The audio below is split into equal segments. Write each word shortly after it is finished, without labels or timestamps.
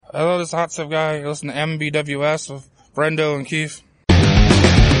Hello, this is Hot Stuff Guy. You listen to Mbws with Brendo and Keith.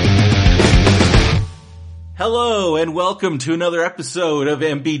 Hello, and welcome to another episode of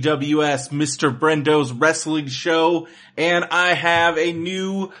MBWS, Mr. Brendo's Wrestling Show. And I have a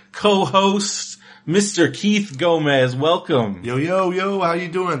new co-host, Mr. Keith Gomez. Welcome. Yo, how you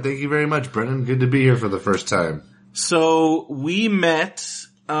doing? Thank you very much, Brendan. Good to be here for the first time. So, we met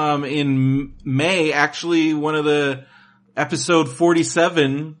in May, actually, one of the episode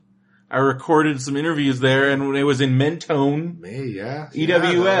 47. I recorded some interviews there, and it was in Mentone. May, yeah. EWF. Yeah,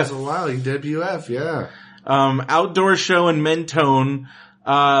 that was a while. EWF, yeah. Outdoor show in Mentone,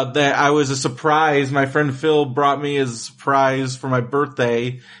 that I was a surprise. My friend Phil brought me as a surprise for my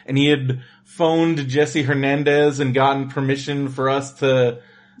birthday, and he had phoned Jesse Hernandez and gotten permission for us to,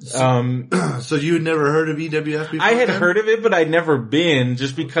 So you had never heard of EWF before? I had heard of it, but I'd never been,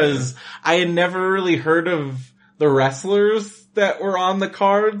 just because I had never really heard of the wrestlers that were on the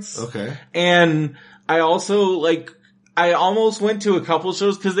cards. Okay. And I also, I almost went to a couple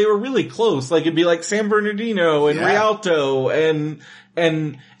shows because they were really close. Like, it'd be like San Bernardino and Rialto and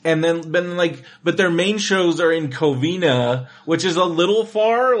then but their main shows are in Covina, which is a little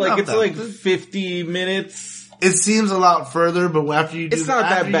far. Like, it's like 50 minutes. It seems a lot further, but after you do it's not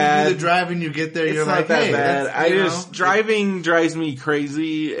that bad. You do the drive and you get there, it's you're not like, that hey, bad. Driving drives me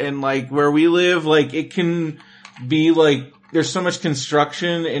crazy, and like where we live, like it can be like there's so much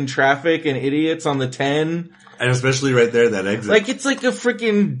construction and traffic and idiots on the 10. And especially right there, that exit. Like, it's like a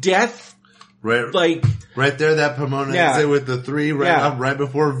freaking death. Right. Like. Right there, that Pomona exit with the 3 up right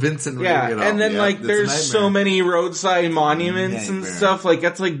before Vincent. Yeah. And then there's so many roadside monuments and stuff. Like,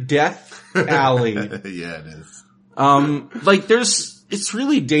 that's like Death Alley. Yeah, it is. It's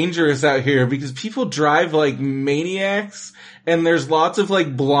really dangerous out here because people drive like maniacs, and there's lots of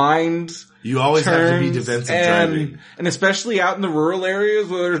like blind. You always have to be defensive driving. And especially out in the rural areas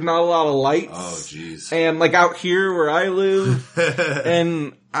where there's not a lot of lights. Oh, jeez. And like out here where I live.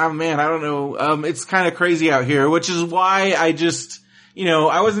 And, man, I don't know. It's kind of crazy out here, which is why I just,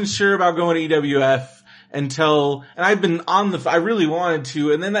 I wasn't sure about going to EWF until, and I've been I really wanted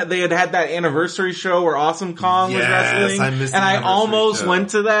to, and then they had that anniversary show where Awesome Kong was wrestling. I missed and I almost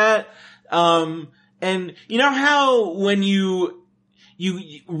went to that. And you know how when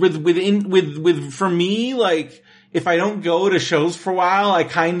for me, like, if I don't go to shows for a while, I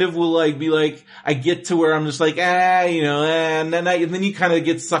kind of will like be like, I get to where I'm just like, and then you kind of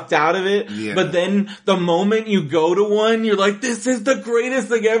get sucked out of it. Yeah. But then the moment you go to one, you're like, this is the greatest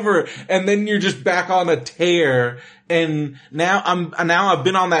thing ever. And then you're just back on a tear. And now I've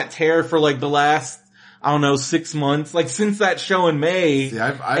been on that tear for like the last, I don't know, 6 months, like since that show in May. See,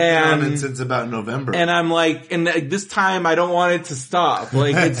 I've been on it since about November. And I'm like, and this time I don't want it to stop.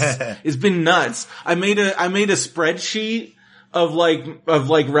 Like it's been nuts. I made a spreadsheet of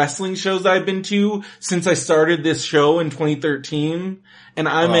wrestling shows that I've been to since I started this show in 2013. And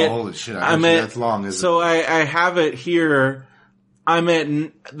holy shit. That's long, isn't it? So I have it here. I'm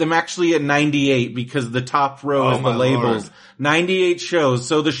actually at 98 because the top row is the labels. Lord. 98 shows.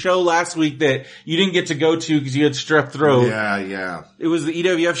 So the show last week that you didn't get to go to because you had strep throat. Yeah. It was the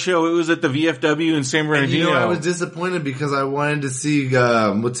EWF show. It was at the VFW in San Bernardino. And I was disappointed because I wanted to see,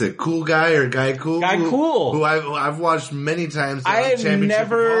 Cool Guy or Guy Cool? Guy Cool. Who I've watched many times. I had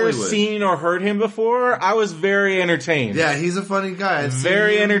never seen or heard him before. I was very entertained. Yeah, he's a funny guy.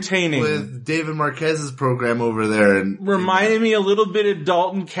 Very entertaining. With David Marquez's program over there. And reminded me a little bit of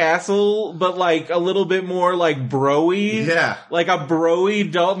Dalton Castle, but like a little bit more like bro-y. Yeah. Like a bro-y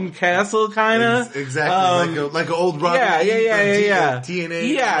Dalton Castle kinda. Exactly. Like an old Robbie. Yeah.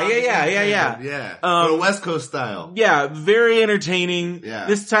 TNA. Yeah. But a West Coast style. Yeah, very entertaining. Yeah.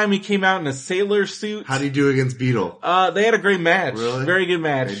 This time he came out in a sailor suit. How'd he do against Beetle? They had a great match. Really? Very good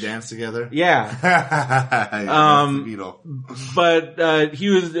match. They danced together? Yeah. Beetle. But,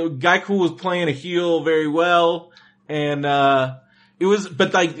 Guy Cool was playing a heel very well, and, it was,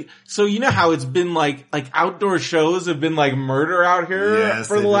 but like, so you know how it's been like outdoor shows have been like murder out here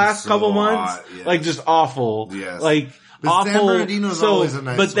for the last couple months? Yes. Like just awful. Yes. Like but awful. San Bernardino's always a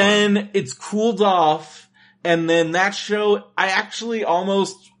nice but then it's cooled off, and then that show, I actually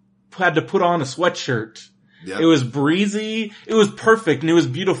almost had to put on a sweatshirt. Yep. It was breezy. It was perfect and it was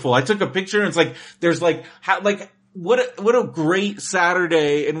beautiful. I took a picture and it's like, there's like, what a great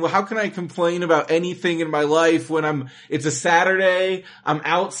Saturday, and how can I complain about anything in my life when it's a Saturday, I'm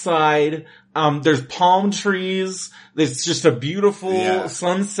outside, There's palm trees. It's just a beautiful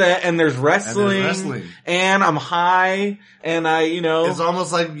sunset, and there's wrestling. And I'm high, and it's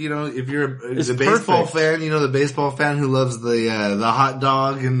almost like, if you're a baseball fan, the baseball fan who loves the hot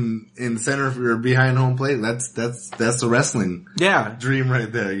dog in center or behind home plate. That's the wrestling dream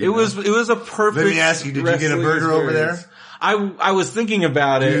right there. It was a perfect. Let me ask you, did you get a burger over there? I was thinking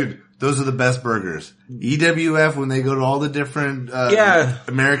about it. Dude, those are the best burgers. EWF, when they go to all the different,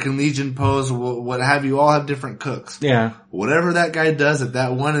 American Legion posts, what have you, all have different cooks. Yeah. Whatever that guy does at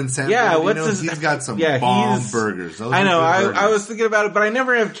that one in San Bernardino, he's got some bomb burgers. Those I know, I was thinking about it, but I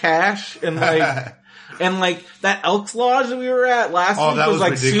never have cash, and that Elks Lodge that we were at last week was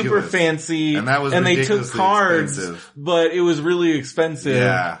like ridiculous. Super fancy, and they took cards, but it was really expensive.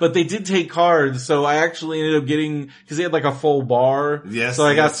 Yeah. But they did take cards, so I actually ended up getting, cause they had like a full bar. Yes. So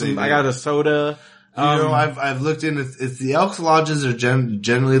I got a soda. I've looked in, it's the Elks Lodges are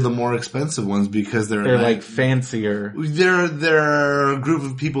generally the more expensive ones because they're like fancier. They're a group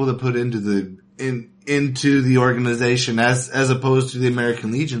of people that put into the organization as opposed to the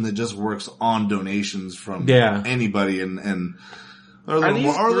American Legion that just works on donations from anybody and are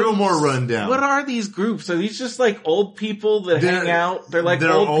a little more run down. What are these groups? Are these just like old people that hang out? They're like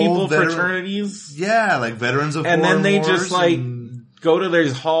old people fraternities? Yeah, like veterans of war. And then they just go to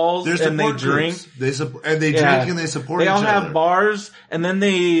their halls and they drink. They drink and they support each other. They all have bars, and then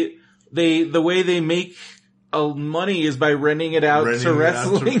the way they make money is by renting it out to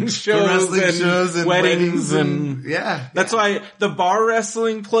wrestling shows and weddings and that's why the bar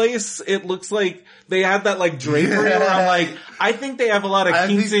wrestling place, it looks like they have that like drapery where I'm like, I think they have a lot of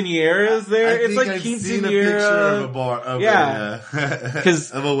quinceañeras there. It's like quinceañera of a bar,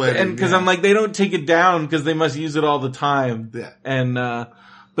 cause of a wedding, and cause I'm like, they don't take it down cause they must use it all the time. And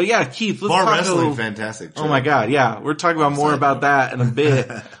but yeah, Keith, let's bar talk wrestling, fantastic. Oh my God, yeah, we're talking about more about that in a bit.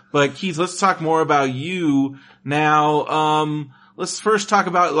 But Keith, let's talk more about you now. Let's first talk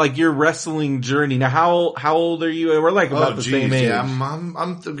about like your wrestling journey. Now, how old are you? We're like about the same age. Yeah,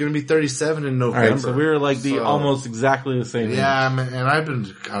 I'm gonna be 37 in November. All right, so we're like almost exactly the same age. Yeah, and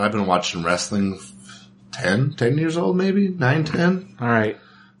I've been watching wrestling 10 years old, maybe 9, 10. All right.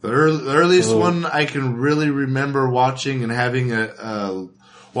 The earliest one I can really remember watching and having I'll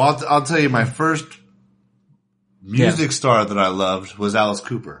tell you, my first music star that I loved was Alice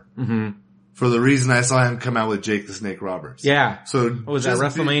Cooper. Mm-hmm. For the reason I saw him come out with Jake the Snake Roberts. Yeah. So what was that,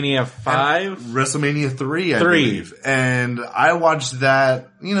 WrestleMania 5? WrestleMania 3, I believe. And I watched that,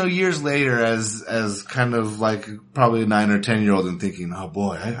 years later as kind of like probably a 9 or 10 year old and thinking, oh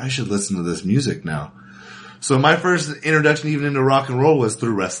boy, I should listen to this music now. So my first introduction even into rock and roll was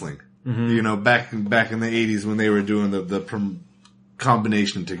through wrestling. Mm-hmm. Back in the 80s when they were doing the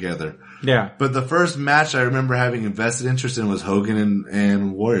combination together. Yeah. But the first match I remember having invested interest in was Hogan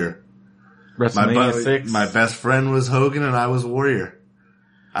and Warrior. WrestleMania 6. My best friend was Hogan and I was Warrior.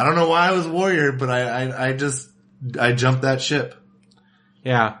 I don't know why I was Warrior, but I jumped that ship.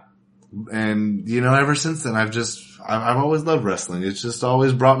 Yeah. And, ever since then I've always loved wrestling. It's just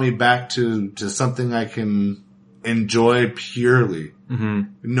always brought me back to something I can enjoy purely. Mm-hmm.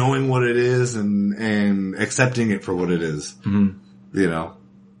 Knowing what it is and accepting it for what it is. Mm-hmm.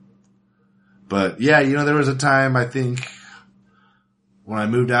 But yeah, there was a time I think when I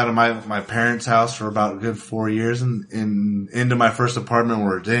moved out of my parents' house for about a good 4 years and into my first apartment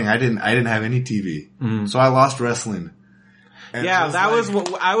where I didn't have any TV. Mm-hmm. So I lost wrestling. And was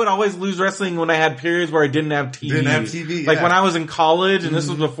what I would always lose wrestling when I had periods where I didn't have TV. Like when I was in college, and this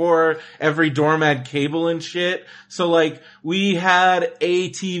was before every dorm had cable and shit. So like we had a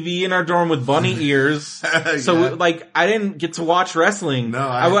TV in our dorm with bunny ears. So I didn't get to watch wrestling. No,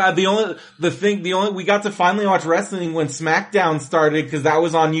 we got to finally watch wrestling when SmackDown started because that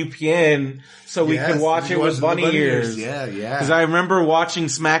was on UPN. So we could watch it with bunny ears. Yeah. Because I remember watching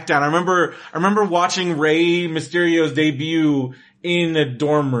SmackDown. I remember watching Rey Mysterio's debut in a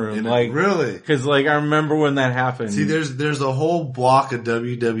dorm room. Really? Because I remember when that happened. See, there's a whole block of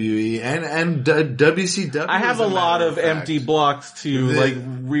WWE and WCW. I have a lot of empty blocks too,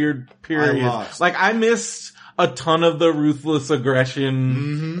 weird periods. I missed a ton of the Ruthless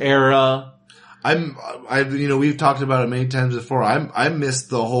Aggression era. We've talked about it many times before. I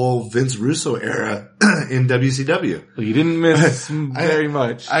missed the whole Vince Russo era in WCW. Well, you didn't miss very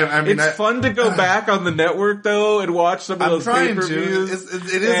much. It's fun to go back on the network though and watch some of those pay-per-views.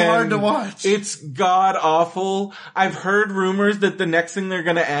 It is hard to watch. It's god awful. I've heard rumors that the next thing they're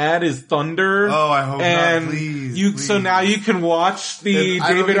gonna add is Thunder. Oh, I hope not. Please. So now you can watch the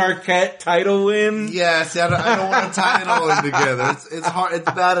David Arquette title win. Yeah, see, I don't want to tie it all in together. It's hard.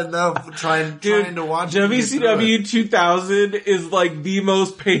 It's bad enough trying trying to watch WCW 2000 is like the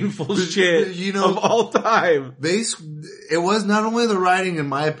most painful shit of all time. It was not only the writing, in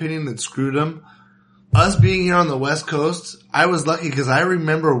my opinion, that screwed them. Us being here on the West Coast, I was lucky because I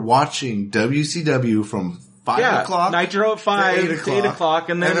remember watching WCW from 5 o'clock. Nitro at 5 to 8 o'clock,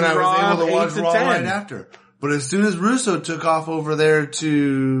 and then I was able to watch Raw 10. right after. But as soon as Russo took off over there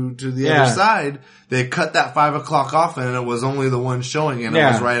to the other side, they cut that 5 o'clock off, and it was only the one showing, and it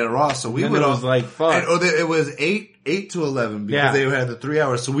was right at Raw. So we would. It was like fuck. It was 8 to 11 because they had the 3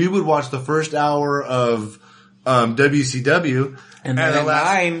 hours. So we would watch the first hour of WCW. And then at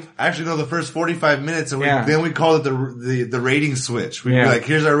 9. Actually, no, the first 45 minutes, and then we called it the rating switch. We'd be like,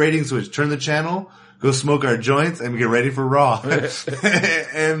 here's our rating switch. Turn the channel, go smoke our joints, and get ready for Raw.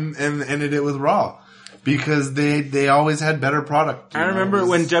 and ended it with Raw. Because they always had better product. I remember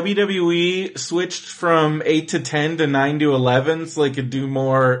when WWE switched from 8 to 10 to 9 to 11 so they could do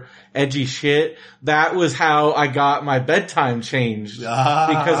more edgy shit. That was how I got my bedtime changed.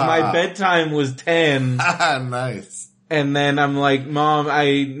 Because my bedtime was 10. Nice. And then I'm like, Mom,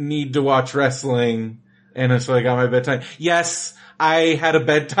 I need to watch wrestling. And so I got my bedtime. Yes, I had a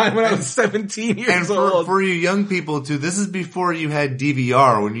bedtime when I was 17 years old. And for you young people too, this is before you had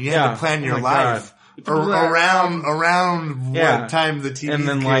DVR, when you had to plan your life. Around what time the TV and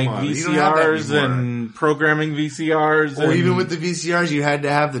then came like on. VCRs and programming VCRs, or even with the VCRs, you had to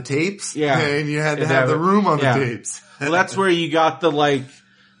have the tapes, and you had to have the room on the tapes. Well, that's where you got the like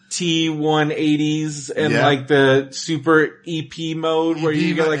T180s and like the super EP mode where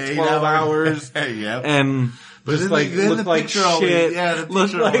you get like 12 hours, and. But just like look like shit.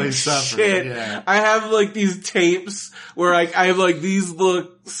 Look like shit. Yeah. I have like these tapes where I have like these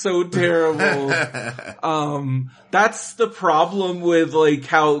look so terrible. That's the problem with like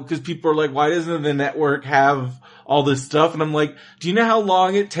cause people are like, why doesn't the network have all this stuff? And I'm like, do you know how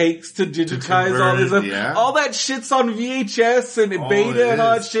long it takes to digitize all this stuff? Yeah. All that shit's on VHS and beta and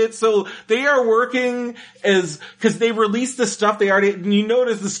all that shit. So they are working cause they released the stuff they already, and you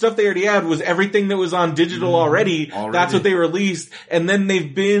notice the stuff they already had was everything that was on digital already. That's what they released. And then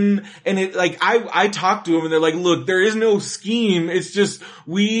they've been, and it like, I talked to them and they're like, look, there is no scheme. It's just,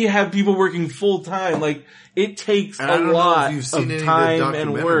 we have people working full time. Like, it takes a lot of time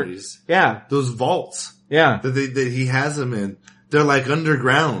and work. Yeah. Those vaults. Yeah. That he has them in. They're like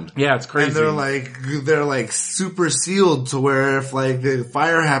underground. Yeah, it's crazy. And they're like super sealed to where if like the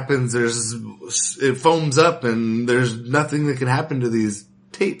fire happens, it foams up and there's nothing that can happen to these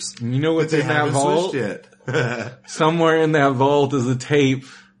tapes. You know what's in that vault? Yet. Somewhere in that vault is a tape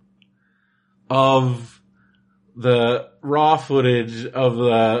of the raw footage of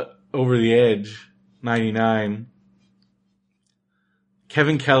the Over the Edge 99.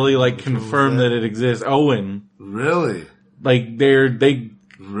 Kevin Kelly confirmed that it exists. Owen. Really?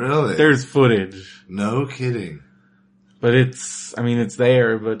 Really? There's footage. No kidding. But it's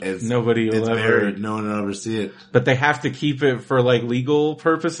there, but nobody will ever. No one will ever see it. But they have to keep it for legal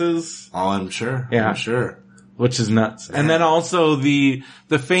purposes. Oh, I'm sure. Yeah. I'm sure. Which is nuts. Yeah. And then also the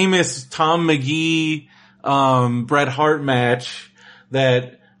famous Tom McGee, Bret Hart match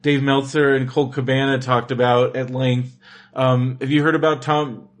that Dave Meltzer and Colt Cabana talked about at length. Have you heard about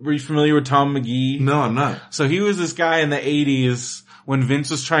Tom? Were you familiar with Tom McGee? No, I'm not. So he was this guy in the 80s when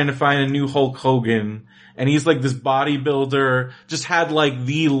Vince was trying to find a new Hulk Hogan. And he's like this bodybuilder, just had the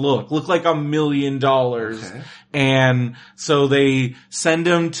looked like $1 million. Okay. And so they send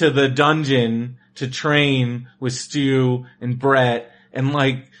him to the dungeon to train with Stu and Brett. And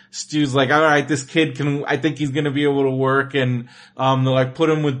Stu's like, all right, this kid I think he's going to be able to work. And, they put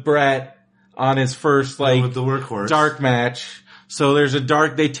him with Brett on his first with the workhorse dark match. So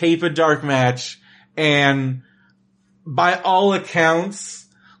they tape a dark match, and by all accounts,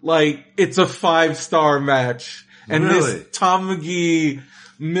 it's a 5-star match. And this Tom McGee, $1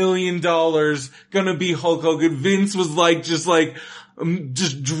 million, gonna be Hulk Hogan. Vince was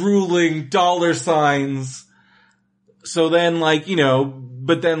just drooling dollar signs. So then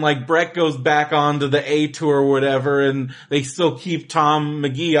but then Brett goes back onto the A tour or whatever, and they still keep Tom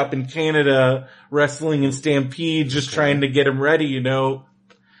McGee up in Canada wrestling in Stampede, just trying to get him ready,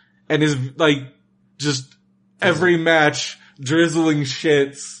 and is just every match drizzling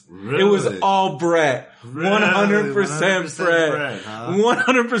shits. Really? It was all Brett. 100% Brett. Huh?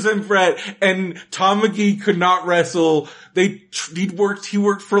 100% Brett. And Tom McGee could not wrestle. He worked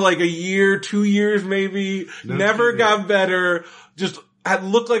for a year, 2 years maybe. Never got better. Just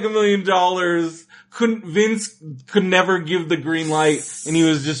looked like $1 million. Vince could never give the green light, and he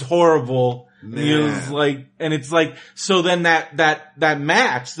was just horrible. Man. He was and it's so then that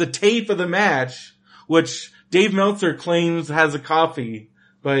match, the tape of the match, which Dave Meltzer claims has a copy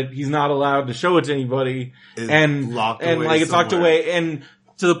but he's not allowed to show it to anybody. It's And locked and away like it's locked somewhere. away, and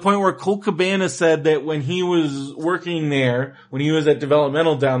to the point where Colt Cabana said that when he was working there, when he was at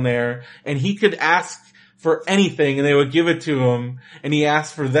developmental down there, and he could ask for anything and they would give it to him, and he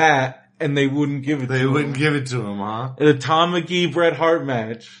asked for that and they wouldn't give it to him. They wouldn't give it to him, huh? The Tom McGee Bret Hart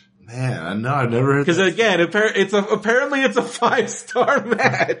match. Man, I know, I've never heard Because that. again, apparently it's a 5-star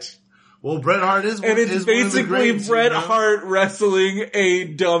match. Well, Bret Hart is And it's is one of the basically greats, Bret you know? Hart wrestling a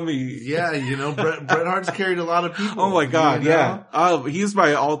dummy. Yeah, you know, Bret Hart's carried a lot of people. Oh my god, you know? yeah. He's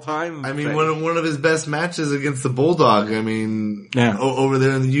my all-time I mean, fan. one of his best matches against the Bulldog. I mean, Yeah. over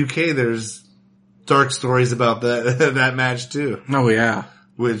there in the UK, there's dark stories about that that match too. Oh yeah.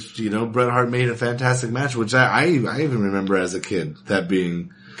 Which, you know, Bret Hart made a fantastic match, which I even remember as a kid, that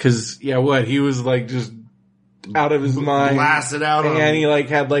being... Cause, he was like just out of his mind. Blasted out on and he like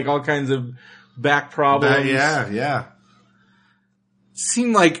had like all kinds of back problems. Yeah.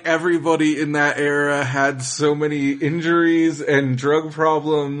 Seemed like everybody in that era had so many injuries and drug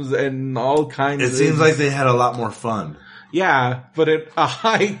problems and all kinds of... It seems like they had a lot more fun. Yeah, but at a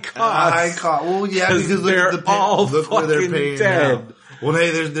high cost. Well, yeah, because look they're at the all look where they're fucking paying dead. now. Well,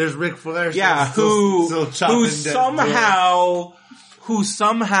 hey, there's Ric Flair. Yeah, still chopping who dead somehow,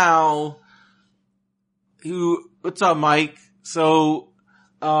 what's up, Mike? So,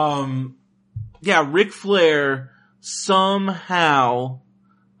 Ric Flair somehow,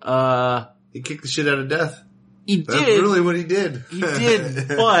 he kicked the shit out of death. He That's did. really what he did. He did,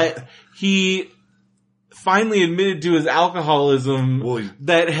 but he finally admitted to his alcoholism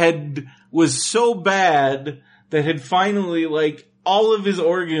was so bad that had finally, like, all of his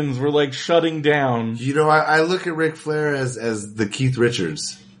organs were, like, shutting down. You know, I look at Ric Flair as the Keith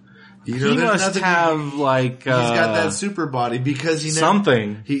Richards. You know, He must have, like, he's got that super body because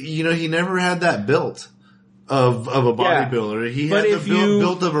something. He never had that built of a bodybuilder. He had the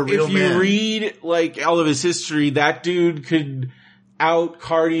built of a real man. If you read, like, all of his history, that dude could out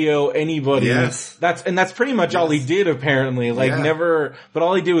cardio anybody. Yes. That's pretty much all he did apparently. Like but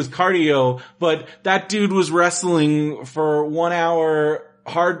all he did was cardio, but that dude was wrestling for 1 hour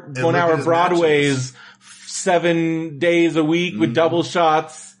Broadways 7 days a week with double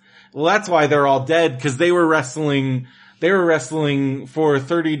shots. Well, that's why they're all dead, cause they were wrestling for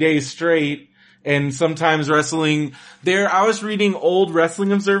 30 days straight. And sometimes wrestling there. I was reading old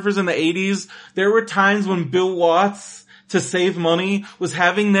Wrestling Observers in the 80s. There were times when Bill Watts, to save money, was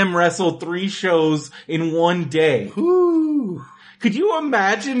having them wrestle 3 shows in 1 day. Ooh. Could you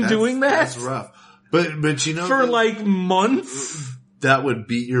imagine doing that? That's rough. But you know, for like months? That would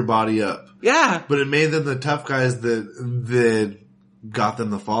beat your body up. Yeah. But it made them the tough guys that got them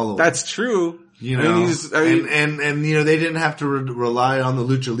the following. That's true. You know, and you know, they didn't have to rely on the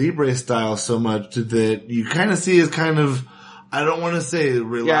lucha libre style so much that you kind of see as kind of, I don't want to say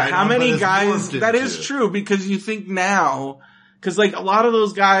relying on, how many but guys, that is into. true, because you think now, cause like a lot of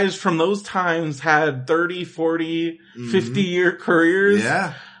those guys from those times had 30, 40, 50 year careers.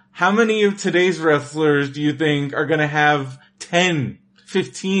 Yeah. How many of today's wrestlers do you think are gonna have 10,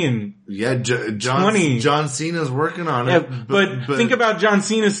 15? Yeah, 20. John Cena's working on it. Yeah, but think about John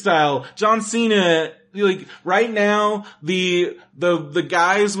Cena's style. John Cena, like, right now, the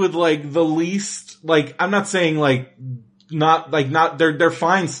guys with like the least, like, I'm not saying like, they're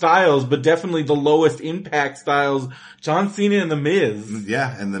fine styles, but definitely the lowest impact styles. John Cena and The Miz.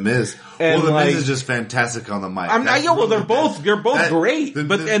 Yeah, and The Miz. And The like, Miz is just fantastic on the mic. They're both great.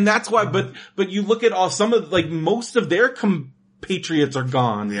 And that's why, but you look at most of their compatriots are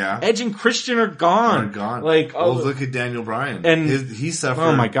gone. Yeah. Edge and Christian are gone. Like, look at Daniel Bryan. And he suffered.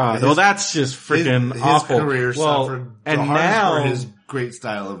 Oh my god. That's just freaking awful. His career suffered. And now, his great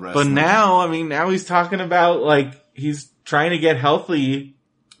style of wrestling. But now he's talking about like, he's trying to get healthy.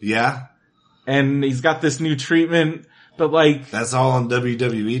 Yeah. And he's got this new treatment, but like. That's all on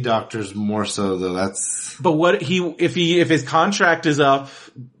WWE doctors more so though. But what if his contract is up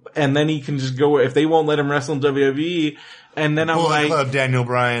and then he can just go, if they won't let him wrestle in WWE, and then I'm Bullet like. Club, Daniel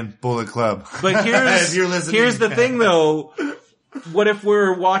Bryan, Bullet Club. But here's the thing though. What if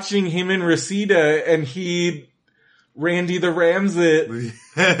we're watching him and Reseda and Randy the Ramsey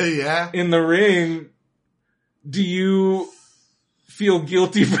in the ring? Do you feel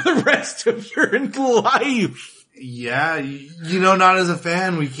guilty for the rest of your life? Yeah, you know, not as a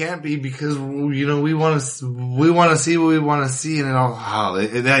fan, we can't be, because, you know, we want to see what we want to see, and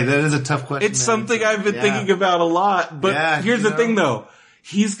that is a tough question. It's something I've been thinking about a lot, but here's the thing though.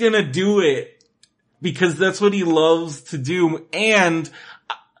 He's gonna do it because that's what he loves to do, and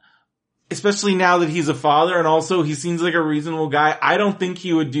especially now that he's a father, and also he seems like a reasonable guy. I don't think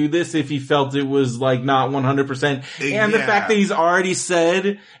he would do this if he felt it was like not 100%. And the fact that he's already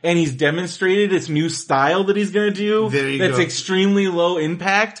said and he's demonstrated this new style that he's going to do that's extremely low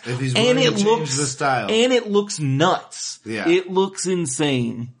impact. If he's willing to change the style. And it looks nuts. Yeah. It looks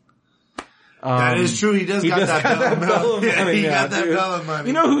insane. That is true. He does got that Bella money. He got that Bella money.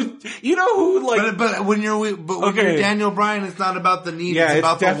 You know who like, but when you're Daniel Bryan, it's not about the need. Yeah, it's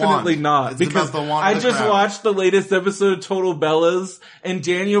about definitely the want. not. It's because about the want I of the just crowd. watched the latest episode of Total Bellas, and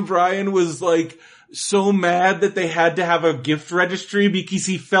Daniel Bryan was like so mad that they had to have a gift registry because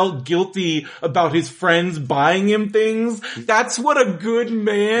he felt guilty about his friends buying him things. That's what a good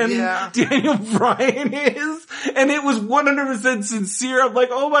man Daniel Bryan is. And it was 100% sincere. I'm like,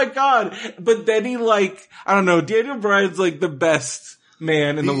 oh my God. But then he like, I don't know, Daniel Bryan's like the best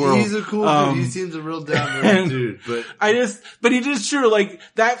man in the world. He's a cool dude. He seems a real down to earth dude. But it is true. Like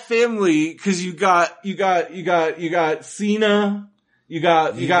that family, cause you got Cena. You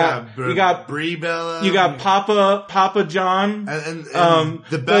got Brie Bella. You got Papa John. And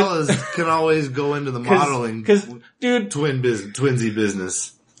the Bellas can always go into the modeling. Cause dude. Twinsy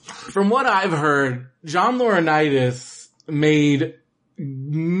business. From what I've heard, John Laurinaitis made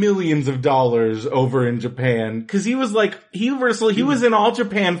millions of dollars over in Japan. Cause he was like, he was in All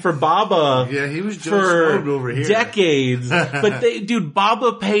Japan for Baba. Yeah, he was just for over here. Decades. But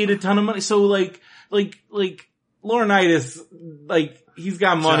Baba paid a ton of money. So like Laurinaitis, like, he's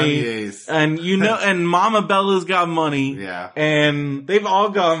got money, and and Mama Bella's got money, and they've all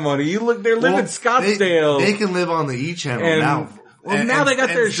got money. They're living in Scottsdale. They can live on the E channel now. Well, now they got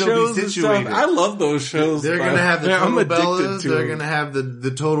their shows and stuff. I love those shows. They're gonna have the Total Bellas. They're gonna have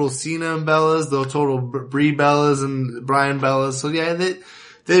the Total Cena and Bellas, the Total Brie Bellas and Brian Bellas. So yeah, they've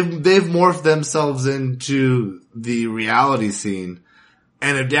morphed themselves into the reality scene.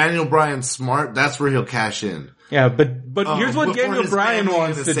 And if Daniel Bryan's smart, that's where he'll cash in. Yeah, but here's what Daniel Bryan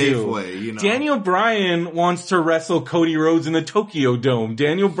wants to do. Way, Daniel Bryan wants to wrestle Cody Rhodes in the Tokyo Dome.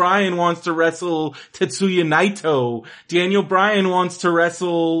 Daniel Bryan wants to wrestle Tetsuya Naito. Daniel Bryan wants to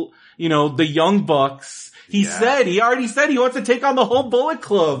wrestle, the Young Bucks. He already said he wants to take on the whole Bullet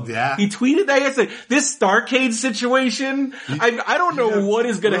Club. Yeah. He tweeted that yesterday. This Starrcade situation, I don't know what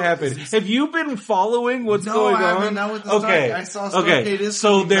is going to happen. Have you been following what's going on? No, I haven't. Not with the Starrcade. I saw Starrcade is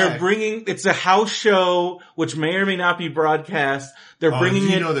so they're back. it's a house show, which may or may not be broadcast. They're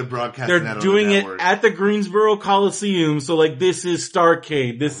bringing it. They're broadcasting They're doing it at the Greensboro Coliseum. So like this is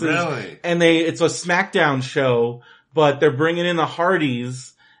Starrcade. This is, and it's a SmackDown show, but they're bringing in the Hardys.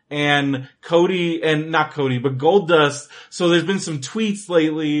 And but Goldust. So there's been some tweets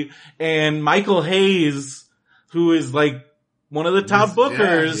lately, and Michael Hayes, who is like one of the top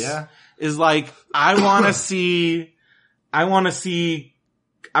bookers, is like, I want to see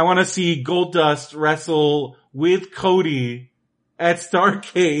Goldust wrestle with Cody at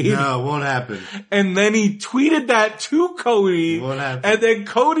Starrcade. No, it won't happen. And then he tweeted that to Cody. It won't happen. And then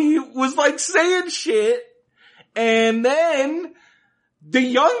Cody was like saying shit, and then the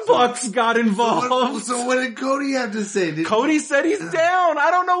Young Bucks got involved. So what did Cody have to say? Cody said he's down. I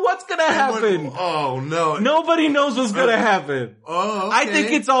don't know what's gonna happen. Oh no. Nobody knows what's gonna happen. Oh, okay. I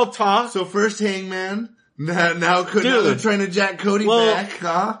think it's all talk. So first Hangman. Now they're trying to jack Cody back,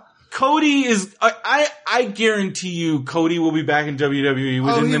 huh? Cody is, I guarantee you Cody will be back in WWE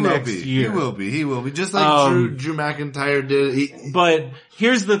within the next year. He will be. Just like Drew McIntyre did. But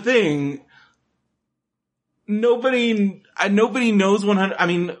here's the thing. Nobody knows 100. I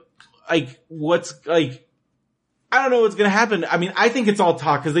mean, I don't know what's gonna happen. I mean, I think it's all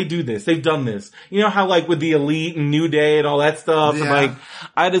talk because they do this. They've done this. You know how like with the Elite and New Day and all that stuff. Yeah. And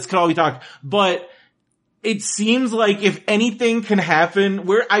like, this could all be talk. But it seems like if anything can happen,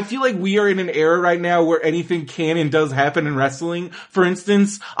 I feel like we are in an era right now where anything can and does happen in wrestling. For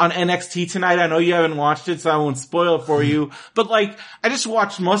instance, on NXT tonight, I know you haven't watched it, so I won't spoil it for you, but like, I just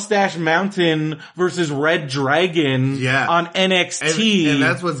watched Mustache Mountain versus Red Dragon on NXT. And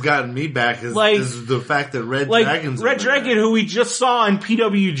that's what's gotten me back is the fact that Red Dragon, who we just saw in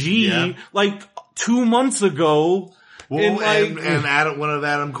PWG, 2 months ago. Well, and one of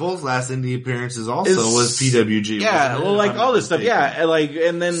Adam Cole's last indie appearances also was PWG. Yeah, all this stuff. Yeah,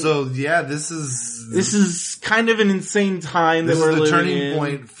 and then. So yeah, this is kind of an insane time that we're living in. This is the turning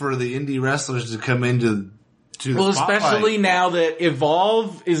point for the indie wrestlers to come into the spotlight. Especially now that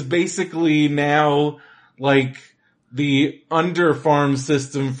Evolve is basically now the under farm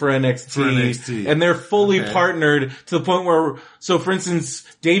system for NXT. And they're fully partnered to the point where, so for instance,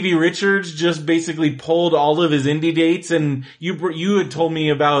 Davey Richards just basically pulled all of his indie dates, and you had told me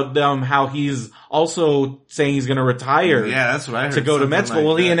about, how he's also saying he's gonna retire. Yeah, that's what I heard. To go to med school.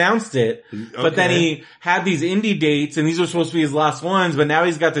 Well, he announced it. Okay. But then he had these indie dates, and these were supposed to be his last ones, but now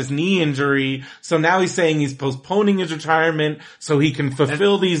he's got this knee injury, so now he's saying he's postponing his retirement so he can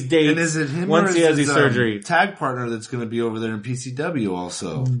fulfill these dates. And is it him once or he has his his surgery? Tag partner that's going to be over there in PCW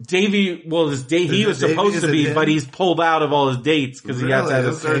also. Davey, well, he was supposed to be, but he's pulled out of all his dates because he has to have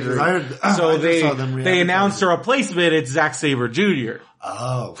his surgery. So they announced a replacement. It's Zack Sabre Jr.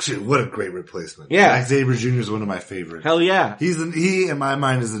 Oh, shit, what a great replacement. Yeah. Zack Sabre Jr. is one of my favorites. Hell yeah. He in my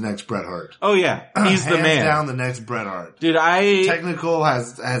mind is the next Bret Hart. Oh yeah. He's the man. Hands down the next Bret Hart. Dude, Technical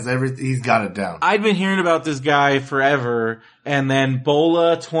has everything, he's got it down. I'd been hearing about this guy forever, and then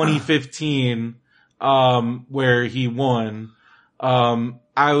Bola 2015, where he won,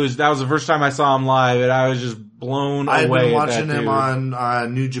 that was the first time I saw him live, and I was just blown away. I've been watching him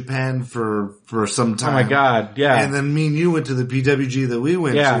on New Japan for some time. Oh my god, yeah. And then me and you went to the PWG that we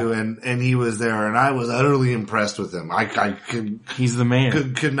went to, and he was there, and I was utterly impressed with him. He's the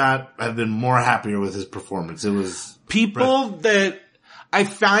man. Could not have been more happier with his performance. It was that I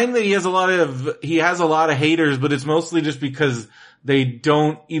find that he has a lot of haters, but it's mostly just because they just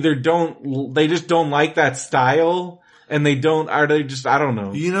don't like that style. And I don't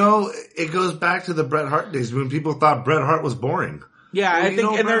know. You know, it goes back to the Bret Hart days when people thought Bret Hart was boring. Yeah, I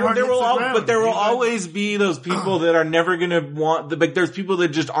think, and there will always be those people that are never gonna like there's people that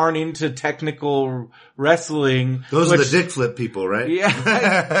just aren't into technical wrestling. Those are the dick flip people, right?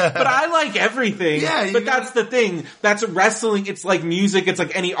 Yeah. But I like everything. Yeah. But that's the thing. That's wrestling. It's like music. It's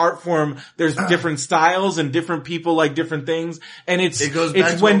like any art form. There's different styles and different people like different things. And it goes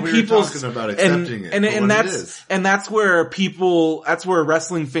back to when people were talking about accepting and that's where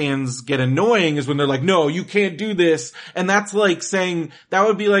wrestling fans get annoying is when they're like, no, you can't do this. And that's like saying, that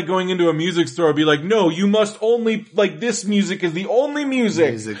would be like going into a music store, be like, no, you must only, like, this music is the only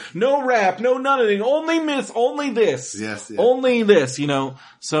music. No rap, no nothing, only this. Yes. Only this, you know.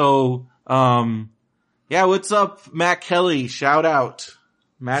 So, yeah, what's up, Matt Kelly? Shout out.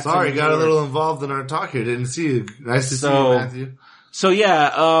 Matt's Sorry, got a little involved in our talk here. Didn't see you. Nice to see you, Matthew. So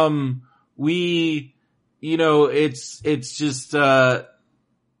yeah,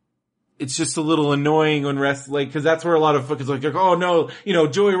 it's just a little annoying when wrestling, cause that's where a lot of fuckers like, oh no,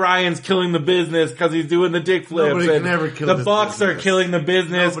 Joey Ryan's killing the business cause he's doing the dick flips. Nobody can ever kill the Bucks are killing the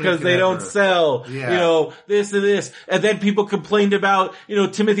business cause they don't sell. Yeah. This and this. And then people complained about,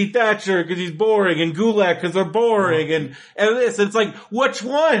 Timothy Thatcher cause he's boring and Gulak cause they're boring and this. And it's like, which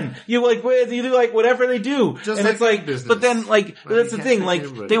one? You do like whatever they do. Just and like it's like, business. but then that's the thing,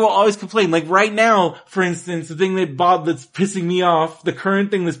 they will always complain. Like right now, for instance, the thing that's pissing me off, the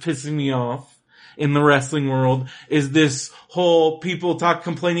current thing that's pissing me off in the wrestling world is this whole people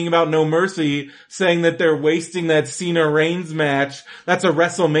complaining about No Mercy, saying that they're wasting that Cena Reigns match. That's a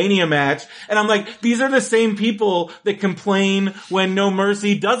WrestleMania match. And I'm like, these are the same people that complain when No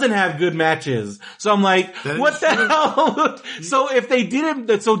Mercy doesn't have good matches. So I'm like, what the hell? So if they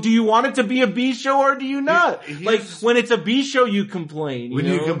didn't, so do you want it to be a B show or do you not? Like when it's a B show, you complain.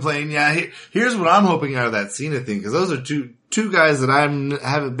 You complain, yeah. Here's what I'm hoping out of that Cena thing, because those are two guys that I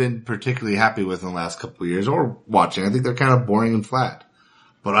haven't been particularly happy with in the last couple of years or watching. I think they're kind of boring and flat.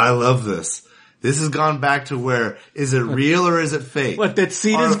 But I love this. This has gone back to where, is it real or is it fake? What, that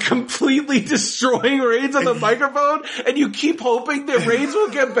Cena's completely destroying Reigns on the microphone and you keep hoping that Reigns will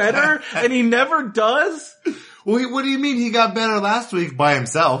get better and he never does? Well, what do you mean he got better last week by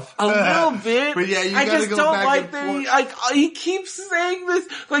himself? A little bit. But yeah, I just don't like that he keeps saying this.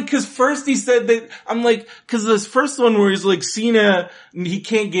 Like, cause first he said that, I'm like, cause this first one where he's like, Cena, he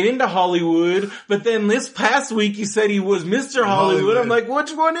can't get into Hollywood, but then this past week he said he was Mr. Hollywood. I'm like,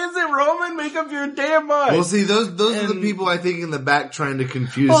 which one is it, Roman? Make up your damn mind. Well, see, those are the people I think in the back trying to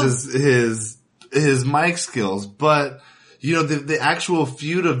confuse his mic skills, but the actual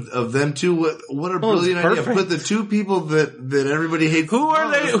feud of them two, what a brilliant idea. Put the two people that everybody hates. Who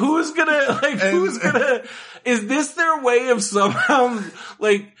are they? Is this their way of somehow,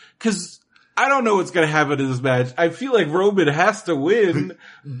 cause I don't know what's gonna happen in this match. I feel like Roman has to win,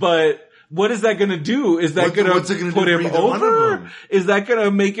 but what is that gonna do? Is that gonna put him over? Is that gonna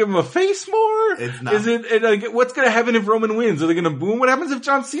make him a face more? It's not. Is it, what's gonna happen if Roman wins? Are they gonna boo him? What happens if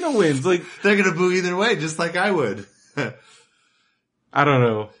John Cena wins? They're gonna boo either way, just like I would. I don't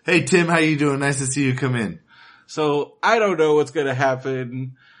know. Hey Tim, how you doing? Nice to see you come in. So, I don't know what's gonna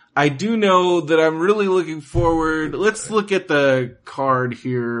happen. I do know that I'm really looking forward. Let's look at the card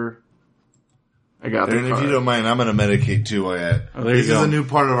here. I got the And card. if you don't mind, I'm going to medicate too. There This you go. is a new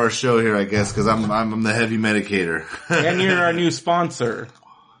part of our show here, I guess, because I'm the heavy medicator. And you're our new sponsor.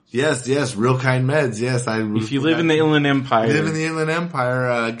 Yes, Real Kind Meds. Yes, If you live in the Inland Empire. Live in the Inland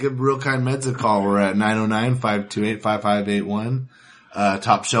Empire, give Real Kind Meds a call. We're at 909-528-5581.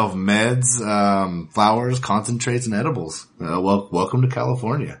 Top shelf meds, flowers, concentrates, and edibles. Welcome to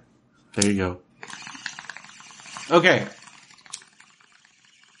California. There you go. Okay.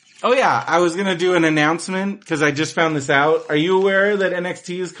 Oh yeah, I was gonna do an announcement because I just found this out. Are you aware that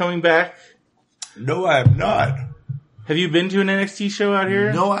NXT is coming back? No, I have not. Have you been to an NXT show out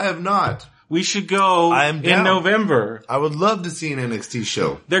here? No, I have not. We should go in November. I would love to see an NXT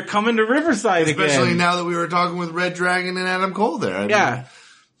show. They're coming to Riverside Especially again. now that we were talking with Red Dragon and Adam Cole there. I mean,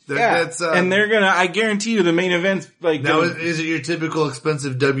 that's, and they're gonna, I guarantee you the main event's like... Now, is it your typical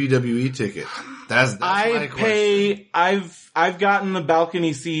expensive WWE ticket? That's my question. I've gotten the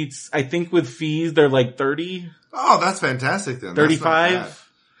balcony seats, I think with fees, they're like 30. Oh, that's fantastic then. 35.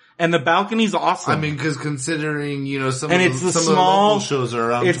 And the balcony's awesome. I mean, cause considering, some and of it's the small local shows are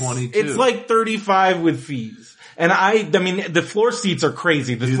around 22. It's like 35 with fees. And I mean, the floor seats are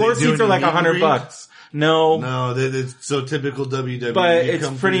crazy. The floor seats are like $100. No, it's so typical WWE. But it's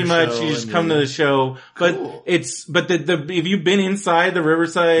pretty much you just come to the show. Cool. But if you've been inside the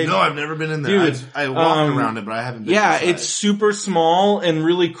Riverside, no, I've never been in there. Dude, I walked around it, but I haven't been. Yeah, inside. it's super small and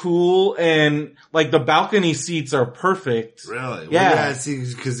really cool, and like the balcony seats are perfect. Really? Yeah, see,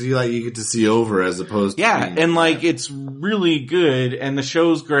 because you get to see over as opposed to and like it's really good, and the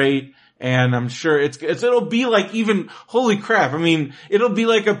show's great. And I'm sure it'll be like even, holy crap, I mean, it'll be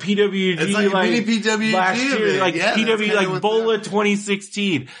like a PWG, it's like a mini PWG last year, like PW, like Bola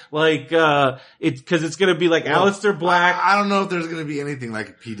 2016. Like, cause it's gonna be like Aleister Black. I don't know if there's gonna be anything like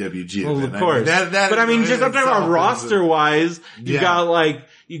a PWG Well, event. of course. But I mean, just I'm talking about roster wise, you got like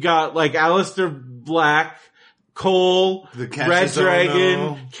Aleister Black, Cole, Red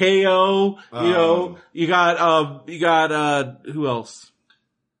Dragon, KO, you got who else?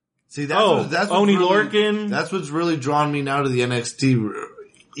 See, that's Oni really, Lorcan. That's what's really drawn me now to the NXT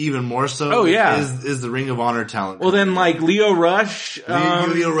even more so. Oh yeah, is the Ring of Honor talent. Well, then like Leo Rush,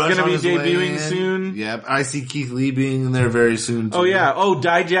 Leo Rush gonna be debuting soon. Yep, I see Keith Lee being in there very soon too. Oh yeah. Oh,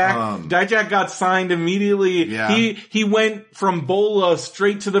 Dijak. Dijak got signed immediately. Yeah. He went from Bola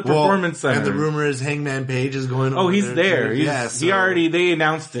straight to the Performance Center. And the rumor is Hangman Page is going. Oh, he's there. They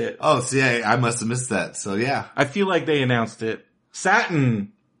announced it. Oh, see, I must have missed that. So yeah, I feel like they announced it.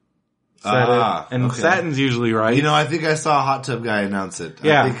 Satin said it, and Satin's usually right. I think I saw a Hot Tub Guy announce it.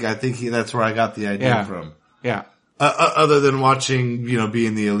 Yeah. I think that's where I got the idea from. Yeah. Other than watching,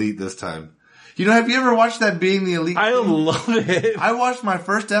 Being the Elite this time. Have you ever watched that Being the Elite? I love it. I watched my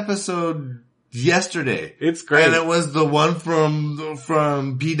first episode yesterday. It's great. And it was the one from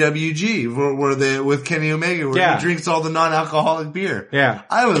PWG where with Kenny Omega where he drinks all the non-alcoholic beer. Yeah.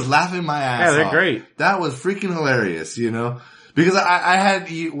 I was laughing my ass off. Yeah, they're great. That was freaking hilarious, Because I had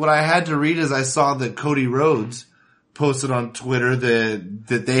to read is I saw that Cody Rhodes posted on Twitter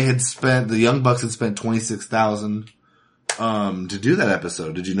that they had spent, the Young Bucks had spent $26,000 to do that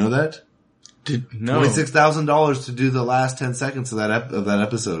episode. Did you know that? No. $26,000 to do the last 10 seconds of that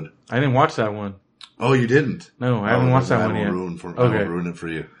episode. I didn't watch that one. Oh, you didn't? No, I haven't watched that one yet. I won't ruin it for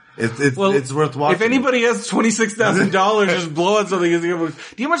you. It's worth watching. If anybody has $26,000, just blow on something. Do you know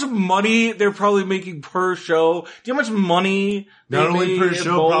how much money they're probably making per show? Do you know how much money not only per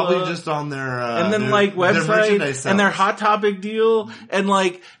show, Bola? probably just on their and then website and their Hot Topic deal and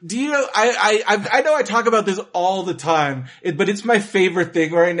do you know? I know I talk about this all the time, but it's my favorite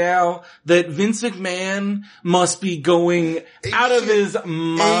thing right now that Vince McMahon must be going out of his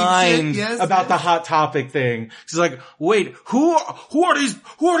mind about the Hot Topic thing. He's like, wait, who are these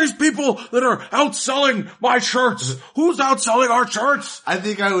people that are outselling my shirts? Who's outselling our shirts? I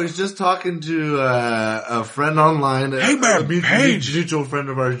think I was just talking to a friend online. Hey man, mutual friend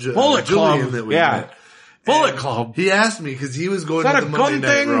of ours, Bullet Julian, Club. that we met. Bullet Club. He asked me because he was going to the Monday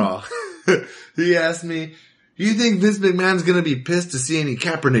Night Raw. He asked me, "Do you think Vince McMahon's going to be pissed to see any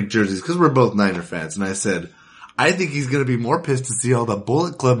Kaepernick jerseys?" Because we're both Niner fans, and I said, I think he's going to be more pissed to see all the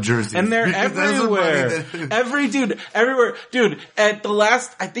Bullet Club jerseys. And they're everywhere. Everywhere. Dude, at the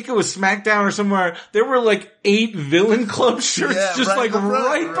last, I think it was SmackDown or somewhere, there were like 8 Villain Club shirts right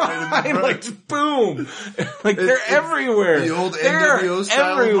behind, like boom. They're everywhere. The old NWO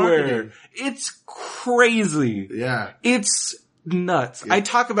style everywhere. It's crazy. Yeah. It's nuts. Yeah.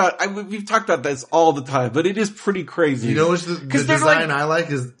 We've talked about this all the time, but it is pretty crazy. You know what's the design I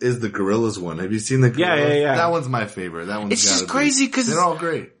like is the Gorillas one. Have you seen the Gorillas? Yeah. That one's my favorite. That one's it's just crazy because they're all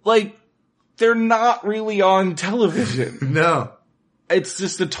great. They're not really on television. No. it's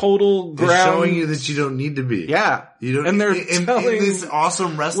just a total ground. They're showing you that you don't need to be. Yeah. You don't, and they're in this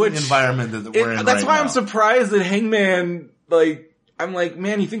awesome wrestling environment that we're in that's right why now. I'm surprised that Hangman, I'm like,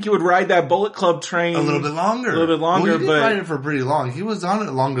 man, you think he would ride that Bullet Club train a little bit longer. Well, he did ride it for pretty long. He was on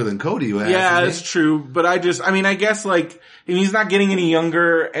it longer than Cody. Yeah, that's true. But I guess he's not getting any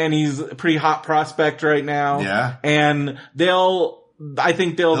younger and he's a pretty hot prospect right now. Yeah. And I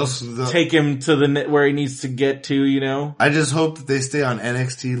think they'll take him to where he needs to get to, you know? I just hope that they stay on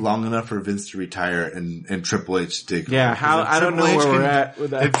NXT long enough for Vince to retire and Triple H to take over. Yeah, I don't know where we're at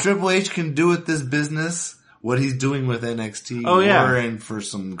with that. If Triple H can do with this business what he's doing with NXT, we're in for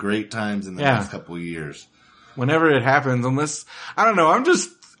some great times in the next couple of years. Whenever it happens, unless, I don't know, I'm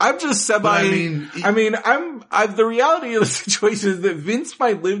just the reality of the situation is that Vince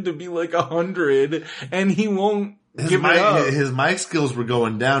might live to be like 100 and he won't his mic skills were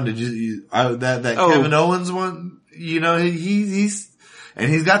going down. Did you Kevin Owens one? You know, he's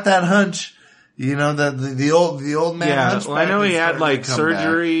got that hunch. You know, the old man hunch. Well, I know he had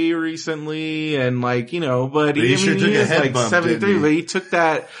surgery recently and but he is like 73, but he took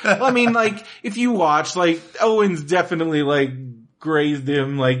that. Well, if you watch, Owens definitely grazed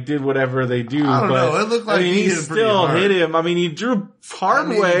him, did whatever they do. I don't know. It looked like he still hit him. He drew hard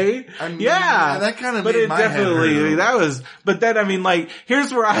way. Yeah, that kind of made my head hurt. But then,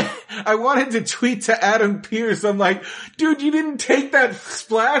 here's where I wanted to tweet to Adam Pearce. I'm like, dude, you didn't take that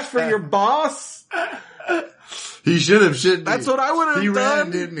splash for your boss? He should have, That's what I would have done. He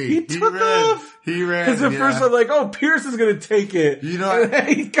ran, didn't he? He took off. He ran. Because at first I'm like, oh, Pierce is going to take it. You know, and then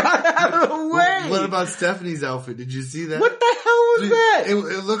he got out of the way. What about Stephanie's outfit? Did you see that? What the hell was that?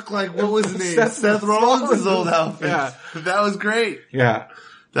 It looked like, what was his name? Seth Rollins' old outfit. Yeah. That was great. Yeah.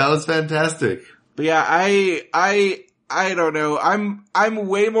 That was fantastic. But yeah, I don't know. I'm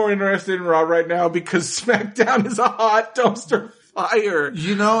way more interested in Raw right now because SmackDown is a hot dumpster fire.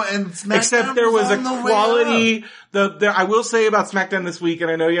 You know, and SmackDown except there was a quality. I will say about SmackDown this week, and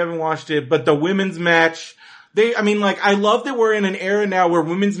I know you haven't watched it, but the women's match. I love that we're in an era now where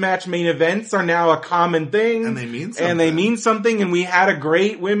women's match main events are now a common thing. And they mean something. And we had a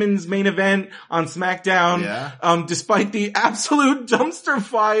great women's main event on SmackDown. Yeah. Despite the absolute dumpster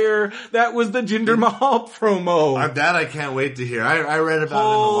fire that was the Jinder Mahal promo. That I can't wait to hear. I read about it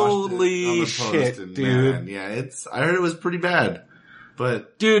and watched it on the post. Shit, and dude. Man, yeah, I heard it was pretty bad.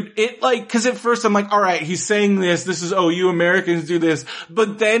 But dude, cause at first I'm like, alright, he's saying this is, you Americans do this.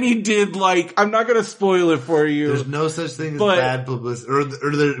 But then he did I'm not gonna spoil it for you. There's no such thing as bad publicity. Or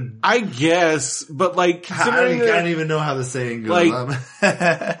there, I guess, but I don't even know how the saying goes.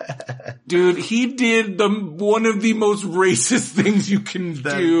 Dude, he did one of the most racist things you can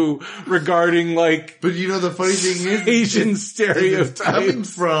do regarding But you know the funny thing is, Asian stereotypes. Coming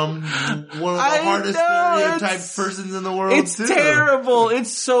from one of the hardest stereotyped persons in the world. It's terrible.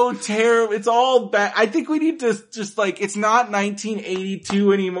 It's so terrible. It's all bad. I think we need to just it's not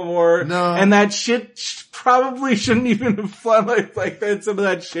 1982 anymore. No. And that shit probably shouldn't even have flown like that, some of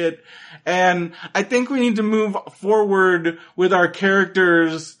that shit. And I think we need to move forward with our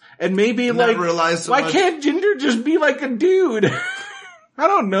characters and maybe why can't Jinder just be like a dude? I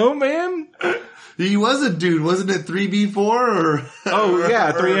don't know, man. He was a dude, wasn't it 3B4 or? Oh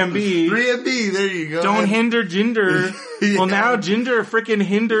yeah, 3MB. 3MB, there you go. Don't hinder Jinder. Yeah. Well now Jinder freaking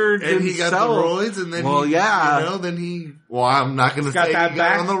hindered and himself. He got the roids and then I'm not gonna say he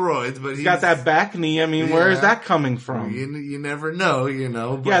got on the roids, but he's got that back knee. Where is that coming from? You never know,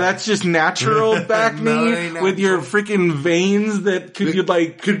 But yeah, that's just natural back knee with your freaking veins that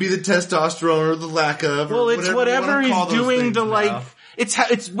could be the testosterone or the lack of. Well, it's whatever he's doing to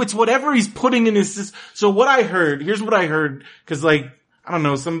It's whatever he's putting in his. So here's what I heard, cause I don't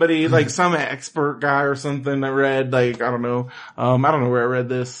know, somebody, some expert guy or something I read, I don't know. I don't know where I read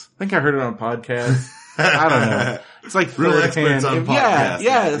this. I think I heard it on a podcast. I don't know. It's real experts on podcasts. Yeah,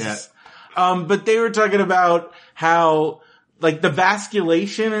 yes. Yeah. But they were talking about how, the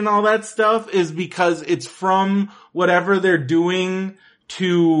vasculation and all that stuff is because it's from whatever they're doing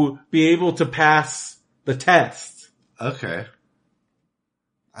to be able to pass the test. Okay.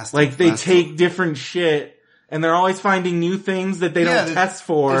 They take different shit and they're always finding new things that they don't test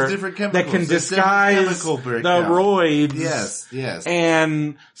for that can disguise the roids. Yes.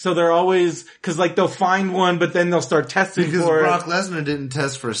 And so they're always, cause they'll find one, but then they'll start testing because for Brock Lesnar didn't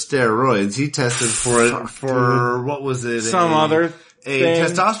test for steroids. He tested for what was it? A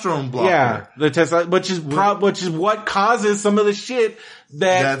testosterone blocker. Yeah, the which is what causes some of the shit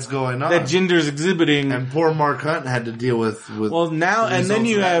that's going on, that Jinder's exhibiting. And poor Mark Hunt had to deal with well now, and then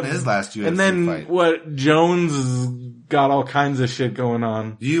you have his last UFC and then fight. what Jones is got all kinds of shit going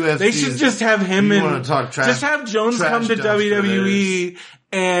on. UFC they should just have him just have Jones come to WWE,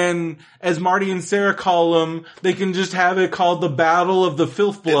 and as Marty and Sarah call them, they can just have it called the Battle of the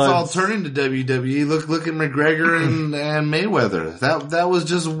Filth Bloods. It's all turning to WWE. Look at McGregor and Mayweather. That was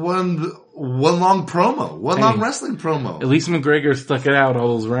just one long promo, long wrestling promo. At least McGregor stuck it out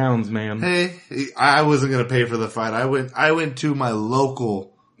all those rounds, man. Hey, I wasn't gonna pay for the fight. I went to my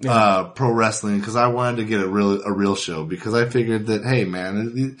local pro wrestling because I wanted to get a real show, because I figured that, hey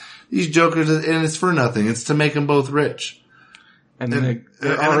man, these jokers, and it's for nothing. It's to make them both rich. And then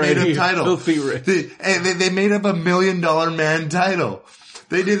they already filthy rich. They made up $1 million man title.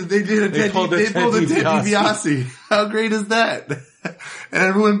 They pulled a Teddy DiBiase. How great is that? And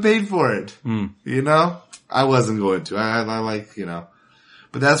everyone paid for it. You know? I wasn't going to. I like, you know.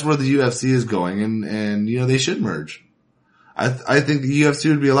 But that's where the UFC is going, and you know, they should merge. I think the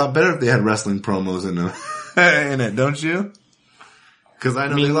UFC would be a lot better if they had wrestling promos in it, don't you? Because I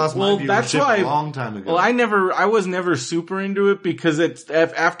know they lost my viewership a long time ago. Well, I was never super into it, because it's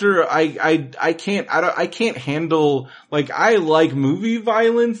after I can't handle, like, I like movie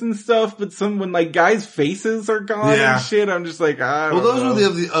violence and stuff, but when like guys' faces are gone and shit, I'm just like, those were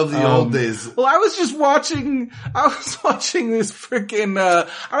the old days. Well, I was watching this freaking I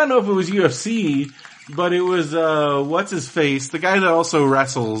don't know if it was UFC, but it was what's his face, the guy that also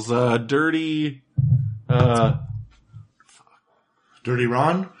wrestles, Dirty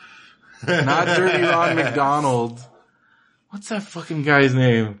Ron? Not Dirty Ron McDonald. What's that fucking guy's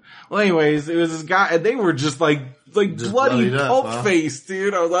name? Well, anyways, it was this guy, and they were just like bloody pulp face,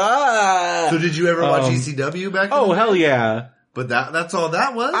 dude. I was like, So did you ever watch ECW back then? Oh, hell yeah. But that's all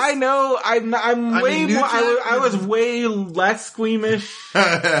that was? I know, I was way less squeamish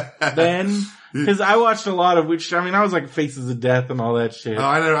then. Because I watched a lot of I was like Faces of Death and all that shit. Oh,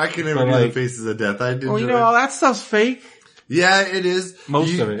 I can never do the Faces of Death. I did. Well, you know, all that stuff's fake. Yeah, it is.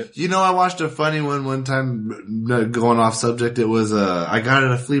 Most of it. You know, I watched a funny one time, going off subject. It was, I got it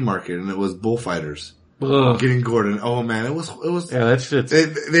at a flea market, and it was bullfighters. Getting Gordon. Oh man, it was. Yeah, that shit's.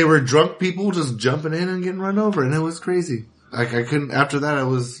 They were drunk people just jumping in and getting run over, and it was crazy. Like, I couldn't, after that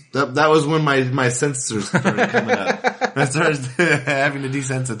that was when my sensors started coming up. I started having to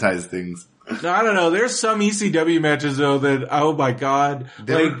desensitize things. No, I don't know. There's some ECW matches though that, oh my god.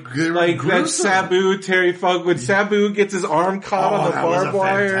 They were that Sabu, Terry Funk, when Sabu gets his arm caught on the barbed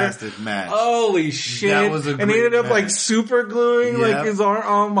wire. Fantastic match. Holy shit. That was a great and he ended up match. like super gluing like his arm.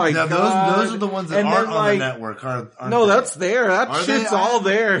 Oh my god. Those are the ones that aren't on the network, aren't no, they? That's there. That shit's all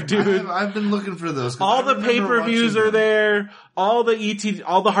there, dude. I've been looking for those. All the pay-per-views are there. All the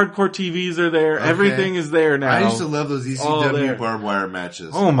all the hardcore TVs are there. Okay. Everything is there now. I used to love those ECW barbed wire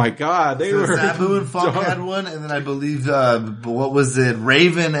matches. Oh my god, they were. Sabu and Funk had one, and then I believe what was it?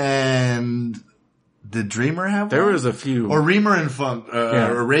 Raven and did Dreamer have one? There was a few. Or Reamer and Funk,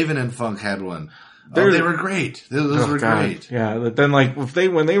 or Raven and Funk had one. They were great. Those were great. Yeah, but then like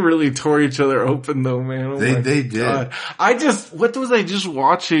when they really tore each other open though, man. They did. What was I just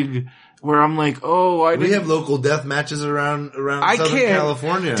watching? Where I'm like, we have local death matches around Southern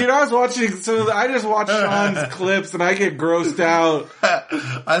California. Dude, I was watching, I just watched Sean's clips and I get grossed out.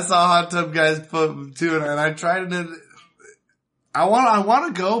 I saw Hot Tub Guys too, and I tried to, I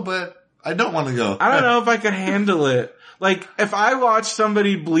want to go, but I don't want to go. I don't know if I could handle it. Like, if I watch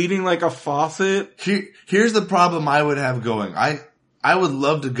somebody bleeding like a faucet. Here's the problem I would have going. I would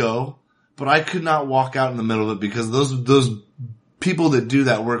love to go, but I could not walk out in the middle of it, because those people that do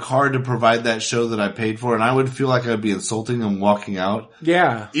that work hard to provide that show that I paid for, and I would feel like I'd be insulting them walking out.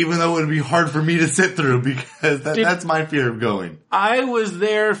 Yeah. Even though it would be hard for me to sit through, because that's my fear of going. I was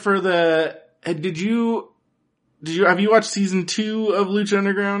there for have you watched season 2 of Lucha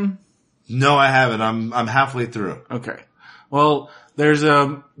Underground? No, I haven't. I'm halfway through. Okay. Well, there's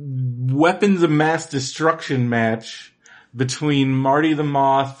a weapons of mass destruction match between Marty the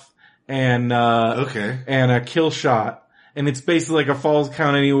Moth and a Killshot. And it's basically like a Falls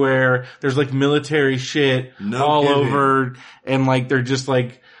Count Anywhere. There's like military shit all over. And like, they're just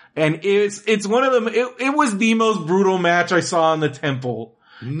like, and it's one of them. It was the most brutal match I saw in the temple.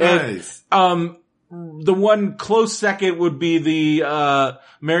 Nice. And, the one close second would be the,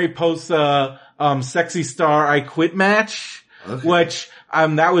 Mariposa, Sexy Star I Quit match. Okay. Which,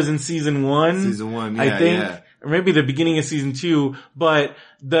 that was in season 1. Season 1, yeah, I think. Yeah. Or maybe the beginning of season 2. But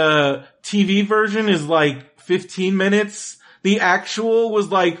the TV version is like 15 minutes. The actual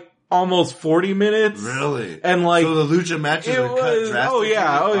was like almost 40 minutes. Really? And like, so the lucha matches were cut drastically?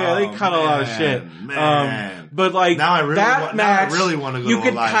 Oh yeah, they cut a lot of shit. Man. But like, now I really want to go you to a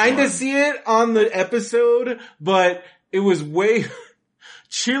could live kind one. of see it on the episode, but it was way,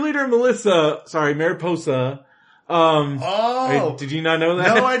 Mariposa, Did you not know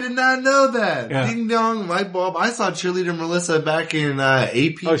that? No, I did not know that. Yeah. Ding dong, light bulb. I saw cheerleader Melissa back in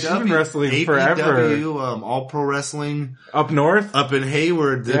APW. Oh, she's been wrestling forever. APW, All Pro Wrestling. Up north? Up in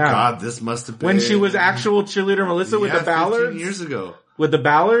Hayward. Yeah. God, this must have been... When she was actual cheerleader Melissa with the Ballards? 15 years ago. With the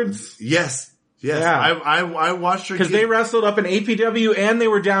Ballards? Yes. Yes. Yeah. I watched her... Because they wrestled up in APW and they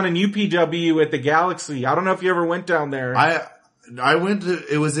were down in UPW at the Galaxy. I don't know if you ever went down there. I went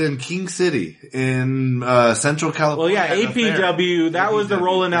to, it was in King City in, Central California. Well, yeah, APW, that was the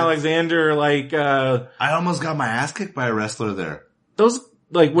Roland Alexander, I almost got my ass kicked by a wrestler there. Those,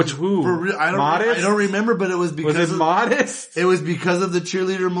 who? For real, I don't remember, but it was because Was it Modest? It was because of the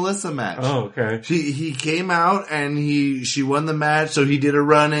cheerleader Melissa match. Oh, okay. He came out and she won the match, so he did a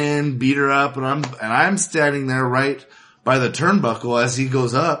run in, beat her up, and I'm standing there right by the turnbuckle as he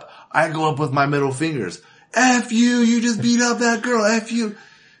goes up. I go up with my middle fingers. F you just beat up that girl, F you.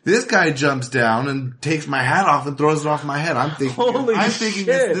 This guy jumps down and takes my hat off and throws it off my head. I'm thinking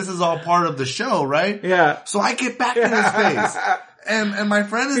this is all part of the show, right? Yeah. So I get back in his face. And my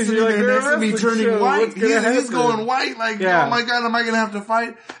friend is sitting there next to me turning white. He's going white oh my God, am I gonna have to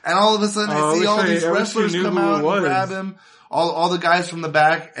fight? And all of a sudden I see all these wrestlers come out and grab him. All the guys from the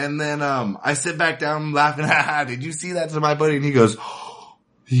back. And then, I sit back down laughing. Did you see that to my buddy? And he goes,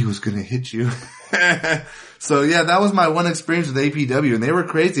 he was gonna hit you. So yeah, that was my one experience with APW, and they were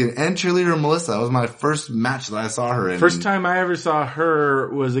crazy. And cheerleader Melissa, that was my first match that I saw her in. First time I ever saw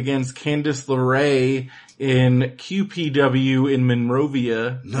her was against Candice LeRae in QPW in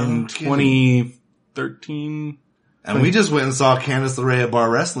Monrovia in 2013. And we just went and saw Candice LeRae at Bar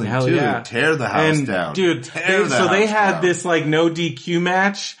Wrestling too. Yeah. Tear the house down. Dude, they had this no DQ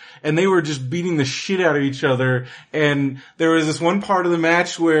match, and they were just beating the shit out of each other. And there was this one part of the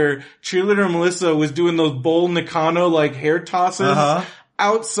match where cheerleader Melissa was doing those Bull Nakano hair tosses.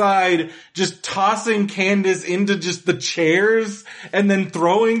 Outside, just tossing Candice into just the chairs and then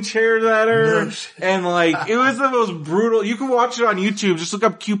throwing chairs at her. No. And it was the most brutal. You can watch it on YouTube. Just look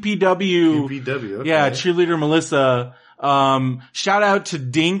up QPW. QPW, okay. Yeah, cheerleader Melissa. Shout out to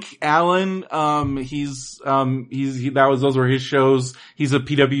Dink Allen. Those were his shows. He's a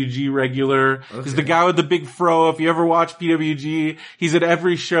PWG regular. Okay. He's the guy with the big fro. If you ever watch PWG, he's at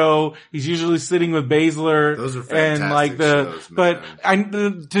every show. He's usually sitting with Baszler. Those are fantastic shows, but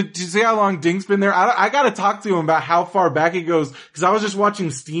to see how long Dink's been there, I gotta talk to him about how far back it goes. Cause I was just watching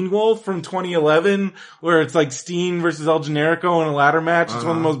Steenwolf from 2011, where it's Steen versus El Generico in a ladder match. It's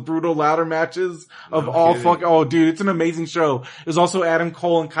one of the most brutal ladder matches of all oh dude, it's an amazing show. It was also Adam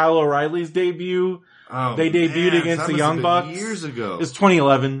Cole and Kyle O'Reilly's debut. Oh, they debuted against the Young Bucks years ago. It was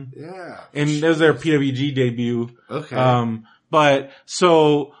 2011. Yeah. And it was their PWG debut. Okay.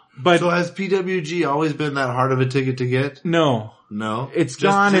 So has PWG always been that hard of a ticket to get? No. It's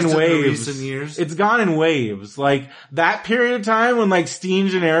gone in waves. Recent years? It's gone in waves. That period of time when Steen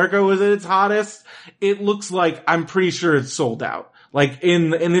Generico was at its hottest, it looks I'm pretty sure it's sold out.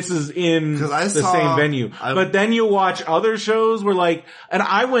 And this is in the same venue. But then you watch other shows where and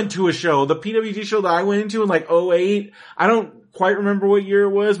I went to a show, the PWG show that I went into in 08. I don't quite remember what year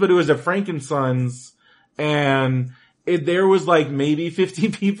it was, but it was at Frankensons, and there was maybe 50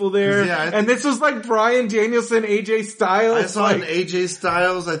 people there. Yeah, and this was Bryan Danielson, AJ Styles. I saw an AJ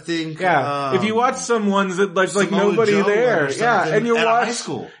Styles, I think. Yeah. If you watch some ones that nobody Joe there. Yeah. And you watch. At a high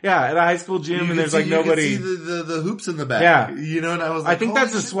school. Yeah. At a high school gym, and there's nobody. You can see the hoops in the back. Yeah. And I was I think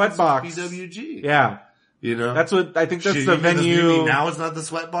that's a sweat box. PWG. Yeah. That's what, I think that's the venue. Now it's not the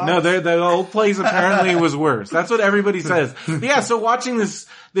sweat box? No, the old place apparently was worse. That's what everybody says. But yeah, so watching this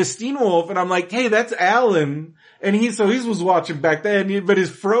Steenwolf, and I'm hey, that's Alan. And he was watching back then, but his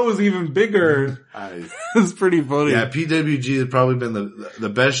fro is even bigger. It's pretty funny. Yeah, PWG has probably been the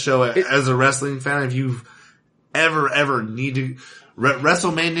best show as a wrestling fan. If you've ever need to,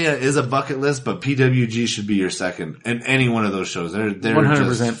 WrestleMania is a bucket list, but PWG should be your second. And any one of those shows. They're 100%.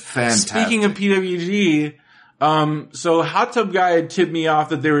 Just fantastic. Speaking of PWG, so Hot Tub Guy had tipped me off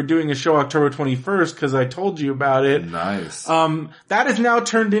that they were doing a show October 21st because I told you about it. Nice. That has now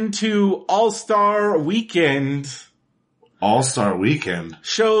turned into All-Star Weekend. All-Star Weekend?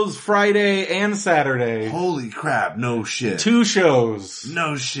 Shows Friday and Saturday. Holy crap, no shit. 2 shows.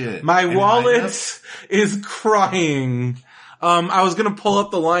 No shit. My wallet is crying. I was gonna pull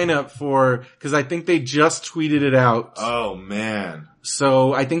up the lineup cause I think they just tweeted it out. Oh man.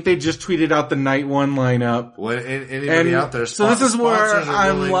 So I think they just tweeted out the night one lineup. What, anybody out there? So this is where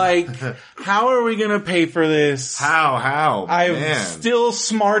I'm like, how are we gonna pay for this? How? I'm still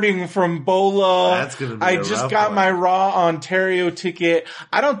smarting from Bola. That's gonna be I just got my Raw Ontario ticket.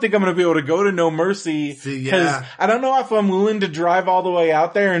 I don't think I'm gonna be able to go to No Mercy. Because I don't know if I'm willing to drive all the way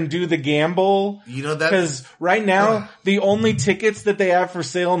out there and do the gamble. You know that? Because right now, the only tickets that they have for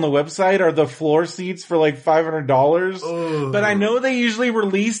sale on the website are the floor seats for like $500. But I know they usually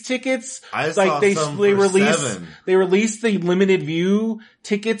release tickets. They release the limited view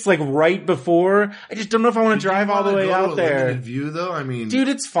tickets like right before. I just don't know if I want to drive all the way out there. Limited view though? I mean, dude,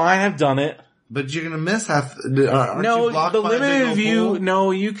 it's fine. I've done it. But you're gonna miss half. No, the limited view.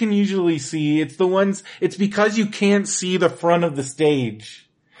 No, you can usually see. It's because you can't see the front of the stage.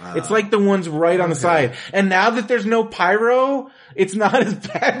 It's like the ones right on the side. And now that there's no pyro, it's not as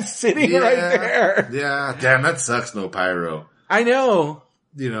bad sitting right there. Yeah. Damn, that sucks. No pyro. I know.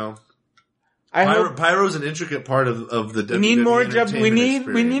 You know. Pyro's an intricate part of the WWE we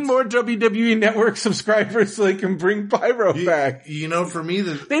need more WWE Network subscribers so they can bring pyro back. You know, for me,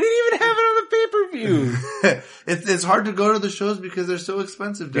 they didn't even have it on the pay-per-view. It's hard to go to the shows because they're so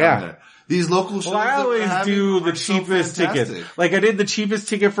expensive down there. These local shows. Well, I always do the cheapest ticket. Like I did the cheapest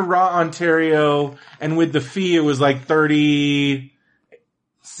ticket for Raw Ontario, and with the fee, it was like $36.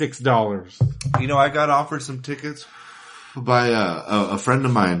 You know, I got offered some tickets by a friend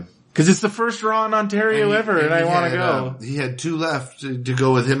of mine. Cause it's the first Raw in Ontario ever, and I want to go. He had 2 left to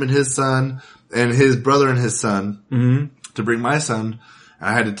go with him and his son, and his brother and his son, to bring my son.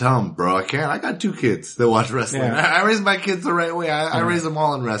 I had to tell him, bro, I can't. I got 2 kids that watch wrestling. Yeah. I raised my kids the right way. I raised them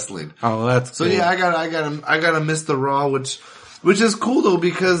all in wrestling. Oh, that's so cool. Yeah. I gotta miss the Raw, which is cool though,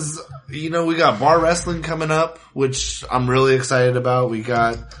 because you know we got bar wrestling coming up, which I'm really excited about. We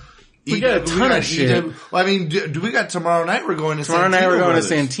got a ton of shit. Well, I mean, do we got tomorrow night? We're going to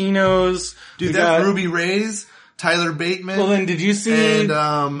Santino's. Dude, that's Ruby Ray's, Tyler Bateman. Well, then did you see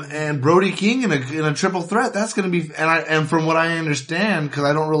and Brody King in a triple threat? That's going to be and from what I understand, because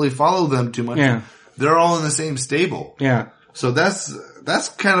I don't really follow them too much. Yeah, they're all in the same stable. Yeah, so that's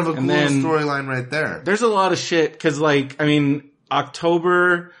kind of a cool storyline right there. There's a lot of shit because, like, I mean,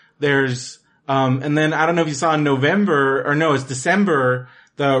 October there's and then I don't know if you saw in November or no, it's December.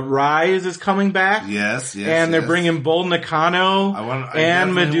 The Rise is coming back. Yes. And they're bringing Bull Nakano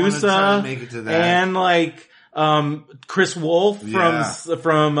and Medusa and like, Chris Wolf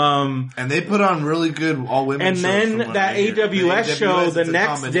from, and they put on really good all women and shows. And then that AWS show the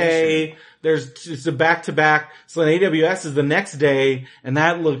next day, it's a back-to-back. So an AWS is the next day and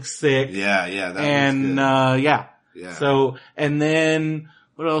that looks sick. Yeah. Yeah. So, and then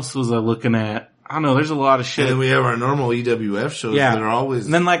what else was I looking at? I don't know, there's a lot of shit. And then we have our normal EWF shows that are always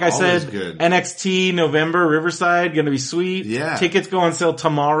and then like I said, good. NXT November, Riverside, gonna be sweet. Yeah. Tickets go on sale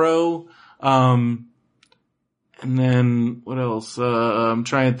tomorrow. And then, what else? I'm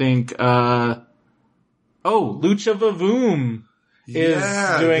trying to think, Lucha Vavoom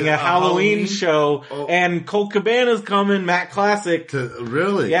is doing a Halloween show, and Colt Cabana's coming, Matt Classic.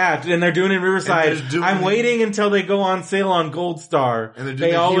 Really? Yeah, and they're doing it in Riverside. I'm waiting until they go on sale on Gold Star. And they're doing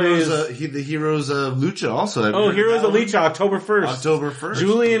the Heroes of Lucha also. Heroes of Lucha, October 1st.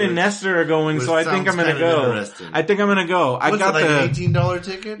 Julian and Nestor are going, so I think I'm gonna go. I got the $18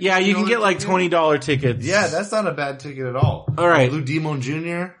 ticket? Yeah, you can get like $20 tickets. Yeah, that's not a bad ticket at all. Alright. Blue Demon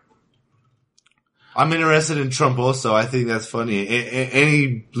Jr. I'm interested in Trumboso. I think that's funny.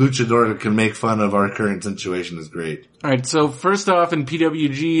 Any luchador that can make fun of our current situation is great. Alright, so first off in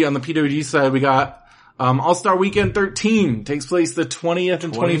PWG, on the PWG side, we got All-Star Weekend 13. Takes place the 20th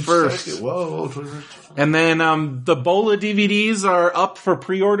and 21st. Whoa. And then the Bola DVDs are up for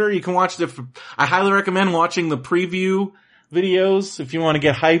pre-order. You can watch I highly recommend watching the preview videos if you want to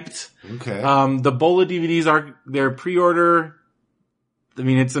get hyped. Okay. The Bola DVDs their pre-order. I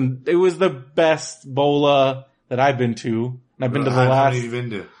mean, it was the best Bola that I've been to. And I've been to the last. How many have you been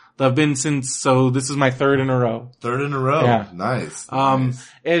to? I've been this is my 3rd in a row. 3rd in a row? Yeah. Nice. And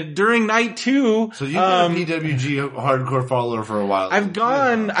during night 2. So you've been a PWG hardcore follower for a while. I've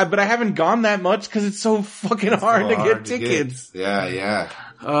gone, but I haven't gone that much because it's so fucking hard to get tickets. Yeah.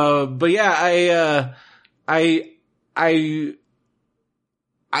 But yeah, I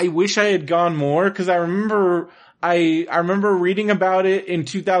wish I had gone more because I remember reading about it in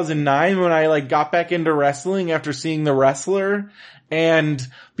 2009 when I got back into wrestling after seeing The Wrestler and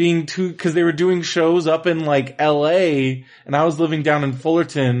cause they were doing shows up in LA and I was living down in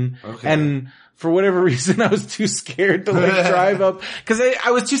Fullerton. Okay. And for whatever reason, I was too scared to like drive up, cause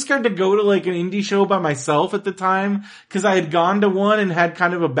I was too scared to go to like an indie show by myself at the time, cause I had gone to one and had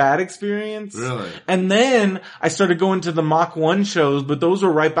kind of a bad experience. Really? And then I started going to the Mach 1 shows, but those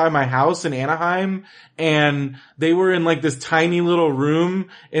were right by my house in Anaheim, and they were in like this tiny little room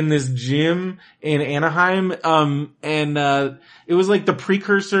in this gym in Anaheim, it was like the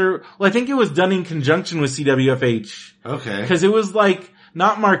precursor, well, I think it was done in conjunction with CWFH. Okay. Cause it was like,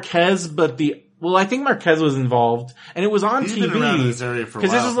 not Marquez, but I think Marquez was involved, and it was on He's TV. Been around this area for a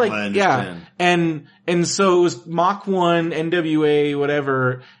while, this was like, yeah, and so it was Mach 1, NWA,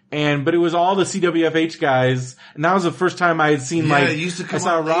 whatever, but it was all the CWFH guys, and that was the first time I had seen it used to come I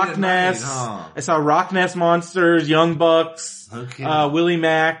saw on late at night, Rockness, huh? I saw Rockness Monsters, Young Bucks, Willie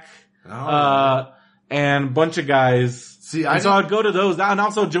Mack, and a bunch of guys. See, so I'd go to those, and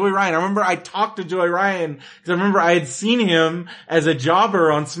also Joey Ryan. I remember I talked to Joey Ryan, because I remember I had seen him as a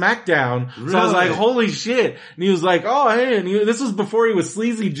jobber on SmackDown. Really? So I was like, holy shit. And he was like, oh, hey, and this was before he was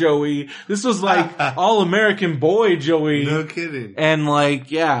Sleazy Joey. This was like All-American Boy Joey. No kidding. And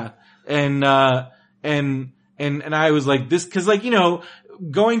like, yeah. And I was like, this, cause like,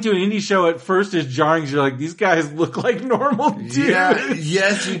 going to an indie show at first is jarring. You're like, these guys look like normal dudes. Yeah,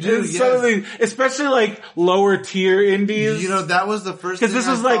 yes, you do. Yes. Especially like lower tier indies. That was the first. Because this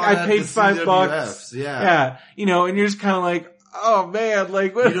was like, I paid $5. Yeah. Yeah. And you're just kind of like, oh man,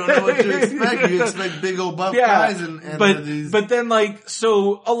 like what? You don't know what to expect. You expect big old buff guys but then like,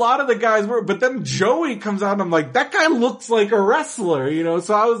 so a lot of the guys but then Joey comes out and I'm like, that guy looks like a wrestler,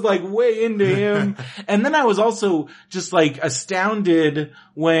 so I was like way into him. And then I was also just like astounded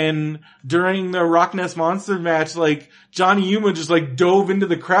when during the Rockness Monster match, like Johnny Yuma just like dove into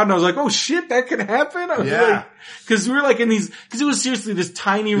the crowd, and I was like, oh shit, that can happen? I was like, cause we were like in cause it was seriously this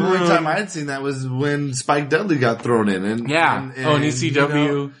tiny room. The only time I had seen that was when Spike Dudley got thrown in, and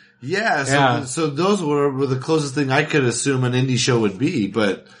ECW. So those were the closest thing I could assume an indie show would be,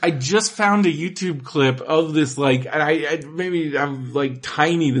 but. I just found a YouTube clip of this, like, and maybe I'm like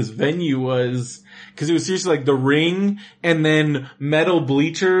tiny this venue was. Cause it was seriously like the ring and then metal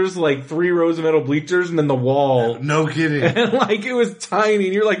bleachers, like 3 rows of metal bleachers and then the wall. No kidding. And like it was tiny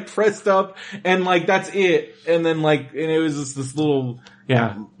and you're like pressed up and like that's it. And then like, and it was just this little,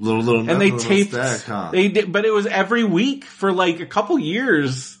 little and they taped, stack, huh? They did, but it was every week for like a couple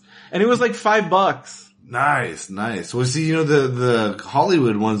years and it was like $5. Nice. Well, see, the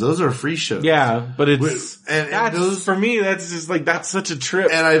Hollywood ones, those are free shows. Yeah, but it's, and those, for me, that's just like, that's such a trip.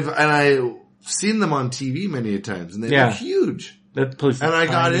 And I've seen them on TV many a times, and they're huge. That place is I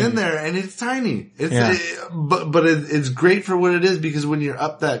got in there, and it's tiny. But it's great for what it is, because when you're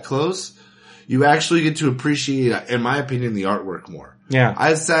up that close, you actually get to appreciate, in my opinion, the artwork more. Yeah.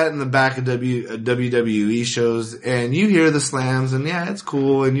 I sat in the back of WWE shows, and you hear the slams, and it's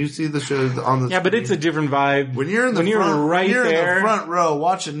cool, and you see the shows on the screen. But it's a different vibe. When you're in the front row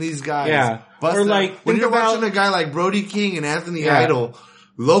watching these guys. Or like, when you're watching a guy like Brody King and Anthony Idol,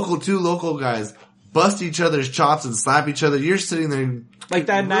 local guys, bust each other's chops and slap each other, you're sitting there. Like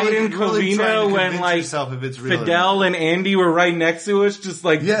that night in Covina when like Fidel and Andy were right next to us, just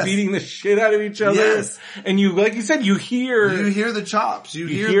like beating the shit out of each other. Yes. And you, like you said, you hear the chops. You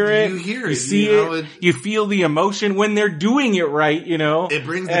hear it. You see it. You feel the emotion when they're doing it right, It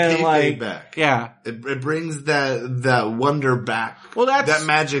brings the kayfabe back. Yeah. It brings that wonder back. Well, that's that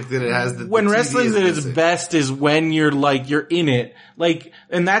magic that it has. When wrestling's at its best is when you're in it. Like,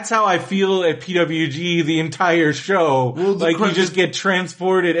 and that's how I feel at PWG the entire show. Well, like you just get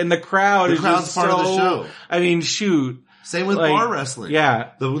transported, and the crowd is just part of the show. I mean, shoot. Same with bar wrestling.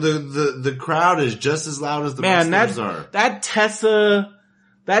 Yeah. The crowd is just as loud as the wrestlers are. That Tessa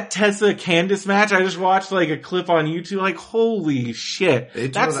Candice match, I just watched like a clip on YouTube, like holy shit.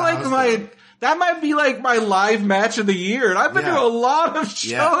 That's like that might be like my live match of the year. And I've been to a lot of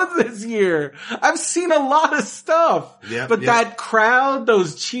shows this year. I've seen a lot of stuff. That crowd,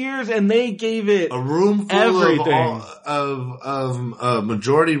 those cheers, and they gave it a room full everything. of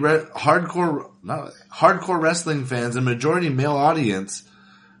majority hardcore wrestling fans and majority male audience.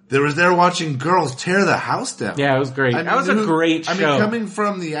 They was there watching girls tear the house down. Yeah, it was great. That was a great show. I mean, coming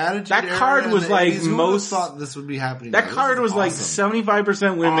from the Attitude that card was like 80s, most thought this would be happening. That card was like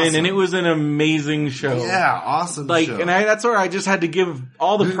 75% women, and it was an amazing show. Yeah, awesome. Show. And that's where I just had to give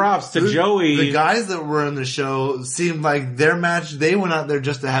all the props to Joey. The guys that were in the show seemed like their match. They went out there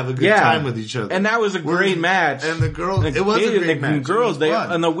just to have a good time with each other, and that was a great match. And the girls, it was a great match. The girls,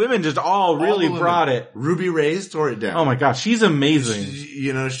 and the women just all really brought it. Ruby Reyes tore it down. Oh my gosh, she's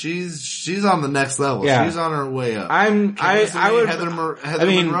amazing. she's on the next level. Yeah. She's on her way up. I would, Heather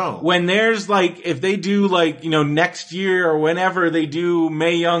Monroe. when there's like, if they do like, next year or whenever they do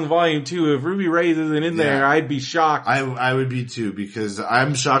Mae Young Volume 2, if Ruby Ray isn't in there, I'd be shocked. I would be too, because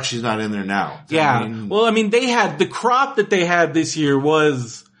I'm shocked she's not in there now. Yeah. They had, the crop that they had this year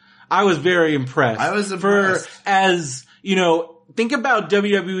I was very impressed. I was impressed. Think about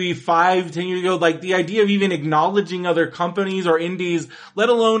WWE 5-10 years ago, like the idea of even acknowledging other companies or indies, let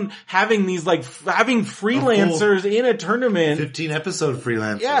alone having these having freelancers in a tournament. 15 episode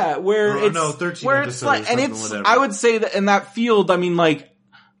freelancer. Yeah, 13 episodes. Whatever. I would say that in that field,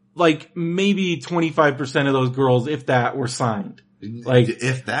 like maybe 25% of those girls, if that, were signed.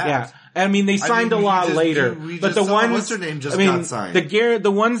 If that. Yeah. They signed a lot later. But the ones, what's her name just got signed? The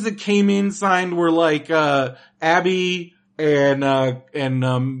ones that came in signed were like, Abby, and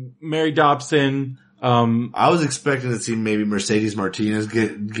Mary Dobson. I was expecting to see maybe Mercedes Martinez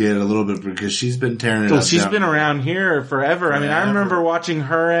get a little bit, because she's been tearing it up. She's been around here forever. I remember watching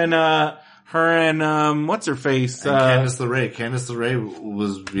her and what's her face? Candice LeRae. Candice LeRae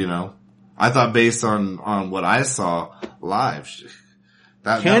was, I thought based on what I saw live,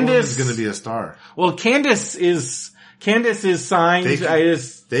 that woman's gonna be a star. Well, Candice is signed.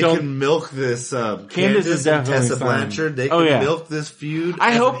 They can milk this, Candice is definitely Tessa signed. Blanchard. They can milk this feud.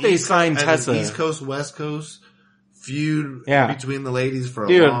 I hope they sign Tessa. East Coast, West Coast feud between the ladies for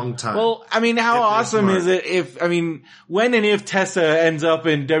a long time. Well, how awesome is it when and if Tessa ends up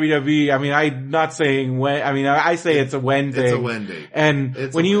in WWE, I'm not saying when, I say it's a when thing. It's a when date. And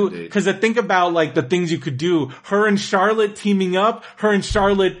cause I think about like the things you could do, her and Charlotte teaming up, her and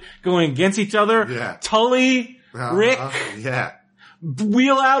Charlotte going against each other, Tully, Rick,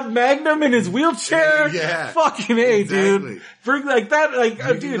 wheel out Magnum in his wheelchair. Fucking A, dude. Bring like that,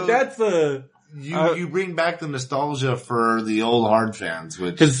 that's the... You bring back the nostalgia for the old hard fans,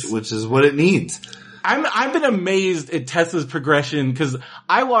 which is what it needs. I've been amazed at Tessa's progression, cause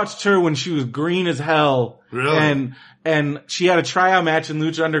I watched her when she was green as hell. Really? And she had a tryout match in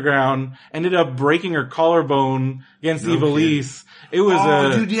Lucha Underground, ended up breaking her collarbone against Ivelisse. It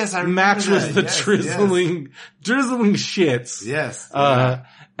was a match with the drizzling shits. Yes. But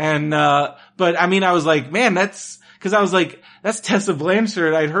I was like, man, that's Tessa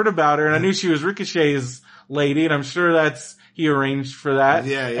Blanchard. I'd heard about her and I knew she was Ricochet's lady, and I'm sure he arranged for that.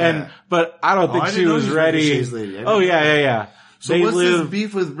 Yeah. But I don't think she was ready. Ricochet's lady. Yeah. So what's this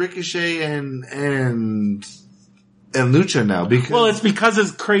beef with Ricochet and Lucha now? It's because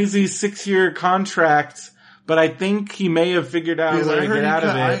his crazy 6-year contract. But I think he may have figured out a way to get out of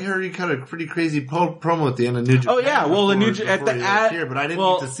it. I heard he cut a pretty crazy promo at the end of New Japan. Oh yeah, well the New Japan but I didn't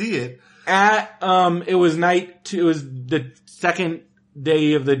get to see it. It was it was the second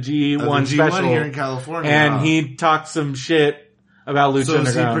day of the G1 special here in California, and he talked some shit about Lucha Underground.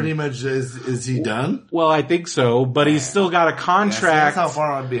 So is he pretty much is he done? Well, I think so, but he's still got a contract. That's how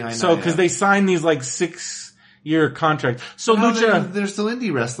far I'm behind. So because they signed these 6-year contract. So Lucha, they're still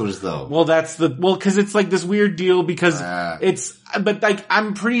indie wrestlers though. Well, cause it's this weird deal because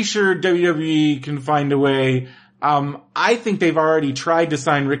I'm pretty sure WWE can find a way. I think they've already tried to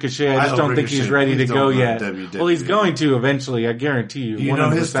sign Ricochet. I just don't think he's ready to go yet. Well, he's going to eventually. I guarantee you.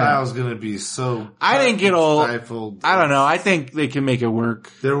 100%. His style's going to be so. I think it'll. Stifled. I don't know. I think they can make it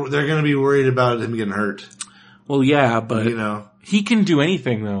work. They're going to be worried about him getting hurt. Well, yeah, but he can do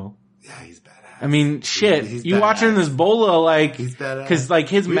anything though. Shit. You watching this Bola, he's badass. Cause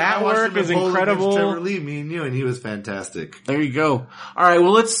his mat work is incredible. Trevor Lee, me and you, and he was fantastic. There you go. Alright,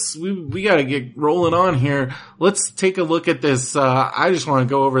 well we gotta get rolling on here. Let's take a look at this, I just wanna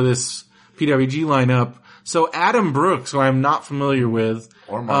go over this PWG lineup. So Adam Brooks, who I'm not familiar with.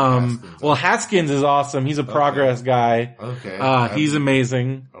 Or Mark Haskins. Well, Haskins is awesome. He's a Progress guy. Okay. He's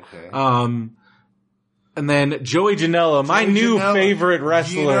amazing. Okay. And then Joey Janela, my new favorite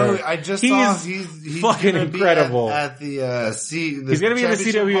wrestler. I just saw he's fucking incredible. At the he's gonna be in the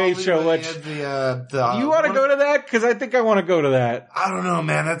CWA show. You want to go to that? Cause I think I want to go to that. I don't know,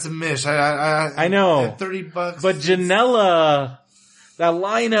 man. That's a mish. I know. $30. But Janela, that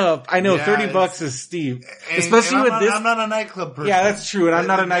lineup, I know $30 is steep. Especially with this. I'm not a nightclub person. Yeah, that's true. And I'm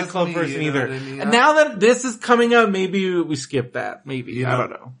not a nightclub person either. And now that this is coming up, maybe we skip that. Maybe. I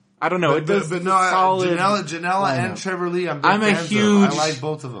don't know. I don't know. Solid. Janela and Trevor Lee. I'm a huge. I like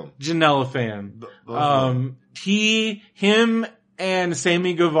both of them. Janela fan. Him and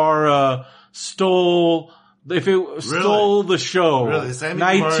Sammy Guevara stole the show. Really? Sammy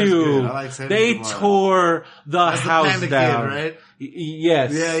Night 2. I like Sammy they Guevara. Tore the house the down. Kid, right?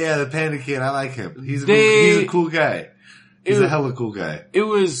 Yes. Yeah, the Panda Kid. I like him. He's a cool guy. He's a hella cool guy. It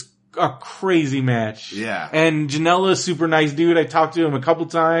was a crazy match. Yeah. And Janela's super nice dude. I talked to him a couple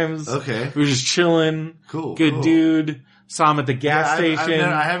times. Okay. We were just chilling. Cool. Good dude. Saw him at the gas station.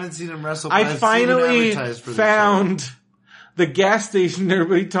 I haven't seen him wrestle. I finally found the gas station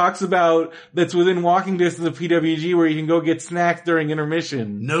everybody talks about that's within walking distance of PWG where you can go get snacks during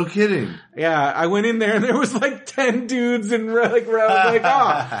intermission. No kidding. Yeah, I went in there and there was like 10 dudes in like, they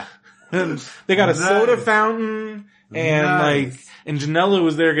got a soda fountain and like, and Janela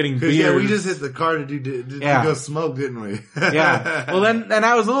was there getting beers. Yeah, we just hit the car to go smoke, didn't we? Yeah. Well then, and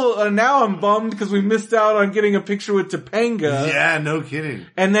I was now I'm bummed because we missed out on getting a picture with Topanga. Yeah, no kidding.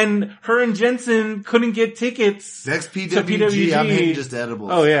 And then her and Jensen couldn't get tickets. Next PWG, I'm hitting just edibles.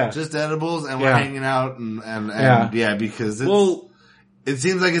 Oh yeah. Just edibles and we're hanging out and because it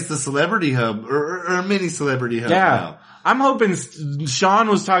seems like it's the celebrity hub or a mini celebrity hub now. I'm hoping, Sean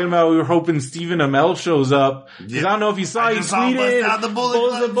was talking about, we were hoping Stephen Amell shows up. Cause I don't know if you saw, he tweeted the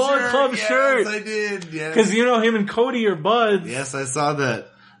Bullet Club shirt. Yes, I did. Yes. Cause you know him and Cody are buds. Yes, I saw that.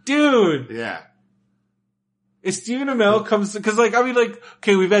 Dude. Yeah. If Stephen Amell comes, cause like, I mean like,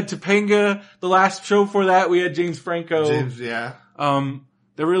 okay, we've had Topanga, the last show for that, we had James Franco.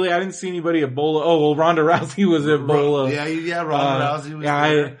 I didn't see anybody at Bola. Oh, well, Ronda Rousey was at Bola. Ronda Rousey was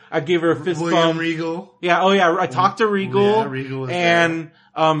there. I gave her a fist William bump. Regal. Yeah, I talked to Regal. Yeah, Regal was and,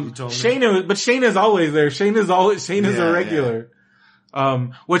 Shayna, but Shayna's always there. Shayna's a regular. Yeah.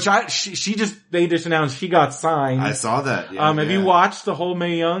 Which they just announced she got signed. I saw that. Have you watched the whole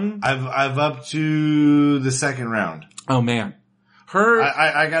Mae Young? I've up to the second round. Oh man.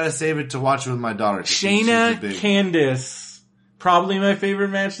 I gotta save it to watch with my daughter. Shayna, Candice. Probably my favorite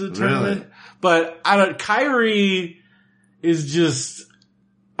match of the tournament. Really? But Kyrie is just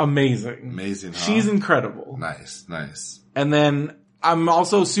amazing. Amazing, huh? She's incredible. Nice. And then I'm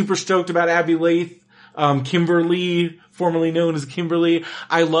also super stoked about Abby Lath, Kimberly, formerly known as Kimberly.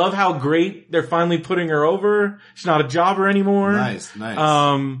 I love how great they're finally putting her over. She's not a jobber anymore. Nice.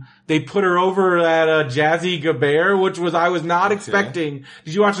 They put her over at Jazzy Gabert, which I was not expecting.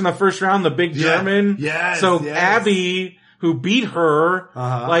 Did you watch in the first round, the big German? Yes. So Abby, who beat her,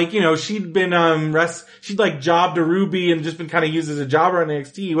 like, you know, she'd been, she'd like jobbed to Ruby and just been kind of used as a jobber on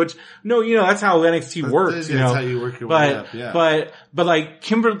NXT, which, no, you know, that's how NXT works, you know. That's how you work your way up, yeah. But like,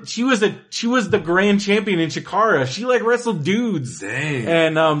 she was the grand champion in Chikara. She like wrestled dudes. Dang.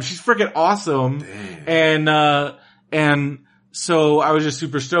 And, she's freaking awesome. Dang. And so I was just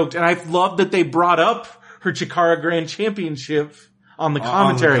super stoked. And I love that they brought up her Chikara Grand Championship on the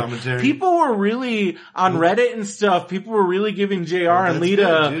commentary. People were really, on Reddit and stuff, people were really giving JR and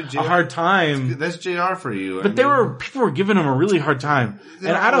Lita a hard time. That's JR for you. But people were giving him a really hard time. And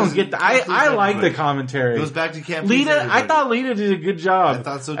I don't get that. I like the commentary. It goes back to Camp. Lita, I thought Lita did a good job. I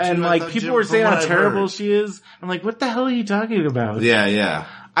thought so too. And like, people were saying how terrible she is. I'm like, what the hell are you talking about? Yeah.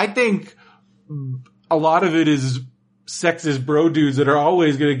 I think a lot of it is sexist bro dudes that are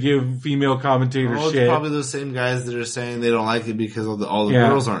always going to give female commentators shit. It's probably those same guys that are saying they don't like it because all the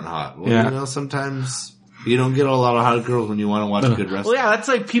girls aren't hot. Well, you know, sometimes you don't get a lot of hot girls when you want to watch good wrestling. Well, yeah, that's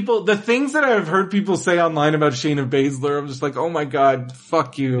like the things that I've heard people say online about Shayna Baszler, I'm just like, oh my god,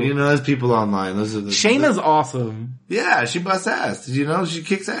 fuck you. You know, there's people online. Shayna's awesome. Yeah, she busts ass. Did you know? She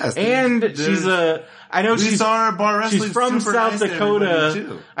kicks ass. And she's saw her at Bar Wrestling. She's from South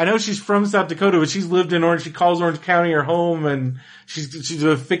Dakota. I know she's from South Dakota, but she's lived in Orange. She calls Orange County her home, and she's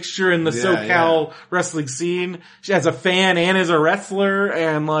a fixture in the SoCal wrestling scene. She has a fan and is a wrestler,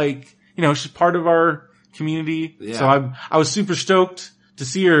 and like, you know, she's part of our community. Yeah. So I was super stoked to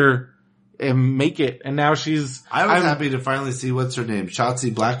see her and make it, and now I was happy to finally see what's her name,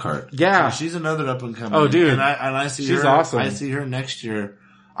 Shotzi Blackheart. Yeah, so she's another up and coming. Oh, dude, and I see she's her. Awesome. I see her next year.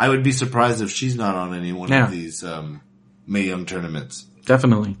 I would be surprised if she's not on any one of these Mae Young tournaments.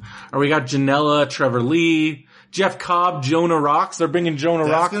 Definitely. Or we got Janela, Trevor Lee, Jeff Cobb, Jonah Rocks. They're bringing Jonah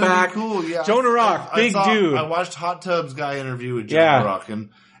Rock back. That's gonna be cool. Yeah, Jonah Rock, big dude. I watched Hot Tub's guy interview with Jonah Rock, and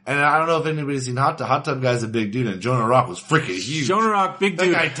I don't know if anybody's seen Hot Tub. Hot Tub guy's a big dude, and Jonah Rock was freaking huge. Jonah Rock, big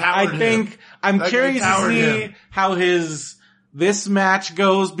dude. That guy towered him. I'm curious to see how this match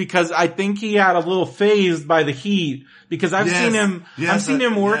goes, because I think he had a little phased by the heat, because I've seen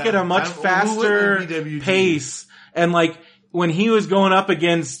him work at a much faster pace. And like, when he was going up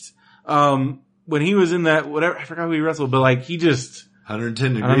against, when he was in that, whatever, I forgot who he wrestled, but like, he just,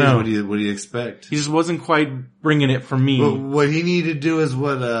 110 degrees, what do you expect? He just wasn't quite bringing it for me. But what he needed to do is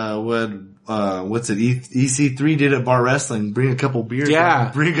what what's it? EC3 did at Bar Wrestling. Bring a couple beers.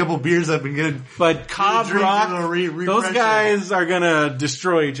 Yeah. Bring a couple beers up and get. But Cobb Rock, those guys are gonna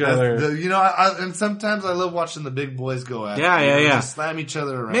destroy each other. You know, and sometimes I love watching the big boys go at it. Yeah. Just slam each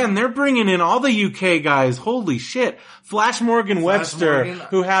other around. Man, they're bringing in all the UK guys. Holy shit. Flash Morgan Webster,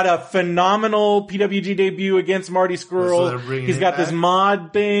 who had a phenomenal PWG debut against Marty Scurll. He's got this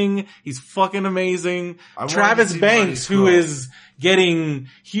mod thing. He's fucking amazing. Travis Banks, who is getting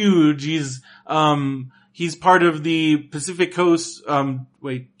huge. He's part of the Pacific Coast,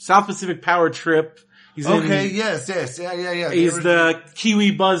 South Pacific Power Trip. He's yes. Yeah. He's the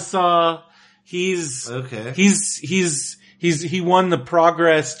Kiwi Buzzsaw. He won the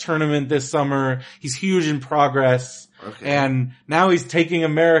Progress tournament this summer. He's huge in Progress. Okay. And now he's taking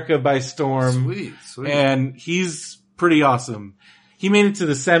America by storm. Sweet. And he's pretty awesome. He made it to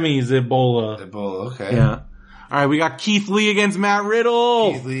the semis at Ebola. Okay. Yeah. All right, we got Keith Lee against Matt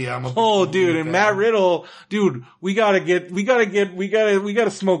Riddle. Keith Lee, and Matt Riddle, dude, we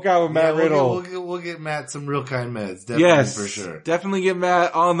gotta smoke out with Matt Riddle. We'll get Matt some Real Kind meds, definitely, for sure. Definitely get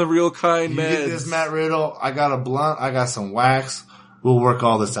Matt on the Real Kind meds. Get this Matt Riddle. I got a blunt. I got some wax. We'll work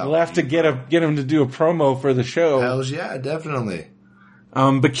all this out. We'll have to get him to do a promo for the show. Hells yeah, definitely.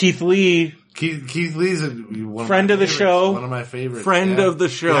 But Keith Lee's friend of the show. One of my favorites. Friend of the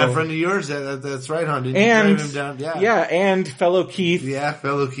show. Yeah, friend of yours. That's right, hon. Did you drive him down? Yeah, and fellow Keith. Yeah,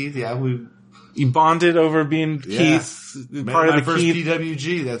 fellow Keith. Yeah, you bonded over being Keith, part of the first Keith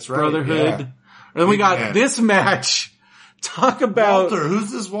PWG. That's right. Brotherhood. Yeah. And then we got this match. Talk about Walter.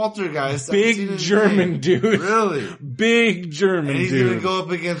 Who's this Walter guy? Big German dude. Really? Big German dude. And he's going to go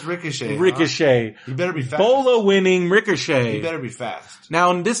up against Ricochet. Ricochet. Huh? He better be fast. Bola winning Ricochet. He better be fast.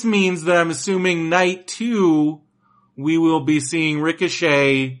 Now, this means that I'm assuming night 2, we will be seeing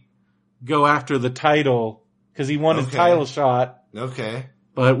Ricochet go after the title because he won his title shot. Okay.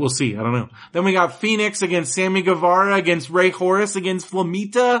 But we'll see. I don't know. Then we got Phoenix against Sammy Guevara against Ray Horace against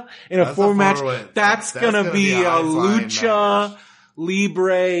Flamita in a 4-match. That's gonna be a lucha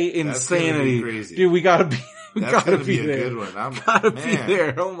libre insanity. Dude, we gotta be there. Good one. Gotta be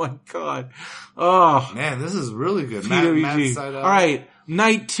there. Oh my god. Oh. Man, this is really good. PWG. Matt Sydal. All right.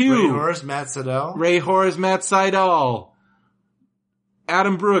 Night 2. Ray Horace, Matt Sydal. Ray Horace, Matt Sydal.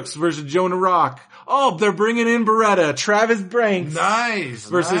 Adam Brooks versus Jonah Rock. Oh, they're bringing in Beretta. Travis Banks. Nice.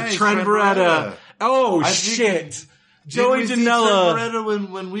 Versus Trent Beretta. Oh, shit. Joey Janela. Trent Beretta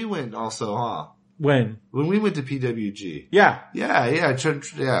when we went also, huh? When we went to PWG. Yeah. Yeah.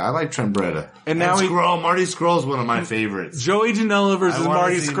 I like Trent Beretta. And now Marty Scurll's one of my favorites. Joey Janela versus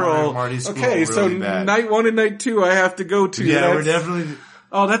Marty Scurll. Okay, so bad. night 1 and night 2 I have to go to. Yeah, we're definitely.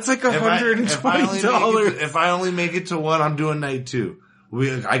 Oh, that's like $120. If I only make it to one, I'm doing night 2.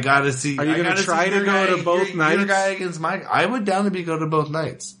 I gotta see. Are you gonna try to go to both nights? Your guy against my. I would down to go to both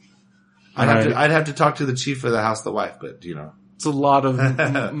nights. I'd have to talk to the chief of the house, the wife, but you know. It's a lot of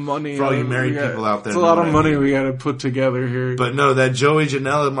money. For all you married people out there. It's a lot of money we gotta put together here. But no, that Joey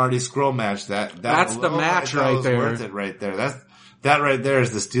Janela Marty Scurll match, that's the match right there. Worth it right there. That right there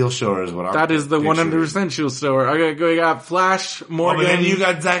is the steel shower is what I'm That is the 100% steel shower. I got Flash Morgan. Oh, but then you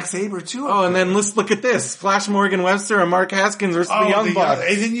got Zack Sabre too. Oh, and then let's look at this. Flash Morgan Webster and Mark Haskins versus the Young Bucks.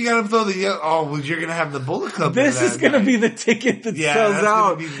 And then you gotta throw you're gonna have the Bullet Club. This is gonna be the ticket that sells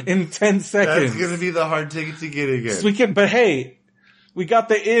out in 10 seconds. That's gonna be the hard ticket to get again. But hey, we got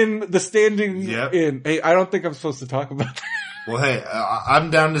the standing in. Hey, I don't think I'm supposed to talk about that. Well, hey, I'm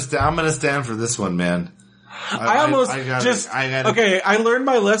down to I'm gonna stand for this one, man. I learned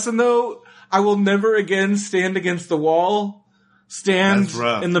my lesson though. I will never again stand against the wall. Stand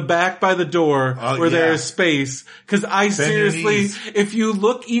in the back by the door where there is space. Cause seriously, if you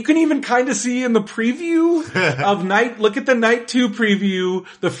look, you can even kind of see in the preview of look at the night 2 preview,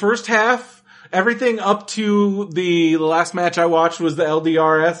 the first half, everything up to the last match I watched was the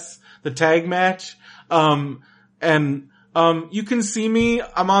LDRS, the tag match. You can see me,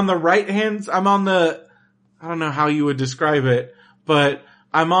 I'm on the I don't know how you would describe it, but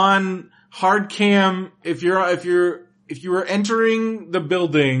I'm on hard cam. If you were entering the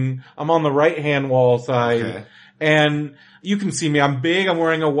building, I'm on the right hand wall side, and you can see me. I'm big. I'm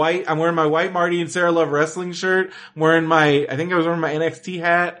wearing my white Marty and Sarah Love Wrestling shirt. I think I was wearing my NXT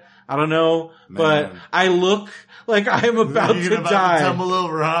hat. I don't know, but I look like I am about to die. To tumble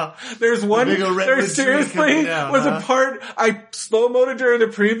over, huh? There seriously was a part I slow-moed during the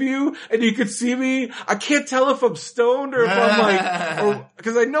preview, and you could see me. I can't tell if I'm stoned or if I'm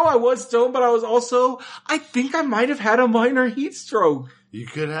because I know I was stoned, but I think I might have had a minor heat stroke. You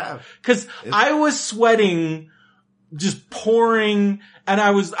could have. Cause I was sweating, just pouring, and I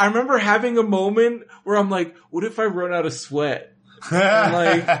remember having a moment where I'm like, what if I run out of sweat?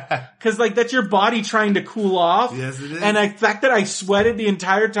 cause like that's your body trying to cool off. Yes, it is. And the fact that I sweated the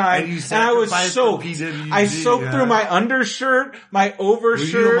entire time and I was soaked. I soaked through my undershirt, my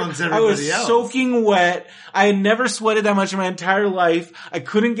overshirt. I was soaking wet. I had never sweated that much in my entire life. I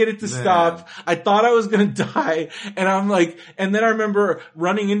couldn't get it to stop. I thought I was gonna die. And I'm like, and then I remember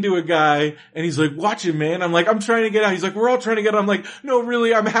running into a guy and he's like, watch it, man. I'm like, I'm trying to get out. He's like, we're all trying to get out. I'm like, no,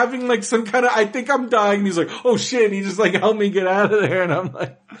 really, I'm having like some kind of, I think I'm dying. And he's like, oh shit. And he just like helped me get out of there. And I'm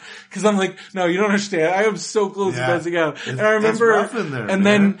like, cause I'm like, no, you don't understand. I am so close to passing out. And I remember, and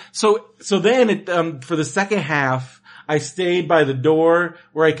then, so then it, for the second half, I stayed by the door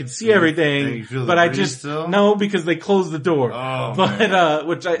where I could see everything, but I just, no, because they closed the door. Oh, but,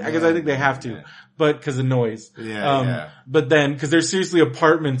 which I guess I think they have to, but cause of noise. But then, cause there's seriously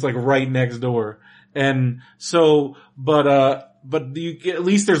apartments like right next door. And so, but at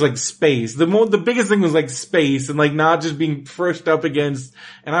least there's like space. The biggest thing was like space and like not just being pushed up against,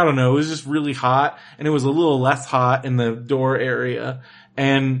 and I don't know, it was just really hot and it was a little less hot in the door area.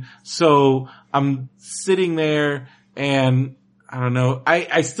 And so I'm sitting there and I don't know.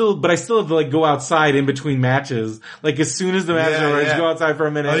 I still have to like go outside in between matches. Like as soon as the match is over, I just go outside for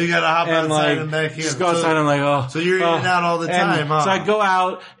a minute. Oh, you gotta hop outside like, and back in. Just go outside and I'm like, oh. So you're in and out all the time, huh? So I go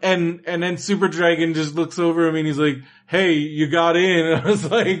out and then Super Dragon just looks over at me and he's like, hey, you got in. And I was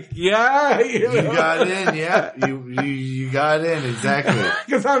like, yeah. You got in, yeah. You got in, exactly.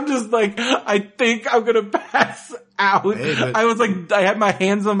 Cause I'm just like, I think I'm gonna pass out. Hey, I was like, I had my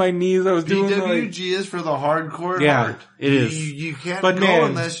hands on my knees. I was doing PWG is for the hardcore yeah, heart. It is. You can't go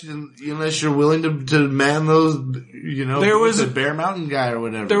unless you're willing to man those, there was a Bear Mountain guy or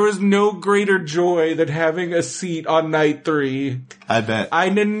whatever. There was no greater joy than having a seat on night 3. I bet.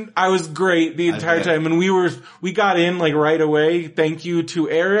 I was great the entire time. And we got in like right away. Thank you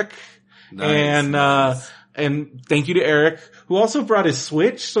to Eric. Nice, and thank you to Eric, who also brought his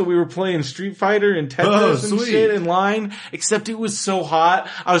Switch, so we were playing Street Fighter and Tetris and shit in line, except it was so hot.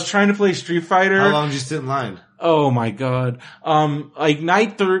 I was trying to play Street Fighter. How long did you sit in line? Oh my god.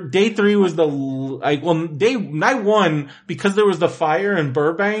 Day 3 was night 1, because there was the fire in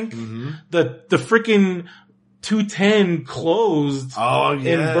Burbank, the freaking 210 closed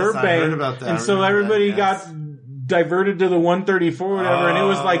in Burbank. I heard about that. And so everybody got diverted to the 134 or whatever, and it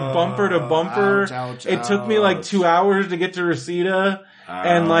was like bumper to bumper. It took me like 2 hours to get to Reseda.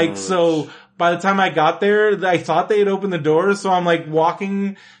 And like, so by the time I got there, I thought they had opened the doors, so I'm like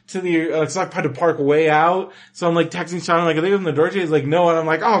walking to the, so I had to park way out. So I'm like texting Sean, I'm like, are they open the door? He's like, no. And I'm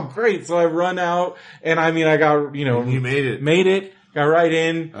like, oh great. So I run out and I got, you made it, got right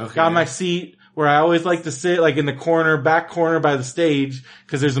in, got my seat. Where I always like to sit, like in the back corner by the stage,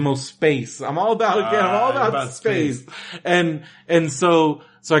 cause there's the most space. I'm all about space. And so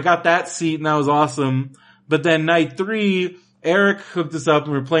I got that seat and that was awesome. But then night 3, Eric hooked us up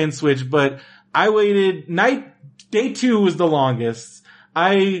and we were playing Switch, but I waited, day 2 was the longest.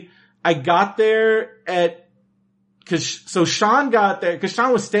 I got there so Sean got there, cause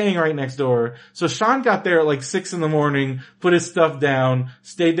Sean was staying right next door. So Sean got there at like 6 a.m, put his stuff down,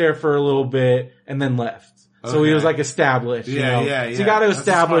 stayed there for a little bit, and then left. So he was like established, Yeah. So you gotta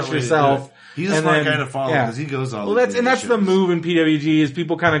establish yourself. He's a smart guy to follow because he goes all that's the move in PWG is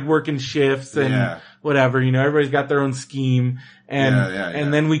people kind of work in shifts and whatever, everybody's got their own scheme.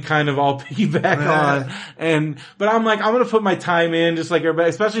 And then we kind of all piggyback on. But I'm like, I'm gonna put my time in just like everybody,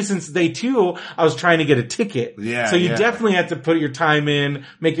 especially since day 2, I was trying to get a ticket. So you definitely have to put your time in,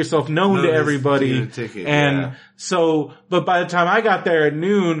 make yourself known to everybody. But by the time I got there at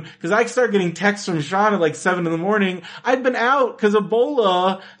noon, cause I started getting texts from Sean at like 7 a.m, I'd been out cause of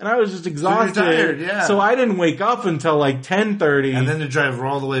Ebola and I was just exhausted. So you're tired, So I didn't wake up until like 10:30. And then to drive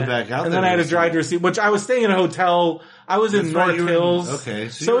all the way back out and then I had to drive to Reseda, which I was staying in a hotel. I was in North Hills. Okay.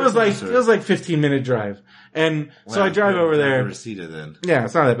 So it was like 15-minute drive. And so I drive over there. Reseda then. Yeah,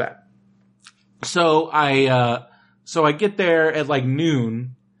 it's not that bad. So I get there at like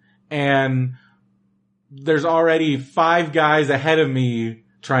noon and there's already 5 guys ahead of me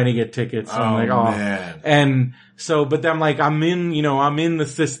trying to get tickets. So I'm like, man. And so, but then like, I'm in the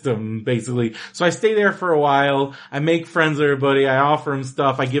system, basically. So I stay there for a while. I make friends with everybody. I offer them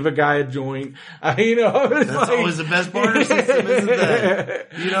stuff. I give a guy a joint. That's like, always the best barter system, isn't that?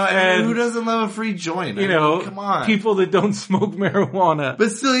 And who doesn't love a free joint? Come on. People that don't smoke marijuana.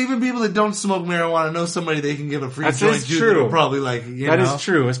 But still, even people that don't smoke marijuana know somebody they can give a free joint to. True. Probably like, That is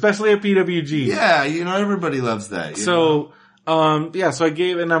true, especially at PWG. Yeah, everybody loves that. So I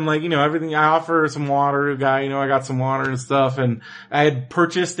gave, and I'm like, everything, I offer some water to a guy, I got some water and stuff, and I had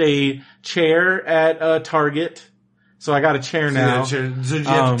purchased a chair at Target. So I got a chair now. So did you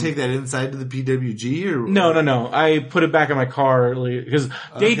have to take that inside to the PWG or? No. I put it back in my car because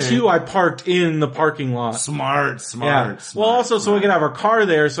day 2 I parked in the parking lot. Smart. Well, also so we could have our car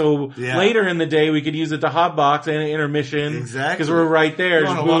there. So later in the day we could use it to hotbox and intermission. Exactly. Because we're right there. You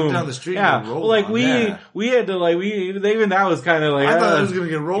want to walk down the street. And roll well, we had to even that was kind of like I thought I was going to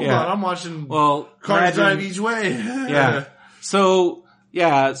get rolled on. I'm watching cars drive each way. Yeah. So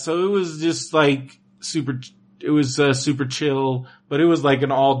it was just like it was super chill, but it was like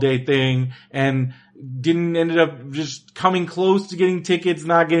an all day thing and ended up just coming close to getting tickets,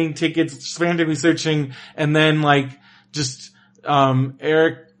 not getting tickets, frantically searching. And then like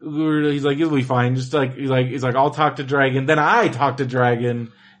Eric, he's like, it'll be fine. Just like, he's like, I'll talk to Dragon. Then I talked to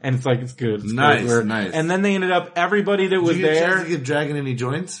Dragon and it's like, it's good. It's nice. And then they ended up, everybody that was there. Did you get a there. chance to give Dragon any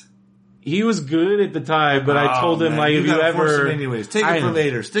joints? He was good at the time, but I told him, like, if you ever... anyways. Take it for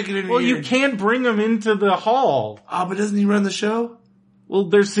later. Stick it in your ear. you can't bring him into the hall. Oh, but doesn't he run the show?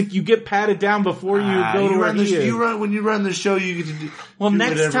 Well, you get patted down before you go to where he is. When you run the show, you get to do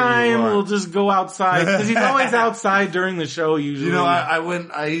next time we'll just go outside. Because he's always outside during the show, usually. You know,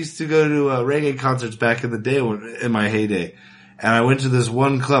 I used to go to reggae concerts back in the day, in my heyday. And I went to this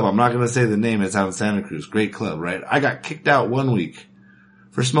one club. I'm not going to say the name. It's out in Santa Cruz. Great club, right? I got kicked out one week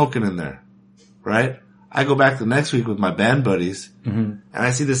for smoking in there, right? I go back the next week with my band buddies, and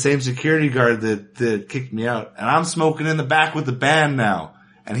I see the same security guard that kicked me out, and I'm smoking in the back with the band now.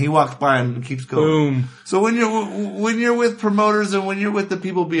 And he walks by and keeps going. Boom. So when you're with promoters and when you're with the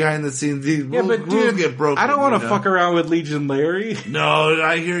people behind the scenes, these rules get broken. I don't want to fuck around with Legion Larry. No,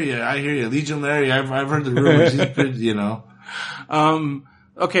 I hear you. Legion Larry, I've heard the rumors. He's pretty, you know.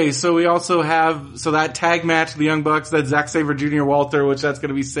 Okay, so we also have, that tag match, the Young Bucks, that's Zack Sabre Jr. Walter, which that's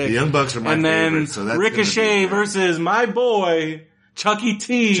gonna be sick. The Young Bucks are my favorite, so that's Ricochet versus my boy, Chucky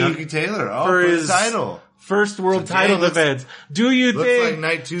T. Chucky Taylor, for his title. First world title defense. Do you think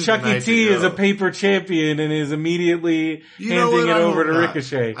like Chucky T is a paper champion and is immediately handing it over to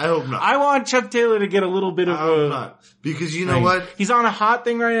Ricochet? I hope not. I want Chuck Taylor to get a little bit of I hope not. Because you know what? He's on a hot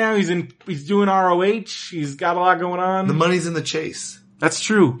thing right now. He's doing ROH. He's got a lot going on. The money's in the chase. That's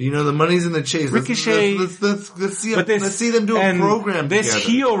true. You know, the money's in the chase. Ricochet. Let's see them do a program this together.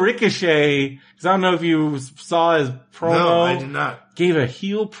 Heel Ricochet, because I don't know if you saw his promo. No, I did not. Gave a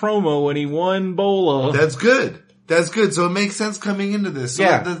heel promo when he won Bola. That's good. So it makes sense coming into this. So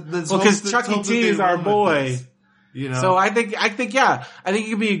because Chucky T is our boy. You know? So I think it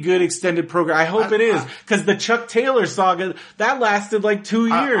could be a good extended program. I hope it is. Because the Chuck Taylor saga, that lasted like 2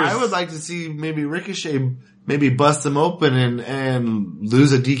 years. I would like to see maybe Ricochet bust him open and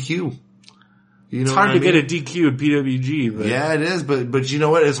lose a DQ. You know, it's hard to get a DQ at PWG, but. Yeah, it is, but you know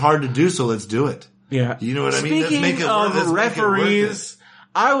what? It's hard to do, so let's do it. Yeah. You know what I mean? Speaking of referees,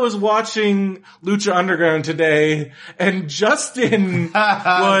 I was watching Lucha Underground today, and Justin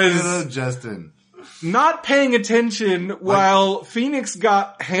was not paying attention while Phoenix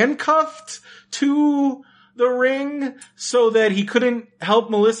got handcuffed to the ring so that he couldn't help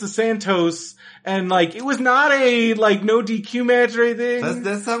Melissa Santos. And it was not a no DQ match or anything.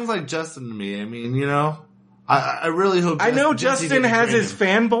 That sounds like Justin to me. I mean, you know, I really hope. I know Justin has his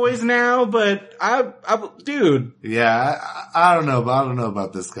fanboys now, but dude. Yeah, I don't know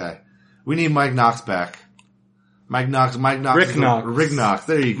about this guy. We need Mike Knox back. Rick Knox. Rick Knox.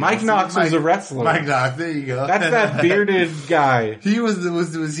 There you go. Mike Knox was a wrestler. Mike Knox. There you go. That's that bearded guy. He was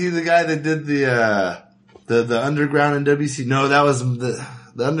he the guy that did the underground in WC? No, that was the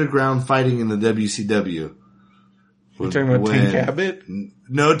underground fighting in the WCW. You talking about Tank Abbott?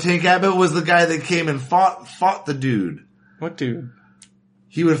 No, Tank Abbott was the guy that came and fought the dude. What dude?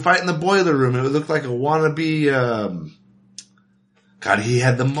 He would fight in the boiler room. It would look like a wannabe, God, he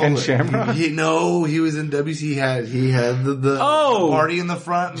had the mullet. Ken Shamrock? He was in WC. He had the party in the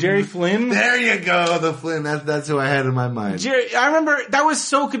front. Jerry Flynn? There you go, the Flynn. That's who I had in my mind. I remember, that was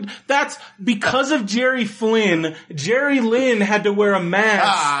so good. That's because of Jerry Flynn, Jerry Lynn had to wear a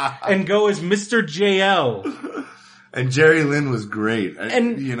mask and go as Mr. JL. And Jerry Lynn was great.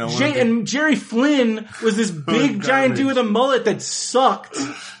 And Jerry Flynn was this big giant dude with a mullet that sucked.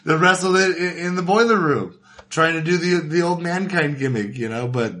 That wrestled in the boiler room. Trying to do the old mankind gimmick,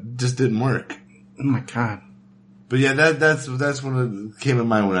 but just didn't work. Oh my god. But yeah, that's when it came in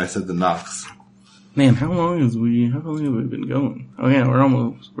mind when I said the Knox. Man, how long have we been going? Oh yeah,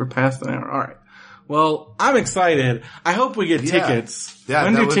 we're past an hour. Alright. Well, I'm excited. I hope we get tickets. Yeah,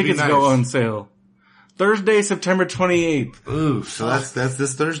 when do tickets go on sale? Thursday, September 28th. Ooh, so that's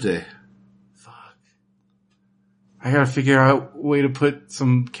this Thursday. Fuck. I gotta figure out a way to put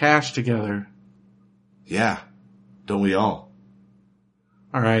some cash together. Yeah. Don't we all?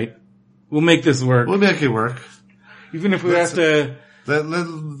 Alright. We'll make this work. We'll make it work. Even if we have to...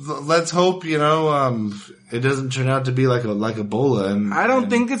 Let's hope, it doesn't turn out to be like Ebola. And I don't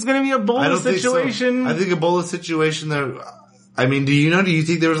think it's going to be a Ebola situation. I think Ebola situation there. I mean, do you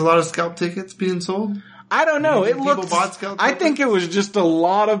think there was a lot of scalp tickets being sold? I don't know. It looked. I think it was just a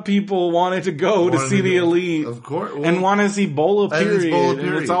lot of people wanted to go to see the Elite, of course, and want to see Bola period.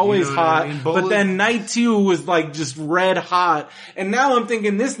 And it's always hot. I mean? But then night 2 was like just red hot, and now I'm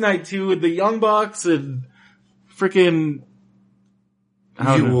thinking this night 2 with the Young Bucks and freaking.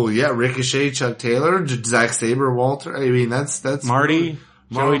 Ricochet, Chuck Taylor, Zack Sabre, Walter. I mean, that's Marty.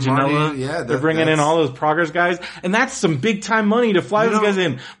 Joey Janela. Yeah, they're bringing in all those progress guys. And that's some big time money to fly those guys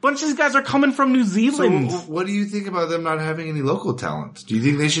in. Bunch of these guys are coming from New Zealand. So what do you think about them not having any local talent? Do you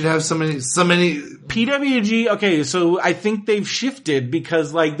think they should have so many? PWG, okay, so I think they've shifted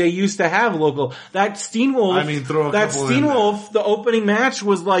because like they used to have local. That Steenwolf, the opening match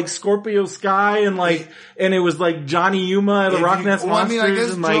was like Scorpio Sky and and it was like Johnny Yuma at the Rock Nest Monsters. I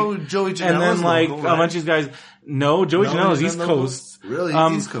guess Joey Janela's and then like local, a bunch of these guys. No, Joey Janela's East Coast. Really?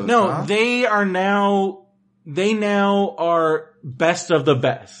 East Coast, no, huh? they now are best of the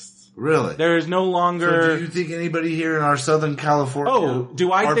best. Really? There is no longer... So do you think anybody here in our Southern California... Oh,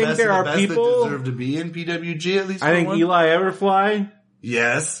 do I think there are people... that deserve to be in PWG at least? I think Eli Everfly.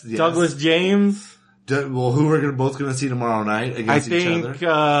 Yes. Douglas James. Well, who we're both going to see tomorrow night against each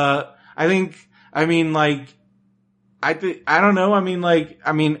other? I think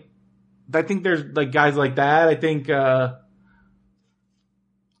there's like guys like that. I think,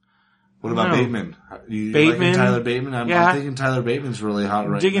 what about Bateman? Bateman? Tyler Bateman? I'm thinking Tyler Bateman's really hot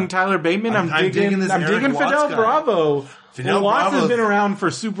right now. Digging Tyler Bateman? I'm digging Fidel Bravo. Watts has been around for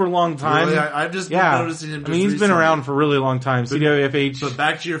a super long time. Really? I've just been noticing him just he's been around for a really long time. CWFH. But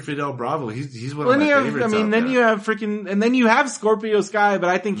back to your Fidel Bravo. He's one of my favorites. Then you have Scorpio Sky, but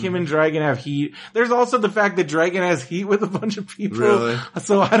I think him and Dragon have heat. There's also the fact that Dragon has heat with a bunch of people. Really?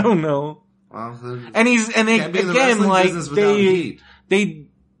 So I don't know. Well,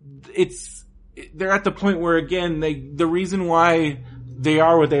 they're at the point where again, the reason why they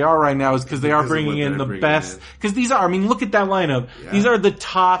are what they are right now is because they are bringing in the best. Because these are, look at that lineup. Yeah. These are the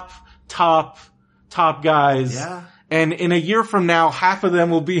top guys. Yeah. And in a year from now, half of them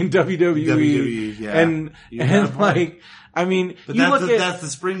will be in WWE. Yeah. That's the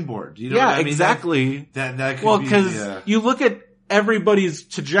springboard. You know what I mean? Exactly. That could because you look at everybody's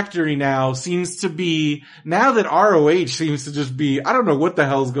trajectory now seems to be, now that ROH seems to just be, I don't know what the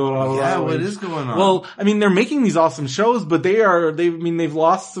hell's going on with ROH. What is going on? Well, they're making these awesome shows, but they've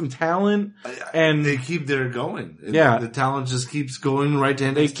lost some talent and they're going. Yeah. The talent just keeps going right to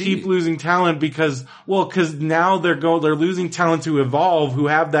NXT. They keep losing talent because now they're losing talent to Evolve who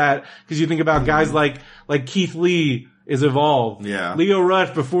have that, because you think about guys like Keith Lee is Evolve. Yeah. Leo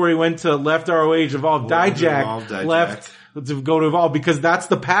Rush before he left ROH, Evolve. Dijak left to go to Evolve because that's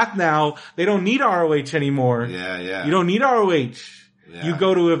the path now. They don't need ROH anymore. Yeah. You don't need ROH. Yeah. You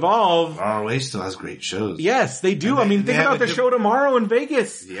go to Evolve. ROH still has great shows. Yes, they do. Think about the show tomorrow in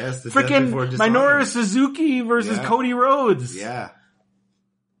Vegas. Yes. Freaking Minoru Suzuki versus Cody Rhodes. Yeah.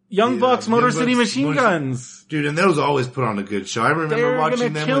 Young Bucks, Motor City Machine Guns. Dude, and those always put on a good show. I remember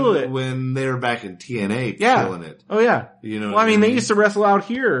watching them when they were back in TNA, killing it. Oh yeah. You know. Well, they used to wrestle out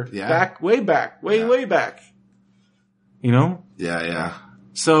here. Yeah. Way back. Way back. You know? Yeah.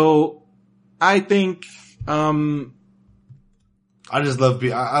 So, I think, I just love,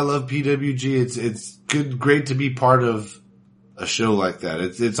 I love PWG. It's great to be part of a show like that.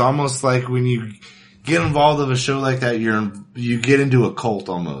 It's almost like when you get involved with a show like that, you get into a cult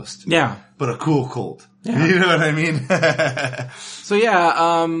almost. Yeah. But a cool cult. Yeah. You know what I mean? So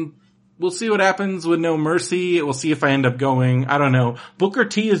we'll see what happens with No Mercy. We'll see if I end up going. I don't know. Booker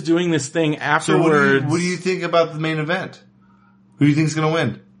T is doing this thing afterwards. So what do you think about the main event? Who do you think is going to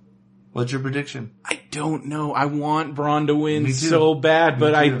win? What's your prediction? I don't know. I want Braun to win so bad,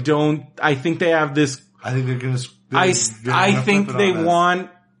 but I don't. I think they have this. I think they're going to. I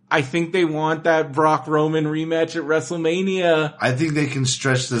think they want that Brock Roman rematch at WrestleMania. I think they can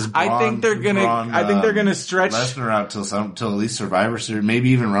stretch this. I think they're gonna stretch Lesnar out till at least Survivor Series, maybe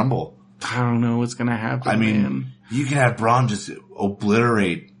even Rumble. I don't know what's gonna happen. Man. You can have Braun just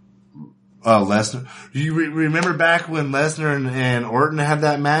obliterate Lesnar. Do you remember back when Lesnar and Orton had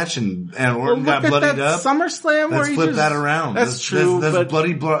that match and Orton got bloodied up? SummerSlam. Let's flip that around. That's true. Let's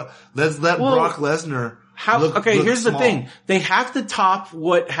let Brock Lesnar. Here's the thing. They have to top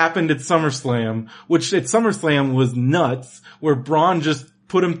what happened at SummerSlam, which at SummerSlam was nuts, where Braun just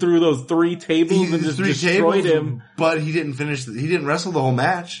put him through those 3 tables and just destroyed him. But he didn't finish. He didn't wrestle the whole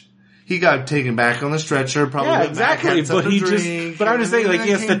match. he got taken back on the stretcher, probably. Yeah, exactly. But I'm just saying, like,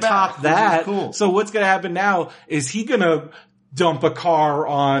 he has to top that. Cool. So what's gonna happen now? Is he gonna dump a car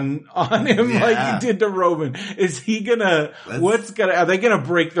on him like he did to Roman? Is he gonna, are they gonna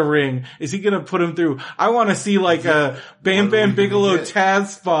break the ring? Is he gonna put him through? I wanna see like a Bam Bam Bigelow Taz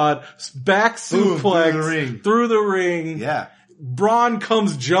spot, back suplex through the ring. Yeah. Braun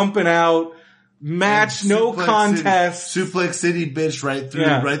comes jumping out. Match, no contest. Suplex City bitch right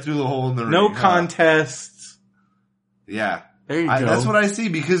through the hole in the ring. No contest. Yeah. There you go. That's what I see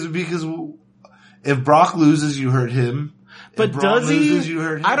because if Brock loses, you hurt him. But does he? Loses, you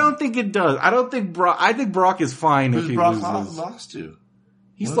hurt him. I don't think it does. I think Brock is fine if he loses. Brock lost to?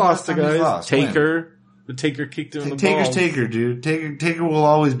 He's lost to guys. Taker. The Taker kicked him in the balls. Taker's Taker, dude. Taker will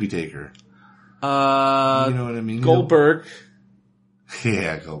always be Taker. You know what I mean? Goldberg.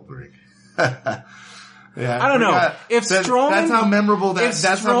 Yeah, Goldberg. Yeah, I don't know. If Strowman, that's how memorable that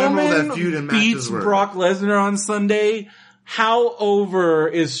feud and matches beats were. Brock Lesnar on Sunday, how over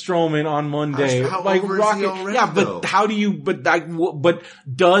is Strowman on Monday? How over is he already, but how do you, but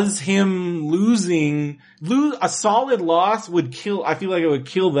does him lose a solid loss would kill, I feel like it would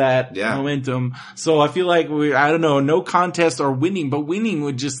kill that momentum. So I feel like I don't know, no contest or winning, but winning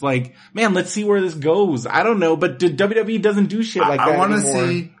would just like, man, let's see where this goes. I don't know, but WWE doesn't do shit like that anymore. I want to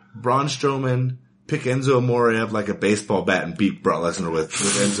see Braun Strowman pick Enzo Amore up like a baseball bat and beat Brock Lesnar with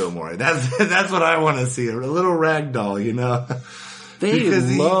Enzo Amore. That's what I want to see. A little ragdoll, you know. They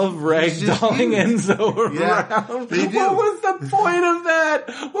love ragdolling Enzo around. They do. What was the point of that?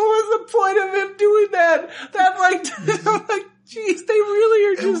 What was the point of him doing that? I'm like, jeez, they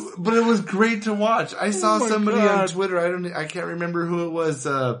really are just. But it was great to watch. I saw somebody on Twitter. I can't remember who it was.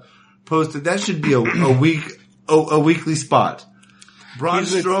 Posted that should be a weekly spot. Braun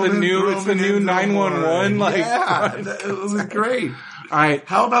Strowman, it's the new 911. Like, it was great. All right,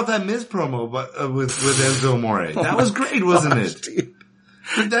 how about that Miz promo? But with Enzo Amore, that was great, wasn't it?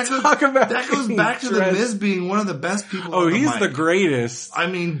 That goes back to the Miz being one of the best people. Oh, he's the greatest. I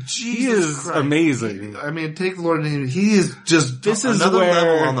mean, he is amazing. I mean, take the Lord in him. He is just another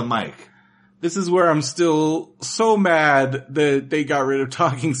level on the mic. This is where I'm still so mad that they got rid of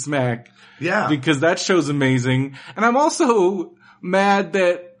Talking Smack. Yeah, because that show's amazing, and I'm also mad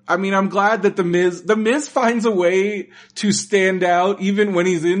that, I'm glad that the Miz finds a way to stand out even when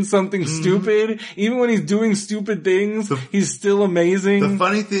he's in something stupid, even when he's doing stupid things, he's still amazing.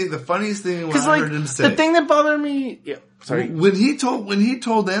 The funniest thing when I heard him say. The thing that bothered me, when he told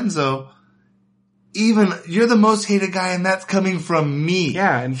Enzo, even, you're the most hated guy and that's coming from me.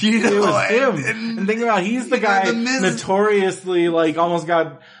 Yeah, and it was him. And think about, he's the guy notoriously, like, almost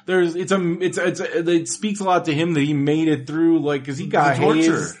got, it speaks a lot to him that he made it through, like, cause he got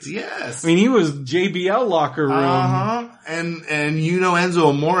hazed. Yes. I mean, he was JBL locker room. And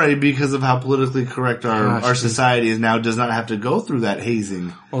Enzo Amore, because of how politically correct our society is now, does not have to go through that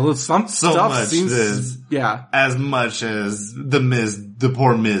hazing. Well, some stuff seems, as much as the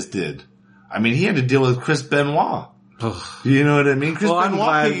poor Miz did. I mean, he had to deal with Chris Benoit. You know what I mean?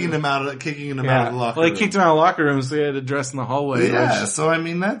 Benoit kicking him out of the locker room. Well, they kicked him out of the locker room, so he had to dress in the hallway. Yeah, so I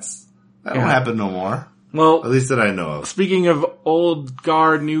mean, that don't happen no more. Well, at least that I know of. Speaking of old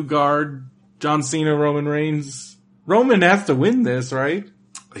guard, new guard, John Cena, Roman Reigns. Roman has to win this, right?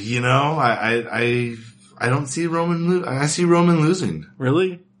 You know, I don't see Roman I see Roman losing.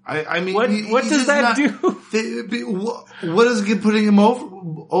 Really? I mean, what does that do? What is putting him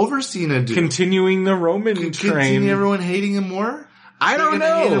over Cena do? Continuing the Roman train. Continue everyone hating him more? I don't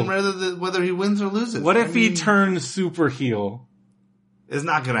know. Hate him whether he wins or loses. What if he turns super heel? It's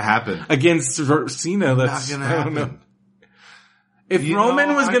not going to happen against Cena. That's not going to happen. If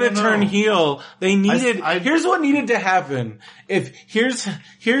Roman was going to turn heel, they needed. Here's what needed to happen. Here's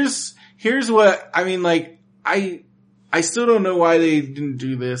what I mean. Like I still don't know why they didn't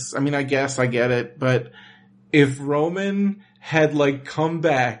do this. I mean, I guess I get it, but if Roman had like come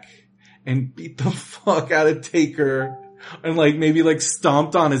back and beat the fuck out of Taker and like maybe like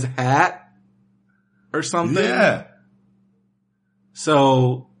stomped on his hat or something. Yeah.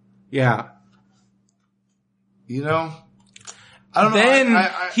 So, yeah. You know, I don't know.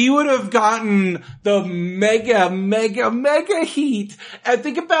 Then he would have gotten the mega heat. And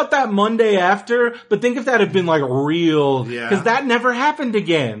think about that Monday after, but think if that had been like real. Yeah. Cause that never happened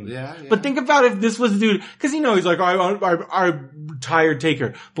again. Yeah. But think about if this was the dude, cause he's like, I retired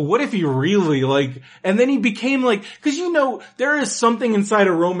Taker. But what if he really like, and then he became like, cause there is something inside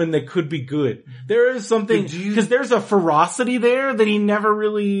of Roman that could be good. There is something, cause there's a ferocity there that he never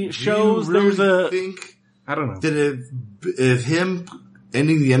really shows. Do you really think I don't know. That if him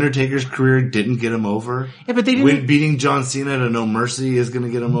ending the Undertaker's career didn't get him over. Yeah, but they didn't. Beating John Cena to No Mercy is going to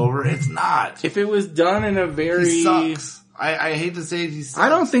get him over. It's not. If it was done in a very... He sucks. I hate to say it, he sucks. I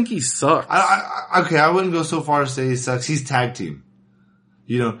don't think he sucks. Okay, I wouldn't go so far as to say he sucks. He's tag team.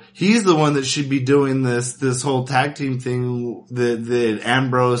 You know, he's the one that should be doing this whole tag team thing that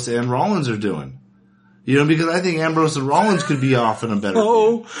Ambrose and Rollins are doing. You know, because I think Ambrose and Rollins could be off in a better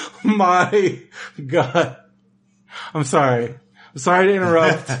Oh my God. I'm sorry. I'm sorry to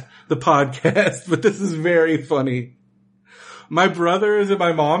interrupt the podcast, but this is very funny. My brother is at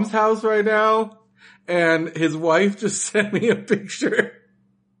my mom's house right now, and his wife just sent me a picture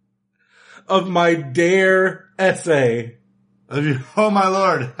of my Dare essay. Oh my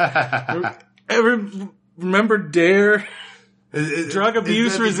Lord. Remember Dare? Drug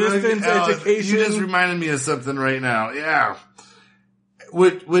abuse resistance education. You just reminded me of something right now. Yeah.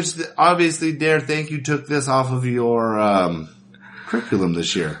 Which obviously, Dare, thank you, took this off of your curriculum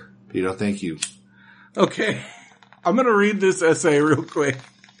this year. You know, thank you. Okay. I'm going to read this essay real quick.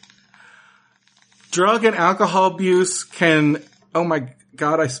 Drug and alcohol abuse can, oh my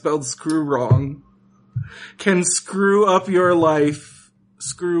God, I spelled screw wrong. Can screw up your life.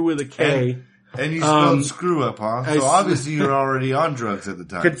 Screw with a K. And you spelled screw up, huh? So obviously you're already on drugs at the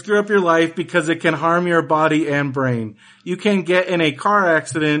time. Can screw up your life because it can harm your body and brain. You can get in a car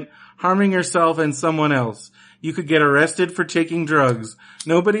accident, harming yourself and someone else. You could get arrested for taking drugs.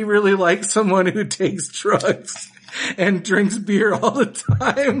 Nobody really likes someone who takes drugs and drinks beer all the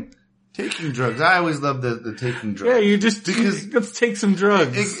time. Taking drugs. I always love the taking drugs. Yeah, you just, because let's take some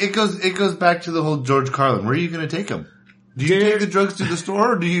drugs. It goes back to the whole George Carlin. Where are you going to take them? Do you take the drugs to the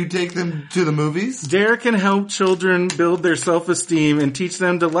store, or do you take them to the movies? Dare can help children build their self-esteem and teach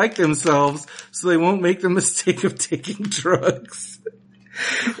them to like themselves so they won't make the mistake of taking drugs.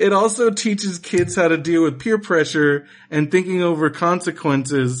 It also teaches kids how to deal with peer pressure and thinking over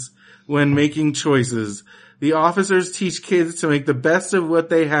consequences when making choices. The officers teach kids to make the best of what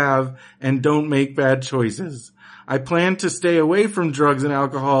they have and don't make bad choices. I plan to stay away from drugs and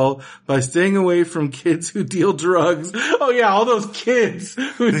alcohol by staying away from kids who deal drugs. Oh yeah, all those kids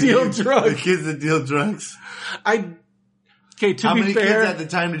who deal drugs. The kids that deal drugs. Okay, to be fair. How many kids at the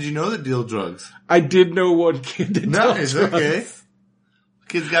time did you know that deal drugs? I did know one kid that dealt drugs. Okay.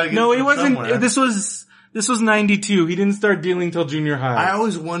 Kids gotta get No, he wasn't. Somewhere. This was 92. He didn't start dealing till junior high. I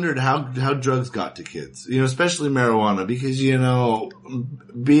always wondered how drugs got to kids. You know, especially marijuana, because, you know,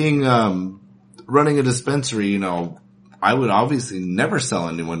 being, running a dispensary, you know, I would obviously never sell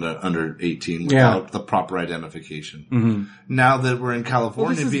anyone under 18 without the proper identification. Mm-hmm. Now that we're in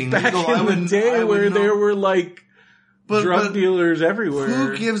California being back legal, in the day where there were like drug dealers everywhere.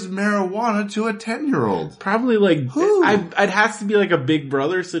 Who gives marijuana to a 10-year-old? Probably like, who? I'd have to be like a Big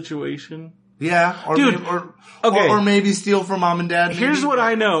Brother situation. Yeah, or maybe steal from mom and dad. Here's what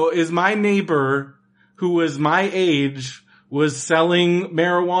I know is my neighbor who was my age was selling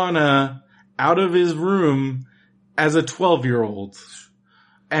marijuana out of his room as a 12-year-old.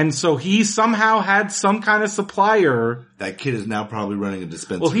 And so he somehow had some kind of supplier. That kid is now probably running a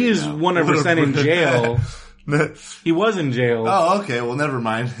dispensary. Well, he is 100% in jail. He was in jail. Oh, okay. Well, never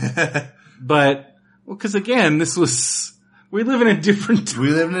mind. But, well, cause again, we live in a different time.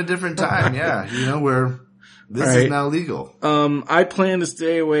 We live in a different time, yeah. You know, where this is now legal. I plan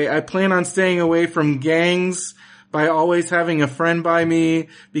on staying away from gangs by always having a friend by me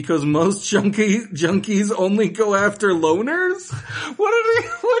because most junkies only go after loners.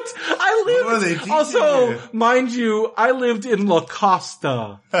 Mind you, I lived in La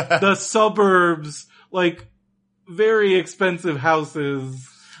Costa, the suburbs, like very expensive houses.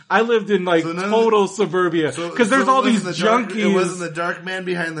 I lived in total suburbia because there's all these junkies. It wasn't the dark man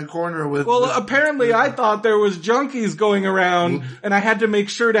behind the corner with. Well, apparently I thought there was junkies going around, and I had to make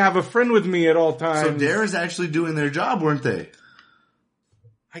sure to have a friend with me at all times. So Dare is actually doing their job, weren't they?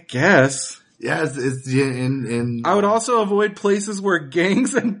 I guess. Yeah, it's in. I would also avoid places where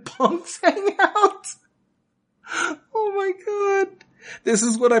gangs and punks hang out. Oh my God! This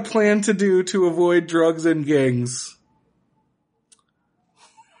is what I plan to do to avoid drugs and gangs.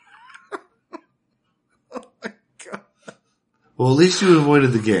 Well, at least you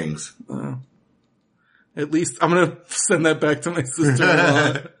avoided the gangs. At least, I'm gonna send that back to my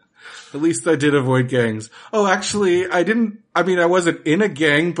sister-in-law. At least I did avoid gangs. Oh, actually, I wasn't in a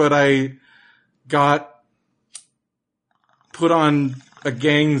gang, but I got put on a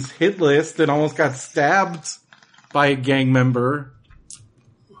gang's hit list and almost got stabbed by a gang member.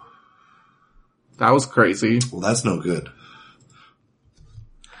 That was crazy. Well, that's no good.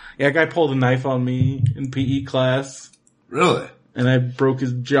 Yeah, a guy pulled a knife on me in PE class. Really? And I broke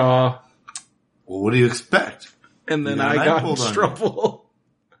his jaw. Well, what do you expect? And then I got in trouble.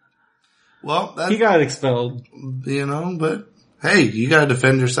 Well, he got expelled. You know, but hey, you gotta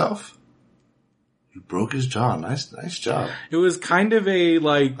defend yourself. You broke his jaw. Nice job. It was kind of a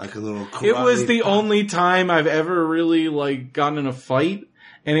like a little karate. It was the only time I've ever really like gotten in a fight,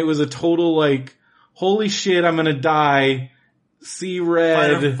 and it was a total like, holy shit, I'm gonna die. See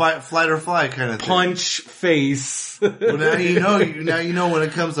red. Flight or fly kind of thing. Punch face. Well, now you know when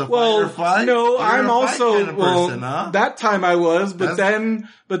it comes to fight or flight. No, I'm also, kind of person, huh? That time I was, but then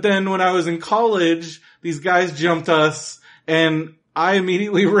when I was in college, these guys jumped us and I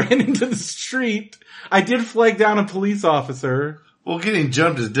immediately ran into the street. I did flag down a police officer. Well, getting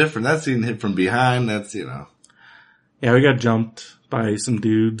jumped is different. That's getting hit from behind. That's, you know. Yeah, we got jumped by some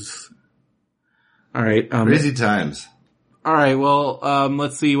dudes. All right. Crazy times. All right, well,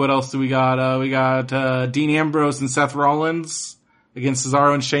 let's see, what else do we got? We got Dean Ambrose and Seth Rollins against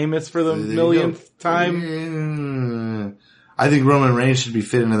Cesaro and Sheamus for the millionth time. I think Roman Reigns should be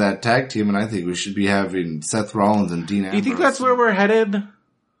fit into that tag team, and I think we should be having Seth Rollins and Dean Ambrose. Do you think that's where we're headed?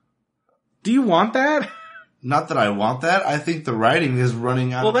 Do you want that? Not that I want that. I think the writing is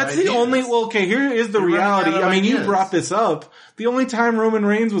running out of ideas. Well, that's the only... Well, okay, here is the reality. I mean, you brought this up. The only time Roman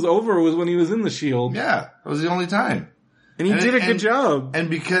Reigns was over was when he was in the Shield. Yeah, that was the only time. And he did a good job. And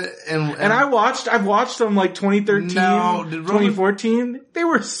because, and I've watched them like 2013, 2014. He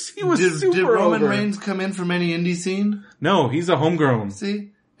was super Did Roman over. Reigns come in from any indie scene? No, he's a homegrown.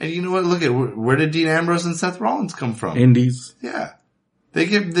 See? And you know what? Look at, where did Dean Ambrose and Seth Rollins come from? Indies. Yeah.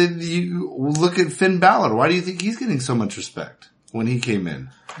 You look at Finn Balor. Why do you think he's getting so much respect when he came in?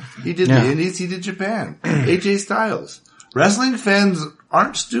 He did the indies, he did Japan. AJ Styles. Wrestling fans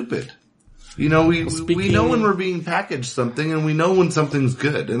aren't stupid. You know, we know when we're being packaged something, and we know when something's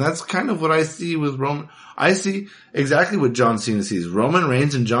good. And that's kind of what I see with Roman. I see exactly what John Cena sees. Roman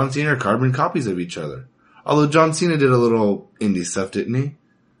Reigns and John Cena are carbon copies of each other. Although John Cena did a little indie stuff, didn't he?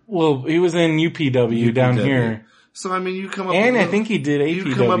 Well, he was in UPW down here. So, I mean, you come up... And I think he did APW.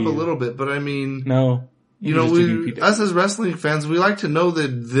 You come up a little bit, but I mean... No. You know, us as wrestling fans, we like to know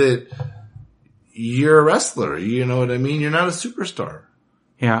that you're a wrestler. You know what I mean? You're not a superstar.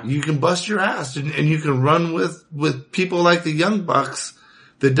 Yeah. You can bust your ass and you can run with people like the Young Bucks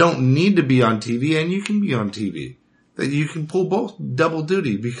that don't need to be on TV, and you can be on TV. That you can pull both double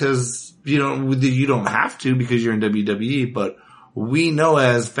duty because, you know, you don't have to because you're in WWE, but we know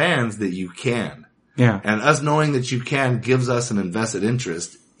as fans that you can. Yeah. And us knowing that you can gives us an invested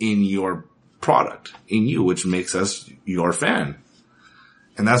interest in your product, in you, which makes us your fan.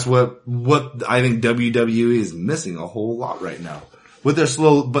 And that's what I think WWE is missing a whole lot right now. But they're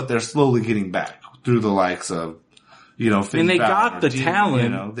slowly getting back through the likes of, you know, Finn and they Balor, got the talent. You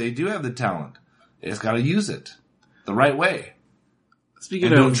know, they do have the talent. They just got to use it the right way.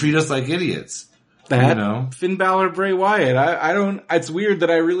 Speaking of, don't treat us like idiots. That, you know, Finn Balor, Bray Wyatt. I don't. It's weird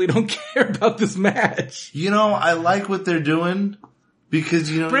that I really don't care about this match. You know, I like what they're doing because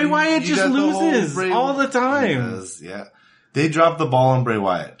you know Bray Wyatt just loses all the time. Yes, yeah. They dropped the ball on Bray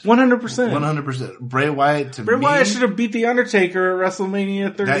Wyatt. 100%. 100%. Bray Wyatt Bray Wyatt should have beat The Undertaker at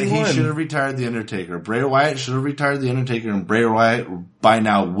WrestleMania 31. He should have retired The Undertaker. Bray Wyatt should have retired The Undertaker, and Bray Wyatt by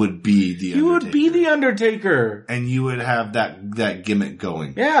now would be The Undertaker. You would be The Undertaker. And you would have that gimmick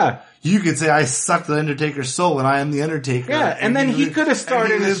going. Yeah. You could say, I suck the Undertaker's soul and I am the Undertaker. Yeah, and then he could have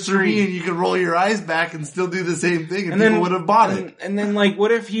started a streak. And you could roll your eyes back and still do the same thing and people would have bought it. And then like,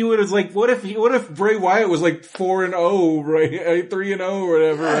 what if he was like, what if Bray Wyatt was like 4-0, right? 3-0 or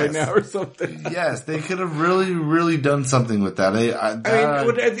whatever right now or something. Yes, they could have really, really done something with that.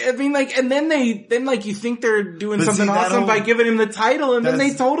 I mean, like, and then you think they're doing something awesome by giving him the title, and then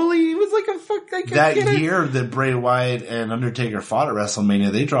they totally, it was like a fuck, like, that year that Bray Wyatt and Undertaker fought at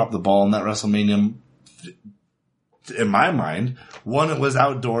WrestleMania, they dropped the ball in that WrestleMania, in my mind. One, it was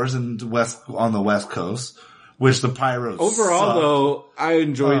outdoors on the West Coast, which the Pyros overall sucked. Though, I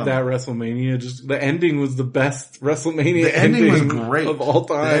enjoyed that WrestleMania. Just the ending was the best WrestleMania. The ending was great of all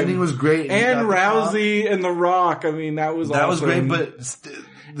time. The ending was great, and Rousey and The Rock. I mean, that was awesome. Great, but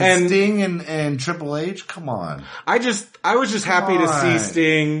Sting and Triple H, come on. I was just happy to see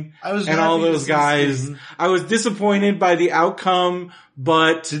Sting and all those guys. I was disappointed by the outcome,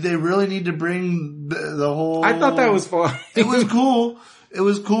 but did they really need to bring the whole? I thought that was fun. It was cool. It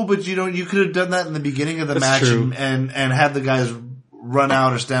was cool, but you could have done that in the beginning of the match and had the guys run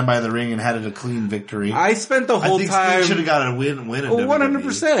out or stand by the ring and had it a clean victory. I spent the whole time. Sting should have got a win.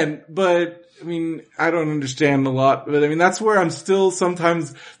 100%, but. I mean, I don't understand a lot, but I mean, that's where I'm still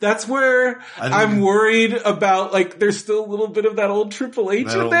sometimes, that's where I'm worried about, like, there's still a little bit of that old Triple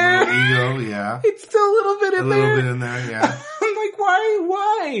H in there. Ego, yeah. It's still a little bit in there. A little bit in there, yeah. I'm like,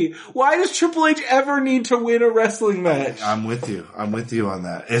 Why does Triple H ever need to win a wrestling match? I'm with you on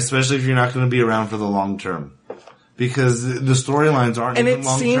that. Especially if you're not going to be around for the long term. Because the storylines aren't even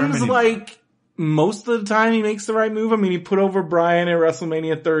long term anymore. And it seems like most of the time he makes the right move. I mean, he put over Bryan at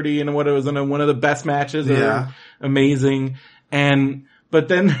WrestleMania 30 and what it was in one of the best matches. Yeah. Amazing. But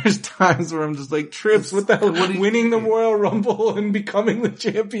then there's times where I'm just like, Trips, what the hell? Winning the Royal Rumble and becoming the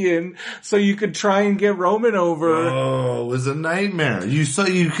champion so you could try and get Roman over. Oh, it was a nightmare. Us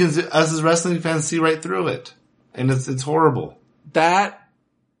as wrestling fans see right through it. And it's horrible. That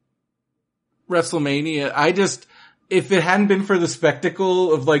WrestleMania, if it hadn't been for the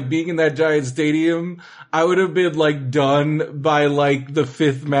spectacle of like being in that giant stadium, I would have been like done by like the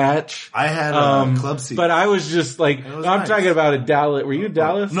fifth match. I had a club seat. But I was just like, I'm talking about a Dallas. Were you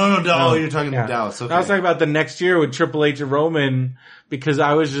Dallas? No, you're talking about Dallas. Okay. I was talking about the next year with Triple H and Roman because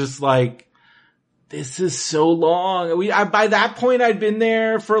I was just like, this is so long. By that point I'd been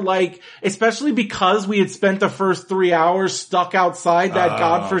there for like, especially because we had spent the first 3 hours stuck outside that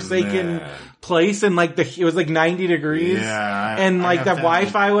godforsaken place and like it was like 90 degrees. Yeah. And like the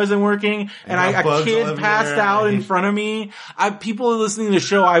Wi-Fi wasn't working and a kid passed out in front of me. People listening to the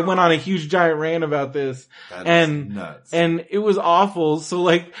show, I went on a huge giant rant about this. That is nuts. And it was awful. So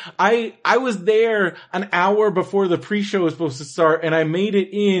like, I was there an hour before the pre-show was supposed to start and I made it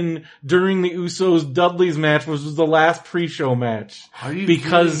in during the Usos Dudley's match, which was the last pre-show match. Are you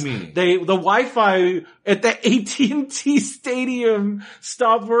because kidding me? The Wi-Fi at the AT&T Stadium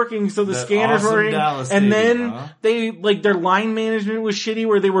stopped working, so the scanners were working. And then they like their line management was shitty,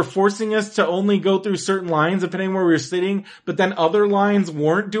 where they were forcing us to only go through certain lines depending on where we were sitting, but then other lines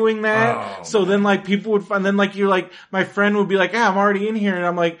weren't doing that. So then like people would, and then like you're like, my friend would be like, I'm already in here, and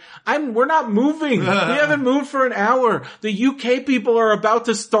I'm like, we're not moving. We haven't moved for an hour. The UK people are about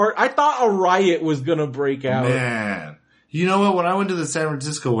to start. I thought a riot was gonna break out. Man. You know what? When I went to the San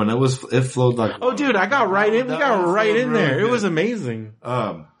Francisco one, it flowed like... Oh, dude, I got right in. We got right in there. Good. It was amazing.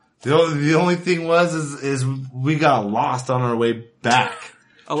 The only thing is we got lost on our way back.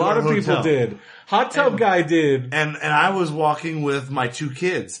 A lot of people did. Hot Tub Guy did. And I was walking with my two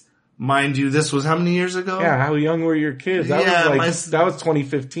kids. Mind you, this was how many years ago? Yeah, how young were your kids? That was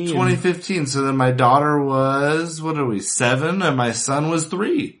 2015. 2015. So then my daughter was, 7, and my son was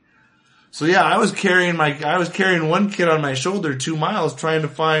 3. So yeah, I was carrying one kid on my shoulder 2 miles trying to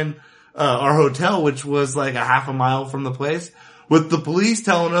find, our hotel, which was like a half a mile from the place, with the police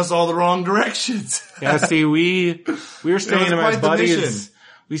telling us all the wrong directions. Yeah, see, we were staying at my buddy's,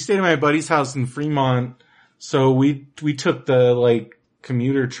 we stayed at my buddy's house in Fremont. So we took the like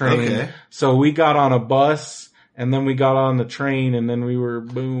commuter train. Okay. So we got on a bus and then we got on the train and then we were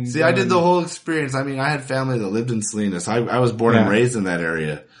boom. See, I did the whole experience. I mean, I had family that lived in Salinas. I was born and raised in that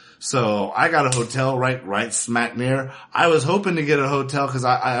area. So I got a hotel right smack near. I was hoping to get a hotel because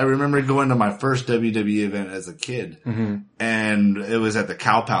I remember going to my first WWE event as a kid. Mm-hmm. And it was at the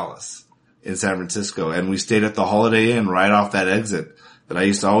Cow Palace in San Francisco. And we stayed at the Holiday Inn right off that exit that I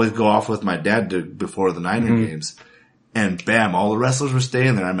used to always go off with my dad to before the Niner games. And bam, all the wrestlers were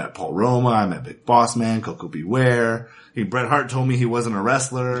staying there. I met Paul Roma, I met Big Boss Man, Coco Beware. Bret Hart told me he wasn't a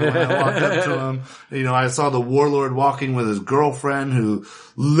wrestler when I walked up to him. You know, I saw the Warlord walking with his girlfriend who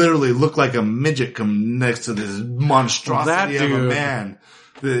literally looked like a midget come next to this monstrosity of a man.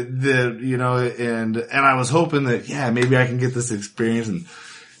 And I was hoping that, maybe I can get this experience and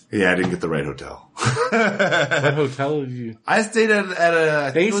I didn't get the right hotel. What hotel did you? I stayed at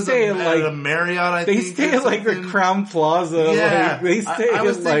a Marriott, I think. They stay at like the Crown Plaza. Yeah. Like, they stay I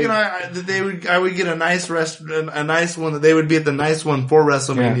was thinking that I would get a nice one, that they would be at the nice one for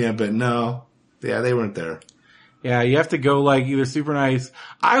WrestleMania, but no. Yeah, they weren't there. Yeah, you have to go like either super nice.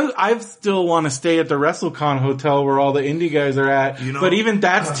 I still want to stay at the WrestleCon hotel where all the indie guys are at. But even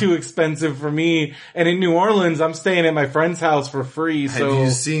that's too expensive for me. And in New Orleans, I'm staying at my friend's house for free. So have you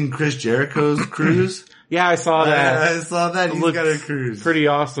seen Chris Jericho's cruise? Yeah, I saw that. I saw that. He's got a cruise. Pretty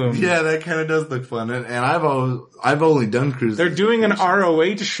awesome. Yeah, that kind of does look fun. And I've only done cruises. They're doing an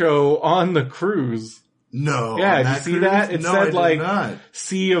ROH show on the cruise. No. Yeah, did you see that? It said like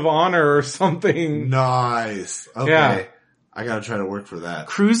Sea of Honor or something. Nice. Okay. Yeah. I gotta try to work for that.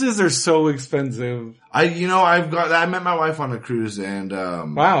 Cruises are so expensive. I met my wife on a cruise and,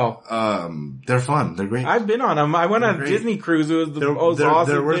 wow. They're fun. They're great. I've been on them. I went on a Disney cruise. It was the most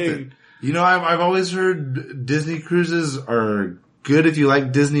awesome they're worth thing. It. I've always heard Disney cruises are good if you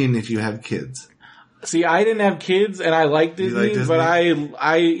like Disney and if you have kids. See, I didn't have kids and I like Disney, but I've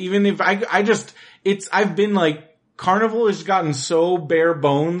been like, Carnival has gotten so bare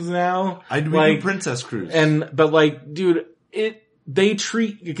bones now. We do Princess Cruise. But like, dude, they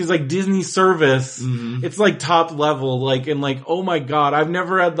treat, because like Disney service, it's like top level, like, and like, oh my god, I've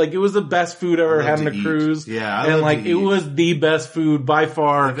never had, like, it was the best food I ever had on a cruise. Yeah, and like, it was the best food by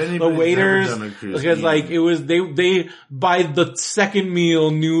far. The waiters, because like, it was, they, by the second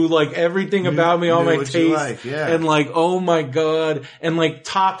meal knew like everything about me, all my taste. And like, oh my god, and like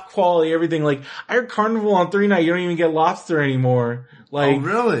top quality, everything. Like, I heard Carnival on 3 night, you don't even get lobster anymore. Like, oh,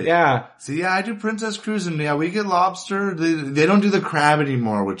 really? Yeah. See, yeah, I do Princess Cruise, and yeah, we get lobster. They don't do the crab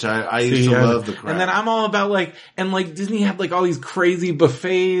anymore, which I used to love the crab. And then I'm all about like, and like Disney had like all these crazy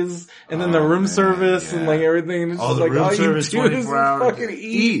buffets, and then the room service and like everything. And it's just the like, room all service you do is 24 hours. fucking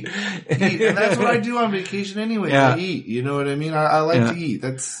eat. And that's what I do on vacation anyway. I eat. You know what I mean? I like to eat.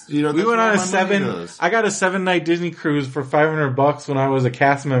 That's, you know, we went on I got a 7-night Disney cruise for $500 when I was a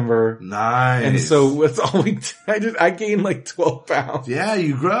cast member. Nice. And so that's all I gained like 12 pounds. Yeah,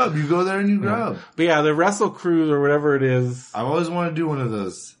 you grub. You go there and you grub. But yeah, the Wrestle Cruise or whatever it is. I've always wanted to do one of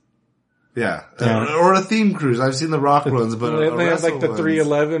those. Yeah. Or a theme cruise. I've seen the Rock ones, but they have like the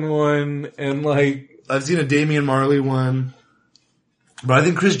 311 one and like... I've seen a Damian Marley one. But I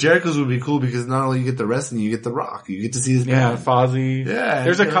think Chris Jericho's would be cool because not only you get the wrestling, you get the Rock. You get to see his band. Fozzy. Yeah.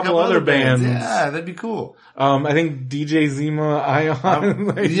 There's a couple other bands. Yeah, that'd be cool. I think DJ Zima,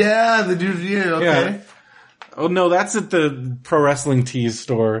 Ion. Yeah, the dude, okay. Yeah. Oh no, that's at the Pro Wrestling Tees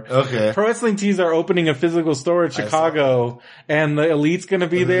store. Okay. Pro Wrestling Tees are opening a physical store in Chicago, and the Elite's gonna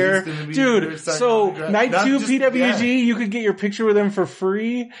be there. Dude, so night 2 PWG, you could get your picture with them for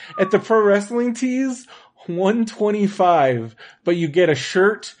free at the Pro Wrestling Tees. $125, but you get a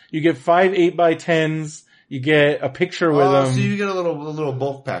shirt, you get 5 8x10s, you get a picture with them. So you get a little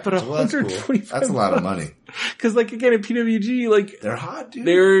bulk package. But $125. Cool. That's a lot of money. Cause like again at PWG, like they're hot, dude.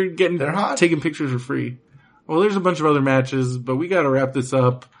 They're hot. Taking pictures for free. Well, there's a bunch of other matches, but we gotta wrap this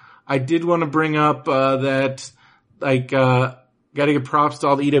up. I did want to bring up, that, like, gotta give props to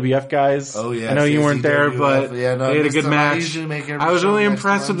all the EWF guys. Oh yeah. I know you weren't there, but they had a good match. I was really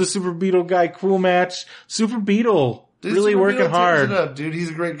impressed with the Super Beetle guy. Cool match. Super Beetle. Really working hard. Dude,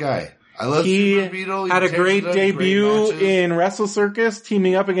 he's a great guy. I love Super Beetle. He had a great debut in Wrestle Circus,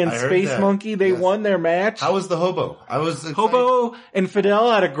 teaming up against Space Monkey. They won their match. How was the Hobo? Hobo and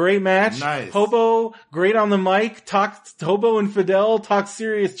Fidel had a great match. Nice. Hobo, great on the mic. Hobo and Fidel talk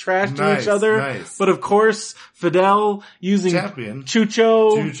serious trash to each other. Nice. But of course, Fidel using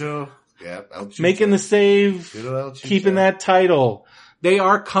Chucho. Yeah, making the save, keeping that title. They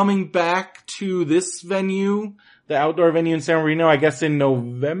are coming back to this venue, the outdoor venue in San Marino, I guess in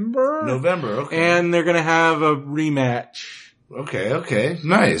November? Okay. And they're gonna have a rematch. Okay.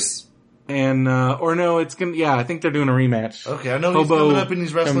 Nice. And, or no, it's gonna, I think they're doing a rematch. Okay, I know he's coming up and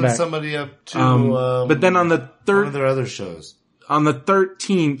he's wrestling somebody up to, but then on the one of their other shows. On the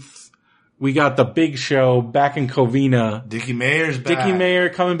 13th, we got the big show back in Covina. Dickie Mayer's back. Dickie Mayer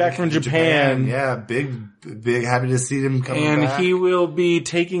coming back from Japan. Yeah, big, happy to see him coming back. And he will be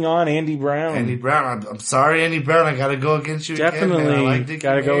taking on Andy Brown. I'm sorry, Andy Brown. I gotta go against you Definitely again, man. I like Dickie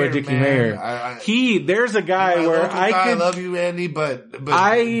gotta Mayer, go with Dickie Mayer. There's a guy where I love you, Andy, but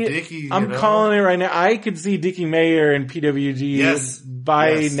Dickie, I'm calling it right now. I could see Dickie Mayer in PWG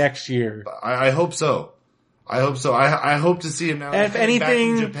by next year. I hope so. I hope to see him now. If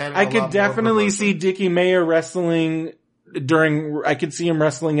anything, I could definitely see Dickie Mayer wrestling I could see him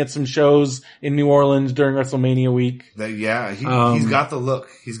wrestling at some shows in New Orleans during WrestleMania week. He's got the look.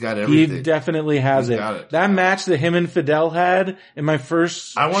 He's got everything. He definitely has it. That match that him and Fidel had in my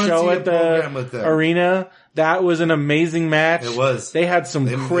first show at the arena, that was an amazing match. It was. They had some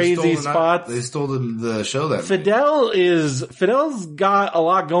crazy spots. They stole the show that Fidel's got a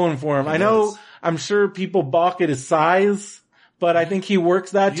lot going for him. I'm sure people balk at his size, but I think he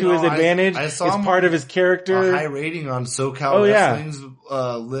works that to his advantage. It's part of his character. A high rating on SoCal Wrestling's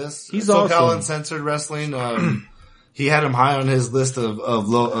list. He's SoCal awesome. Uncensored Wrestling. He had him high on his list of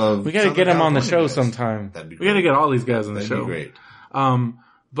we gotta get him on the show sometime. That'd be great. We gotta get all these guys on the show. That'd be great.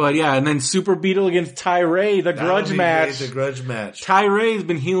 But yeah, and then Super Beetle against Ty-Ray, the grudge match. The grudge match. Ty-Ray's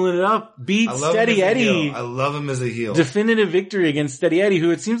been healing it up. Beat Steady Eddie. I love him as a heel. Definitive victory against Steady Eddie,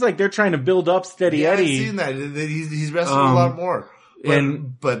 who it seems like they're trying to build up Steady Eddie. I've seen that. He's wrestling a lot more.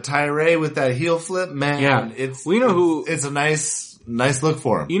 But Ty-Ray with that heel flip, man, it's a nice look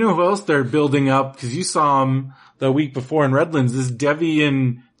for him. You know who else they're building up? Cause you saw him the week before in Redlands, this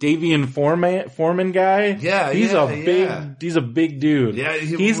Davian Foreman guy. Yeah, he's a big dude. Yeah,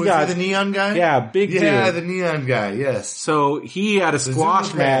 he's got the neon guy. Yeah, big dude. Yeah, the neon guy. Yes. So he had a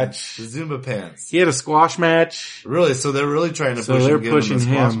squash match. The Zumba pants. He had a squash match. Really? So they're really trying to push him the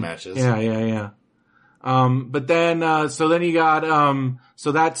squash matches. Yeah. But then, so then you got,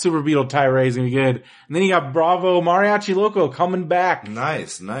 so that Super Beetle Tyray is gonna be good. And then you got Bravo Mariachi Loco coming back.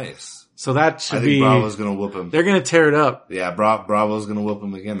 Nice. So that should I think be, Bravo's gonna whoop him. they're gonna tear it up. Yeah, Bravo's gonna whoop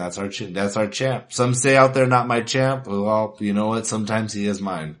him again. That's our champ. Some say out there, not my champ. Well, you know what? Sometimes he is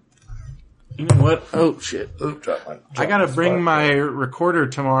mine. You know what? Oh shit. I gotta bring my recorder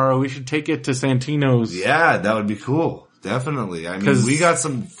tomorrow. We should take it to Santino's. Yeah, that would be cool. Definitely. I mean, we got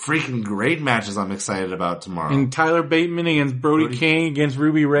some freaking great matches I'm excited about tomorrow. And Tyler Bateman against Brody King against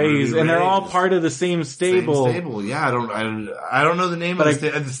Ruby Reyes. And they're all part of the same stable. Same stable. Yeah, I don't know the name of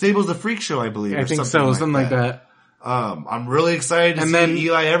the stable's the Freak Show, I believe. I think so, something like that. I'm really excited to see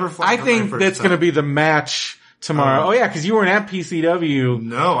Eli Everfly. I think that's going to be the match tomorrow. Oh yeah, because you weren't at PCW.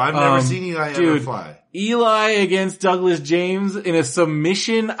 No, I've never seen Eli Everfly. Eli against Douglas James in a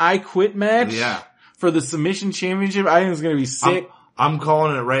submission I Quit match. Yeah. For the submission championship. I think it's going to be sick. I'm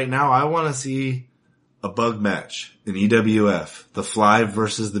calling it right now. I want to see a bug match in EWF. The Fly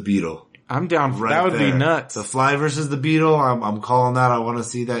versus the Beetle. I'm down for that. Would be nuts. The Fly versus the Beetle. I'm calling that. I want to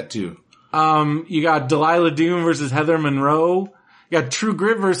see that too. You got Delilah Doom versus Heather Monroe. You got True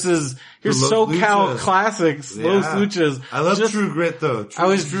Grit versus here's SoCal Classics. Yeah. Los Luchas. I love True Grit though. I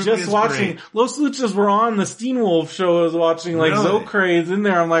was just watching. Great. Los Luchas were on the Steenwolf show. I was watching like Zocrade's in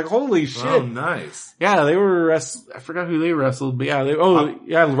there. I'm like, holy shit. Oh, nice. Yeah, they were I forgot who they wrestled, but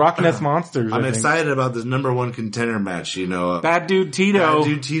yeah, Rock Nest Monsters. I'm excited about this number one contender match, you know. Bad Dude Tito.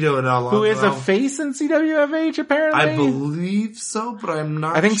 And Alonzo. Who is a face in CWFH apparently. I believe so, but I'm not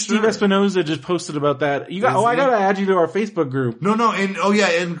sure. I think Steve Espinoza just posted about that. I gotta add you to our Facebook group. No, and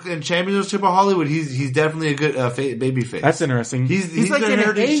Championship of Hollywood, he's definitely a good baby face. That's interesting. He's like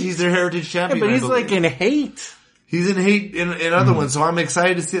he's their heritage champion. Yeah, but he's like in hate. He's in hate in other ones, so I'm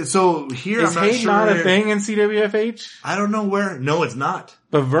excited to see it. So here, is hate not a thing in CWFH? I don't know where. No, it's not.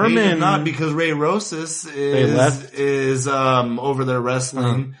 But Vermin not because Ray Rosas is over there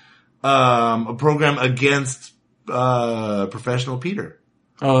wrestling a program against Professional Peter.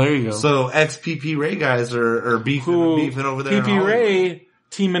 Oh, there you go. So ex-PP Ray guys are beefing over there. PP Ray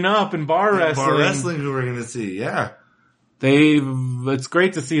teaming up in bar wrestling. Bar wrestling, who we're gonna see, yeah. It's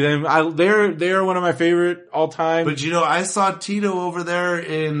great to see them. They're one of my favorite all time. But you know, I saw Tito over there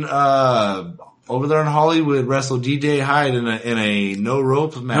in Hollywood wrestle DJ Hyde in a no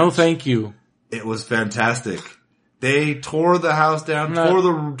ropes match. No, thank you. It was fantastic. They tore the house down,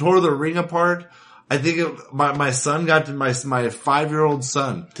 tore the ring apart. I think my son got to my 5-year-old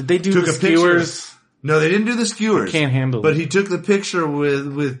son. Did they do the skewers? No, they didn't do the skewers. Can't handle it. But he took the picture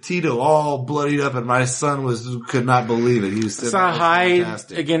with Tito all bloodied up, and my son could not believe it. He was saw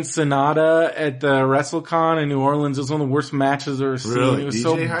Hyde against Sonata at the WrestleCon in New Orleans. It was one of the worst matches I've ever seen. Really? It was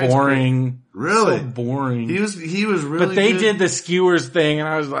so boring. Really? So boring. He was really But they did the skewers thing, and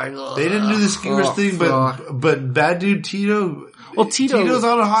I was like, ugh. They didn't do the skewers thing, but Bad Dude Tito. Well, Tito's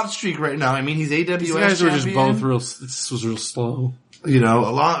on a hot streak right now. I mean, he's AWS These guys champion. were just both this was real slow. You know,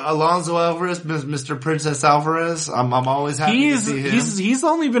 Alonzo Alvarez, Mr. Princess Alvarez. I'm always happy to see him. He's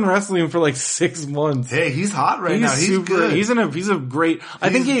only been wrestling for like 6 months. Hey, he's hot right now. He's good. He's a great. I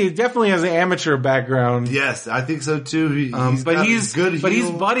think he definitely has an amateur background. Yes, I think so too. He's good. But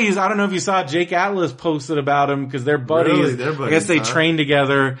he's buddies. I don't know if you saw Jake Atlas posted about him because they're buddies. Really? They're buddies. I guess they trained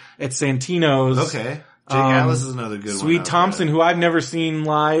together at Santino's. Okay. Jake Atlas is another good one. Sweet Thompson, who I've never seen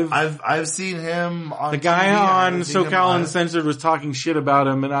live. I've seen him on the guy TV. on SoCal Uncensored was talking shit about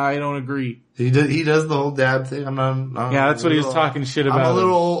him, and I don't agree. He does the whole dab thing. Yeah, that's what he was talking shit about. I'm a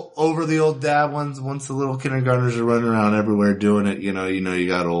little over the old dab once the little kindergartners are running around everywhere doing it. You know, you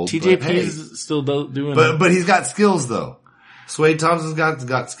got old. TJP's still doing it. But he's got skills though. Swade Thompson's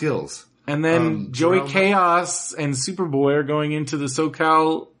got skills. And then Joey Chaos and Superboy are going into the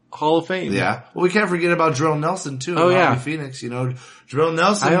SoCal Hall of Fame. Yeah. Well, we can't forget about Jarrell Nelson too. Oh, yeah. Robbie Phoenix, you know. Jarrell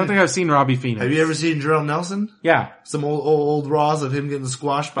Nelson. I don't think I've seen Robbie Phoenix. Have you ever seen Jarrell Nelson? Yeah. Some old Raws of him getting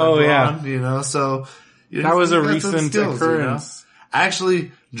squashed by Braun, you know, so. That was a recent occurrence. You know?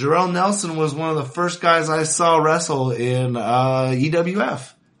 Actually, Jarrell Nelson was one of the first guys I saw wrestle in,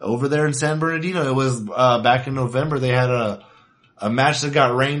 EWF over there in San Bernardino. It was, back in November. They had a match that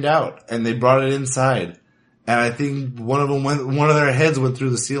got rained out and they brought it inside. And I think one of their heads went through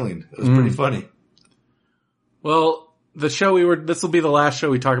the ceiling. It was pretty funny. Well, the show this will be the last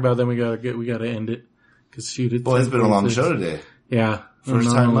show we talk about, then we gotta end it. Cause it's been a long show today. Yeah. First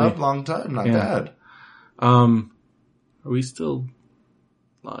time up, long time, not bad. Are we still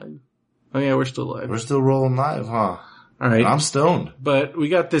live? Oh yeah, we're still live. We're still rolling live, huh? Alright. I'm stoned. But we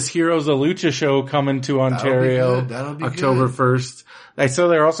got this Heroes of Lucha show coming to Ontario. That'll be October good. 1st. I saw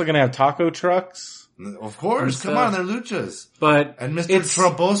they're also gonna have taco trucks. Of course, come on, they're luchas. But and Mr.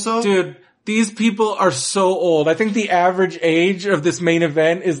 Tromposo, dude, These people are so old. I think the average age of this main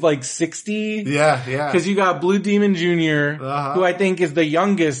event is like 60. Yeah. Cause you got Blue Demon Jr., who I think is the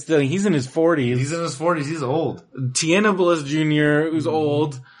youngest. He's in his 40s. He's old. Tiana Bliss Jr., who's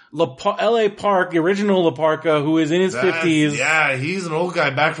old. L.A. Park, the original La Parka, who is in his 50s. Yeah, he's an old guy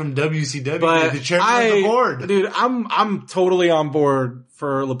back from WCW. But the chairman of the board. Dude, I'm totally on board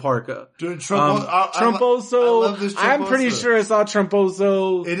for La Parka. Dude, Trumposo. I love this Trumposo. I'm pretty sure I saw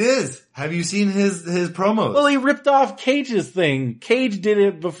Trumposo. It is. Have you seen his promos? Well, he ripped off Cage's thing. Cage did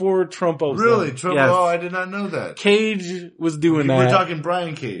it before Trumposo. Really? Yes. Oh, I did not know that. Cage was doing that. We're talking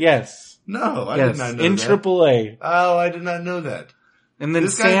Brian Cage. Yes. No, I did not know in that. AAA. Oh, I did not know that. And then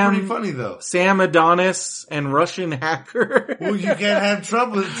this guy's pretty funny though. Sam Adonis and Russian Hacker. Well, you can't have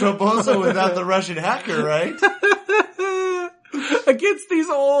Trumposo without the Russian Hacker, right? Against these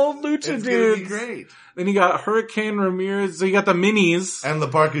old lucha it's dudes. Gonna be great. Then you got Hurricane Ramirez. So you got the minis. And La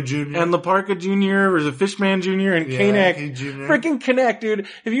Parka Jr. And La Parka Jr. Or the Fishman Jr. and Kanek. Freaking Kanek, dude.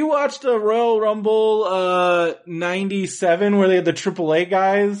 Have you watched the Royal Rumble, 97 where they had the AAA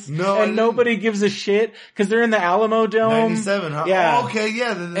guys? No. And nobody gives a shit because they're in the Alamo Dome. 97, huh? Yeah. Oh, okay,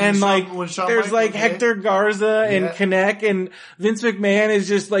 yeah. And there's like Hector Garza and Kanek, and Vince McMahon is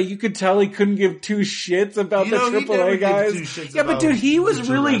just like, you could tell he couldn't give two shits about the AAA guys. Yeah, but dude, he was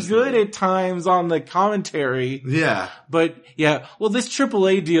really good at times on the commentary. Yeah. But yeah, well, this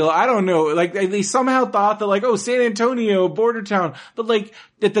AAA deal, I don't know. Like they somehow thought that like, oh, San Antonio, border town, but like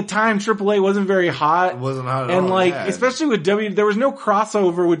at the time AAA wasn't very hot. It wasn't hot at all. And like, yeah. especially with there was no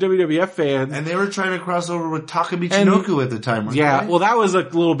crossover with WWF fans. And they were trying to cross over with Taka Michinoku at the time, weren't yeah, they? well, that was a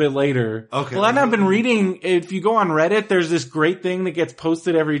little bit later. Okay. Well, and I've been reading, if you go on Reddit, there's this great thing that gets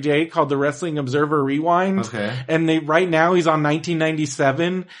posted every day called the Wrestling Observer Rewind. Okay. And right now he's on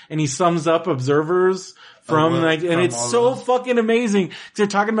 1997 and he sums up observers and it's so fucking amazing. 'Cause they're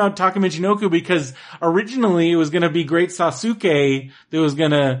talking about Taka Michinoku because originally it was gonna be Great Sasuke that was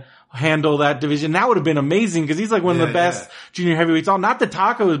gonna handle that division. That would have been amazing because he's like one of the best junior heavyweights. Not that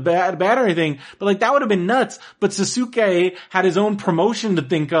Taka was bad or anything, but like that would have been nuts. But Sasuke had his own promotion to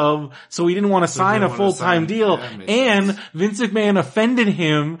think of, so he didn't want to sign a full-time deal. And Vince McMahon offended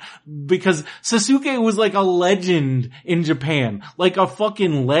him because Sasuke was like a legend in Japan, like a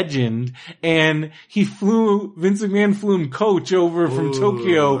fucking legend. And Vince McMahon flew him coach over from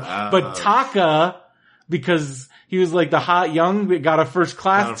Tokyo, but Taka, because he was like the hot young that got a first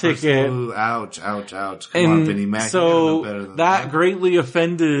class ticket. Ouch. Come on, Vinnie Mac. So that greatly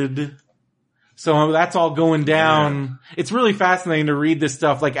offended. So that's all going down. Yeah. It's really fascinating to read this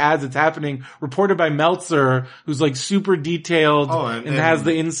stuff like as it's happening. Reported by Meltzer, who's like super detailed and has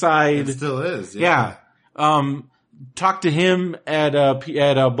the inside. It still is. Yeah. Talked to him at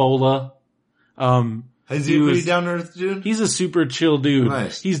Bola. Is he a pretty down to earth dude? He's a super chill dude.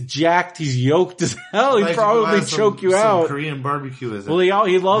 Nice. He's jacked. He's yoked as hell. He'd probably choke you out. Korean barbecue is it? Well,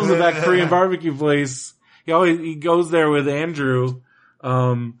 he loves that Korean barbecue place. He goes there with Andrew.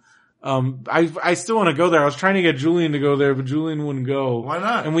 I still want to go there. I was trying to get Julian to go there, but Julian wouldn't go. Why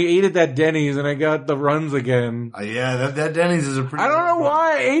not? And we ate at that Denny's and I got the runs again. Yeah, that Denny's is a pretty. I don't know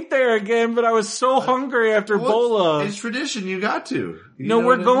why I ate there again, but I was so hungry after Bola. It's tradition. You got to.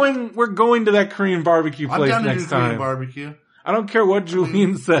 We're going to that Korean barbecue place I'm down next to do time. Korean barbecue. I don't care what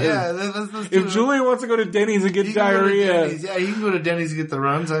Julian says. Yeah, let's do if Julian wants to go to Denny's and get diarrhea. He can go to Denny's and get the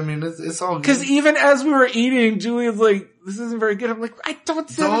runs. I mean, it's all good. Because even as we were eating, Julian's like, this isn't very good. I'm like, I don't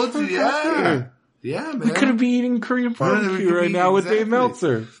say that. Yeah, man. We could be eating Korean barbecue right now with Dave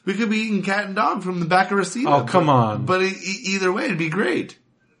Meltzer. We could be eating cat and dog from the back of Reseda. Oh, come on. But either way, it'd be great.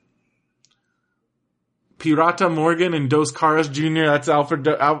 Pirata Morgan and Dos Caras Jr., that's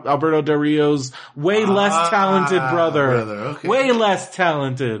Alberto Del Rio's way less talented brother. Okay. Way less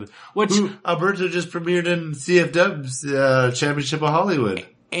talented. Alberto just premiered in CFW's Championship of Hollywood.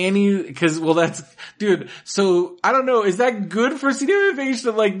 So, I don't know, is that good for CWFH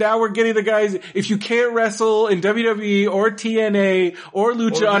that like now we're getting the guys, if you can't wrestle in WWE or TNA or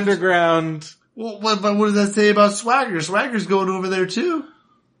Lucha Underground. Well, what does that say about Swagger? Swagger's going over there too.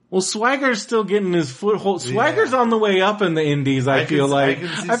 Well, Swagger's still getting his foothold. Swagger's on the way up in the indies, I feel like.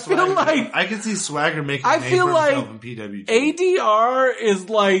 I can see Swagger making a name for himself in PWG. ADR is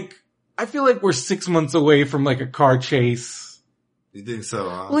like, I feel like we're 6 months away from like a car chase. You think so,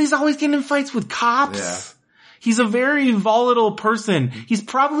 huh? Well, he's always getting in fights with cops. Yeah. He's a very volatile person. He's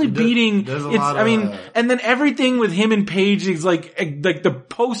probably beating, and then everything with him and Paige is like the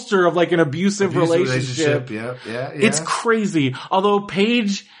poster of like an abusive relationship. Yeah. It's crazy. Although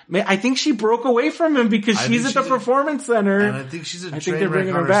Paige, I think she broke away from him because she's at the Performance Center. And I think she's a train wreck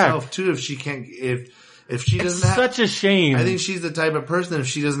on herself too if If she doesn't have, such a shame. I think she's the type of person, if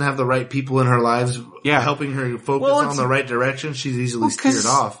she doesn't have the right people in her lives helping her focus on the right direction, she's easily steered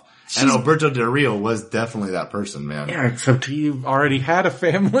off. And Alberto Del Rio was definitely that person, man. Yeah, except he already had a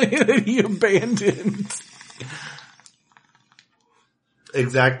family that he abandoned.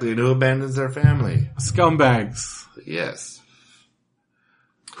 Exactly. And who abandons their family? Scumbags. Yes.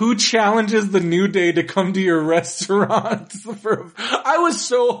 Who challenges the New Day to come to your restaurant? I was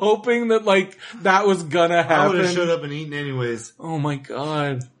so hoping that, like, that was gonna happen. I would have showed up and eaten anyways. Oh my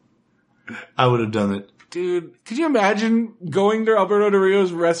god. I would have done it. Dude, could you imagine going to Alberto Del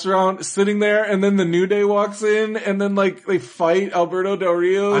Rio's restaurant, sitting there, and then the New Day walks in, and then, like, they fight Alberto Del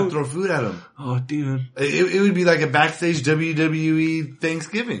Rio? I'd throw food at him. Oh, dude. It would be like a backstage WWE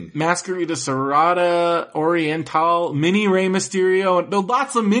Thanksgiving. Masquerita Serrata, Oriental, Mini Rey Mysterio.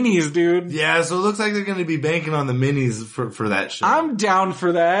 Lots of minis, dude. Yeah, so it looks like they're going to be banking on the minis for that show. I'm down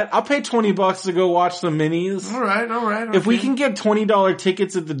for that. I'll pay $20 to go watch the minis. All right. Okay. If we can get $20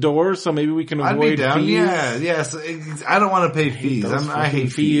 tickets at the door, so maybe we can avoid I'd be down. fees. Yeah. So I don't want to pay fees. I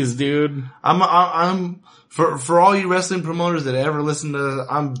hate fees, dude. I'm for all you wrestling promoters that ever listen to,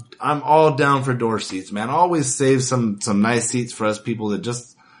 I'm all down for door seats, man. Always save some nice seats for us people that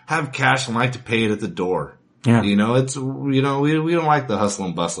just have cash and like to pay it at the door. Yeah. You know, we don't like the hustle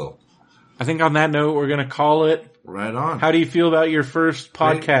and bustle. I think on that note, we're going to call it. Right on. How do you feel about your first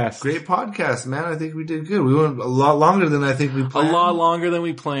podcast? Great podcast, man. I think we did good. We went a lot longer than I think we planned. A lot longer than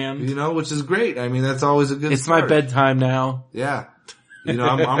we planned. You know, which is great. I mean, that's always a good start. My bedtime now. Yeah. You know,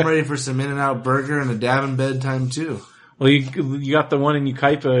 I'm ready for some In-N-Out burger and a dab in bedtime too. Well, you got the one in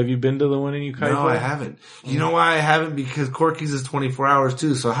Yucaipa. Have you been to the one in Yucaipa? No, I haven't. You know why I haven't? Because Corky's is 24 hours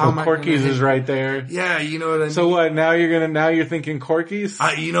too. So how am I? Corky's is right there. Yeah, you know what I mean. So what? Now you're thinking Corky's?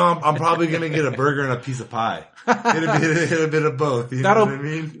 I'm probably gonna get a burger and a piece of pie. It'll be a both. You know what I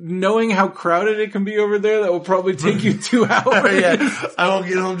mean? Knowing how crowded it can be over there, that will probably take you 2 hours. Yeah, I won't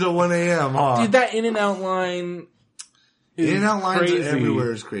get home till 1 a.m. Huh? Dude, that In-N-Out line. In-N-Out lines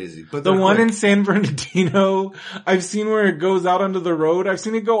everywhere is crazy. But the one in San Bernardino, I've seen where it goes out onto the road. I've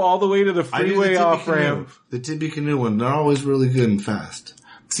seen it go all the way to the freeway off-ramp. The Tippecanoe one, they're always really good and fast.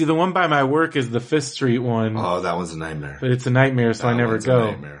 See, the one by my work is the 5th Street one. Oh, that one's a nightmare. But it's a nightmare, so I never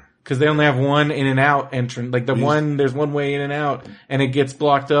go. Because they only have one In-N-Out entrance. Like there's one way in and out, and it gets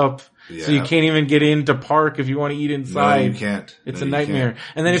blocked up. Yeah. So you can't even get in to park if you want to eat inside. No, you can't. It's a nightmare.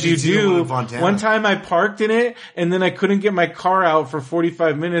 And then if you do, one time I parked in it, and then I couldn't get my car out for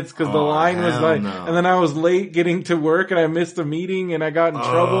 45 minutes because the line was like, and then I was late getting to work, and I missed a meeting, and I got in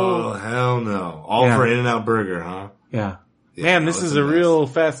trouble. Oh, hell no. All for In-N-Out Burger, huh? Yeah. Man, this is a real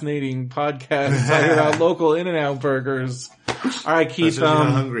fascinating podcast talking about local In-N-Out burgers. All right, Keith.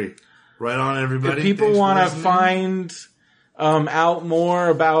 I'm hungry. Right on, everybody. If people want to find out more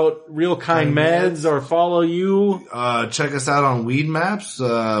about Real Kind Meds or follow you, check us out on Weed Maps,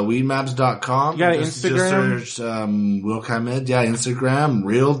 weedmaps.com. You got an Instagram? Just search Real Kind Meds. Yeah, Instagram,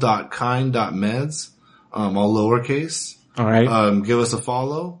 real.kind.meds, all lowercase. All right. Give us a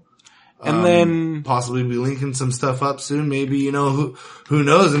follow. And then possibly be linking some stuff up soon. Maybe, you know, who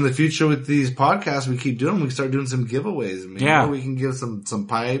knows, in the future with these podcasts we keep doing, we can start doing some giveaways. Maybe we can give some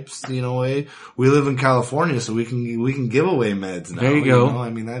pipes, you know, away. We live in California, so we can give away meds now. There you go. You know? I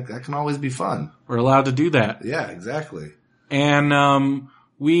mean, that can always be fun. We're allowed to do that. Yeah, exactly. And,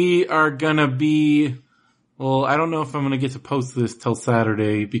 we are gonna be, well, I don't know if I'm gonna get to post this till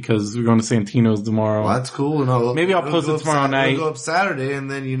Saturday because we're going to Santino's tomorrow. Well, that's cool. No, maybe I'll post it tomorrow night. We'll go up Saturday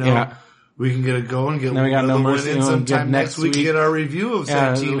and then, you know, we can get it going. Then we got No Mercy. And sometime next week, get our review of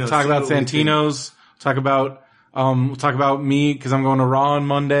Santino's. We'll talk about Santino's. We'll talk about me because I'm going to Raw on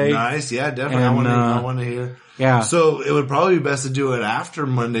Monday. Nice. Yeah, definitely. I want to hear. Yeah. So it would probably be best to do it after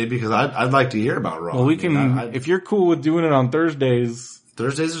Monday because I'd like to hear about Raw. Well, we can, if you're cool with doing it on Thursdays.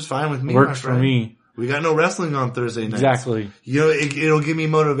 Thursdays is fine with me. Works for me. We got no wrestling on Thursday nights. Exactly. You know, it'll give me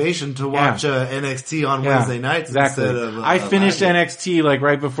motivation to watch NXT on Wednesday nights instead of. I finished NXT like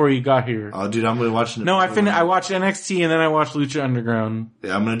right before you got here. Oh, dude, I'm gonna watch it. No, I watched NXT and then I watched Lucha Underground.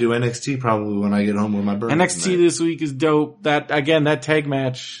 Yeah, I'm gonna do NXT probably when I get home with my birthday. NXT this week is dope. That tag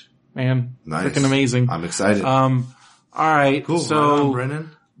match, man, freaking amazing. I'm excited. All right, cool. So right on, Brennan.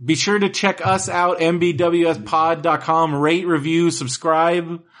 Be sure to check us out, mbwspod.com. Rate, review,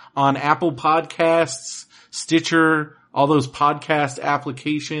 subscribe on Apple Podcasts, Stitcher, all those podcast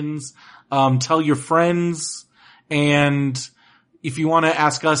applications. Tell your friends. And if you want to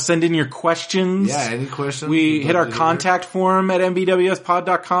ask us, send in your questions. Yeah, any questions. We hit our contact form at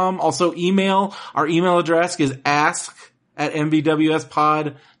mbwspod.com. Also email. Our email address is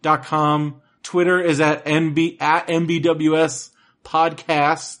ask@mbwspod.com. Twitter is at mbws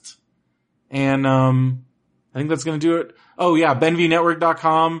podcast. And, I think that's going to do it. Oh yeah,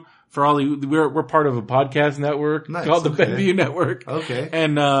 BenviewNetwork.com for all we're part of a podcast network called the Benview Network. Okay.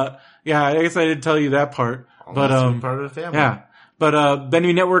 And, yeah, I guess I didn't tell you that part. But, part of the family. Yeah. But,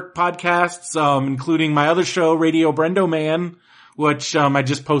 Benview Network podcasts, including my other show, Radio Brendo Man, which, I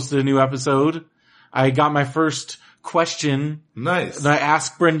just posted a new episode. I got my first question. Nice. And I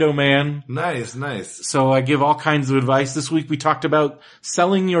asked Brendo Man. Nice. So I give all kinds of advice. This week we talked about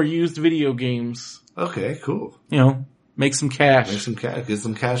selling your used video games. Okay, cool. You know, make some cash. Get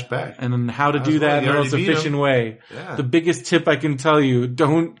some cash back. And then how to do that in the most efficient way. Yeah. The biggest tip I can tell you,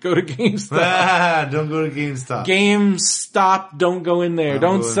 don't go to GameStop. Don't go to GameStop. GameStop, don't go in there.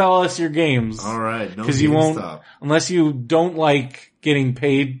 Don't sell us your games. Alright, no Because you won't, unless you don't like getting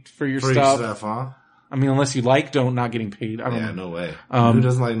paid for your stuff. Huh? I mean, unless you like not getting paid. I don't know. Yeah, no way. Who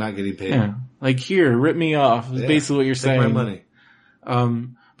doesn't like not getting paid? Yeah. Like, here, rip me off. Is basically what you're saying. Take my money.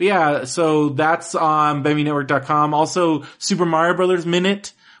 But yeah, so that's on BenviewNetwork.com. Also, Super Mario Brothers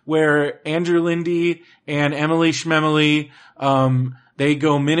Minute, where Andrew Lindy and Emily Schmemily, they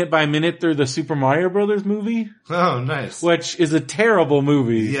go minute by minute through the Super Mario Brothers movie. Oh, nice. Which is a terrible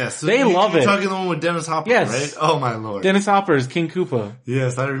movie. Yes. So they love it. You're talking the one with Dennis Hopper, yes. right? Oh my lord. Dennis Hopper is King Koopa.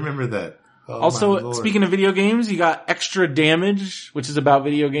 Yes, I remember that. Oh, also, speaking of video games, you got Extra Damage, which is about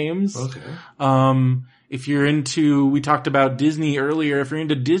video games. Okay. If you're into, we talked about Disney earlier, if you're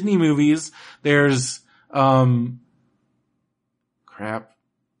into Disney movies, there's, crap.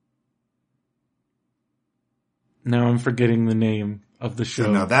 Now I'm forgetting the name of the show.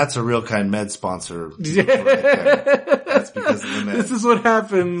 So now that's a Real Kind Med sponsor. Right there. That's because of the med. This is what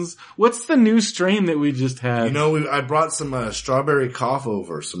happens. What's the new strain that we just had? You know, I brought some strawberry cough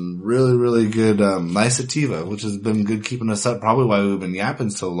over, some really, really good nice sativa, which has been good keeping us up. Probably why we've been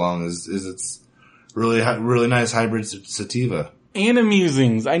yapping so long is it's really, really nice hybrid sativa.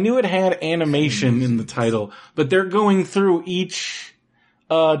 Animusings. I knew it had animation in the title, but they're going through each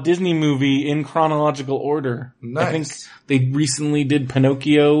Disney movie in chronological order. Nice. I think they recently did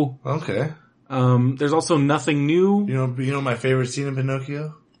Pinocchio. Okay. There's also Nothing New. You know my favorite scene in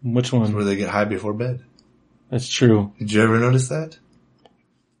Pinocchio? Which one? It's where they get high before bed. That's true. Did you ever notice that?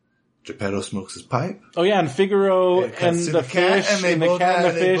 Geppetto smokes his pipe. Oh yeah, and Figaro and the fish, and the cat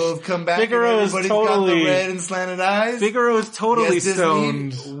and the fish. Both come back. Figaro is totally got the red and slanted eyes. Figaro is totally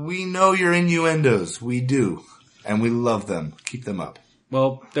stoned. Disney, we know your innuendos. We do, and we love them. Keep them up.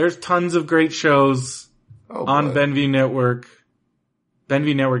 Well, there's tons of great shows on Benview Network,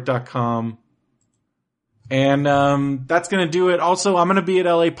 BenviewNetwork.com. And that's going to do it. Also, I'm going to be at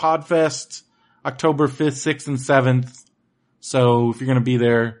LA Podfest October 5th, 6th, and 7th. So if you're going to be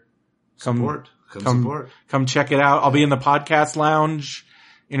there, come support. Come check it out. I'll be in the podcast lounge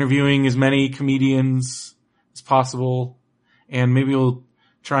interviewing as many comedians as possible. And maybe we'll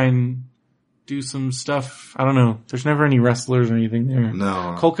try and do some stuff. I don't know. There's never any wrestlers or anything there.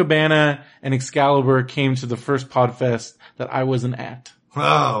 No. Colt Cabana and Excalibur came to the first Podfest that I wasn't at.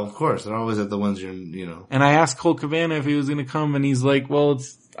 Oh, of course. They're always at the ones you know. And I asked Colt Cabana if he was going to come, and he's like, well,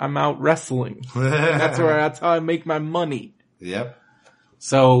 I'm out wrestling. That's how I make my money. Yep.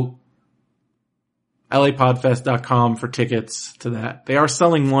 So, LAPodfest.com for tickets to that. They are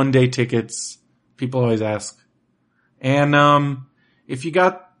selling one-day tickets. People always ask. And, if you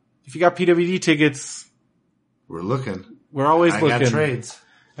got PWD tickets, we're looking. We're always looking. I got trades.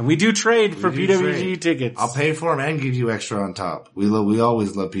 And we do trade for PWG tickets. I'll pay for them and give you extra on top. We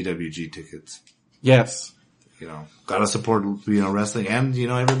always love PWG tickets. Yes. You know, gotta support, wrestling, and,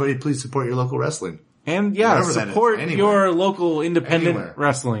 everybody please support your local wrestling. And support your local independent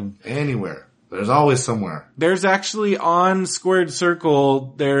wrestling. Anywhere. There's always somewhere. There's actually on Squared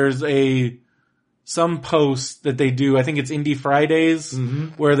Circle, there's some post that they do, I think it's Indie Fridays,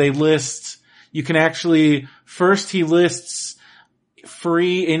 where they list, he lists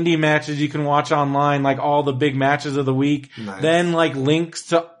free indie matches you can watch online, like all the big matches of the week. Nice. Then links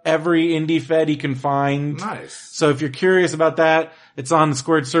to every indie fed he can find. Nice. So if you're curious about that, it's on the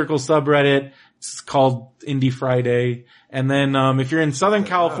Squared Circle subreddit. It's called Indie Friday. And then, if you're in Southern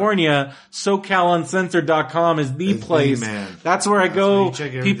California, SoCalUncensored.com is the place. That's where I go.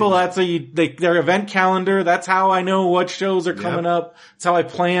 People, their event calendar. That's how I know what shows are coming up. That's how I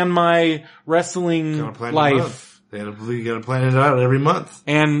plan my wrestling life. You gotta plan it out every month.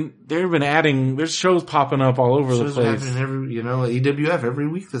 And they've been there's shows popping up all over the place. Happening EWF every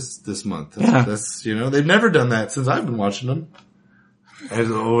week this month. That's, they've never done that since I've been watching them.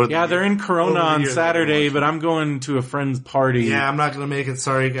 Yeah, they're in Corona on Saturday, but I'm going to a friend's party. Yeah, I'm not going to make it.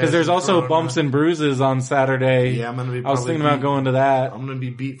 Sorry, guys. Because there's also Bumps and Bruises on Saturday. Yeah, I'm going to be. I was thinking about going to that. I'm going to be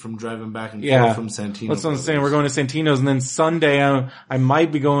beat from driving back and forth from Santino. That's what I'm saying. We're going to Santino's, and then Sunday I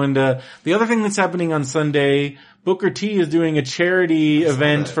might be going to the other thing that's happening on Sunday. Booker T is doing a charity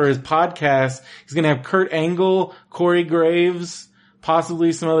event for his podcast. He's going to have Kurt Angle, Corey Graves,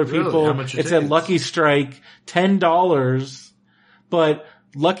 possibly some other people. How much it's at Lucky Strike, $10. But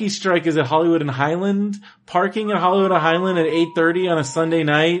Lucky Strike is at Hollywood and Highland. Parking at Hollywood and Highland at 8:30 on a Sunday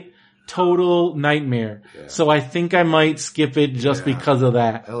night, total nightmare. Yeah. So I think I might skip it just because of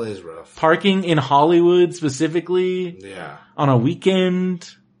that. LA's rough. Parking in Hollywood specifically. Yeah. On a weekend.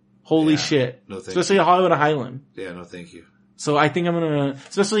 Holy shit. No thank especially at Hollywood and Highland. Yeah, no thank you. So I think I'm gonna,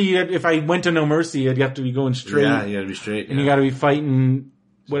 especially if I went to No Mercy, I'd have to be going straight. Yeah, you gotta be straight. And you gotta be fighting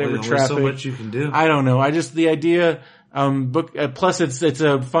whatever traffic. There's so much you can do. I don't know. The idea, plus it's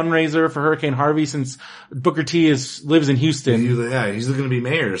a fundraiser for Hurricane Harvey since Booker T lives in Houston. He's going to be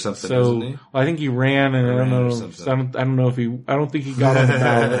mayor or something, isn't he? I think he ran and I don't think he got on the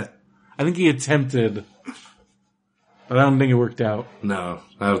ballot. I think he attempted. But I don't think it worked out. No,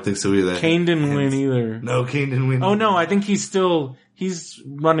 I don't think so either. Kane didn't win either. No, Kane didn't win. Oh no, I think he's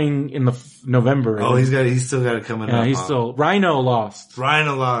running in the November. Oh, he's still got it coming up. Yeah, Rhino lost.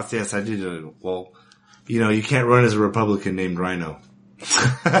 Rhino lost, yes, I did. Well, you can't run as a Republican named Rhino.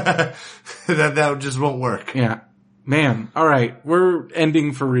 that just won't work. Yeah. Man, alright, we're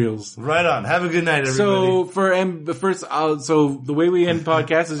ending for reals. Right on. Have a good night, everybody. So, the way we end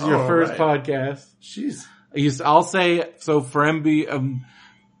podcasts is your first podcast. Jeez. I'll say, so for MB,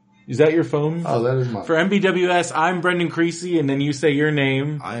 is that your phone? Oh, that is mine. For MBWS, I'm Brendan Creasy, and then you say your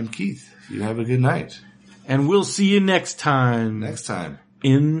name. I am Keith. You have a good night. And we'll see you next time.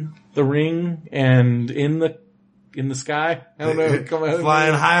 In the ring and in the sky. I don't know.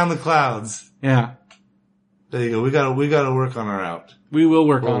 Flying high on the clouds. Yeah. There you go. We gotta work on our out. We will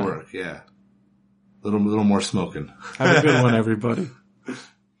work on it. Yeah. Little more smoking. Have a good one, everybody.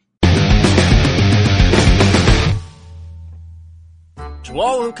 To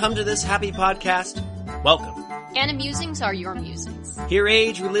all who come to this happy podcast, welcome. And musings are your musings. Here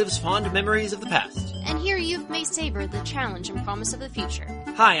age relives fond memories of the past. And here you may savor the challenge and promise of the future.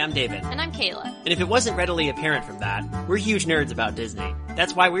 Hi, I'm David. And I'm Kayla. And if it wasn't readily apparent from that, we're huge nerds about Disney.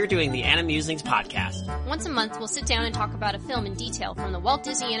 That's why we're doing the Musings podcast. Once a month, we'll sit down and talk about a film in detail from the Walt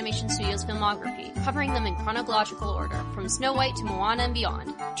Disney Animation Studios filmography, covering them in chronological order, from Snow White to Moana and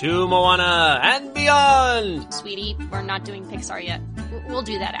beyond. To Moana and beyond! Sweetie, we're not doing Pixar yet. We'll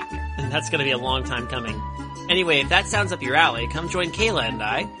do that after. And that's gonna be a long time coming. Anyway, if that sounds up your alley, come join Kayla and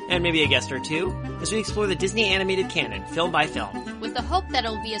I, and maybe a guest or two, as we explore the Disney animated canon, film by film. With the hope that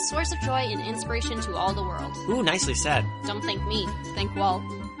it'll be a source of joy and inspiration to all the world. Ooh, nicely said. Don't thank me, thank Walt.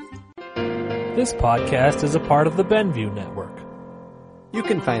 This podcast is a part of the Benview Network. You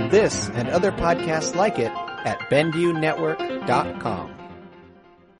can find this and other podcasts like it at BenviewNetwork.com.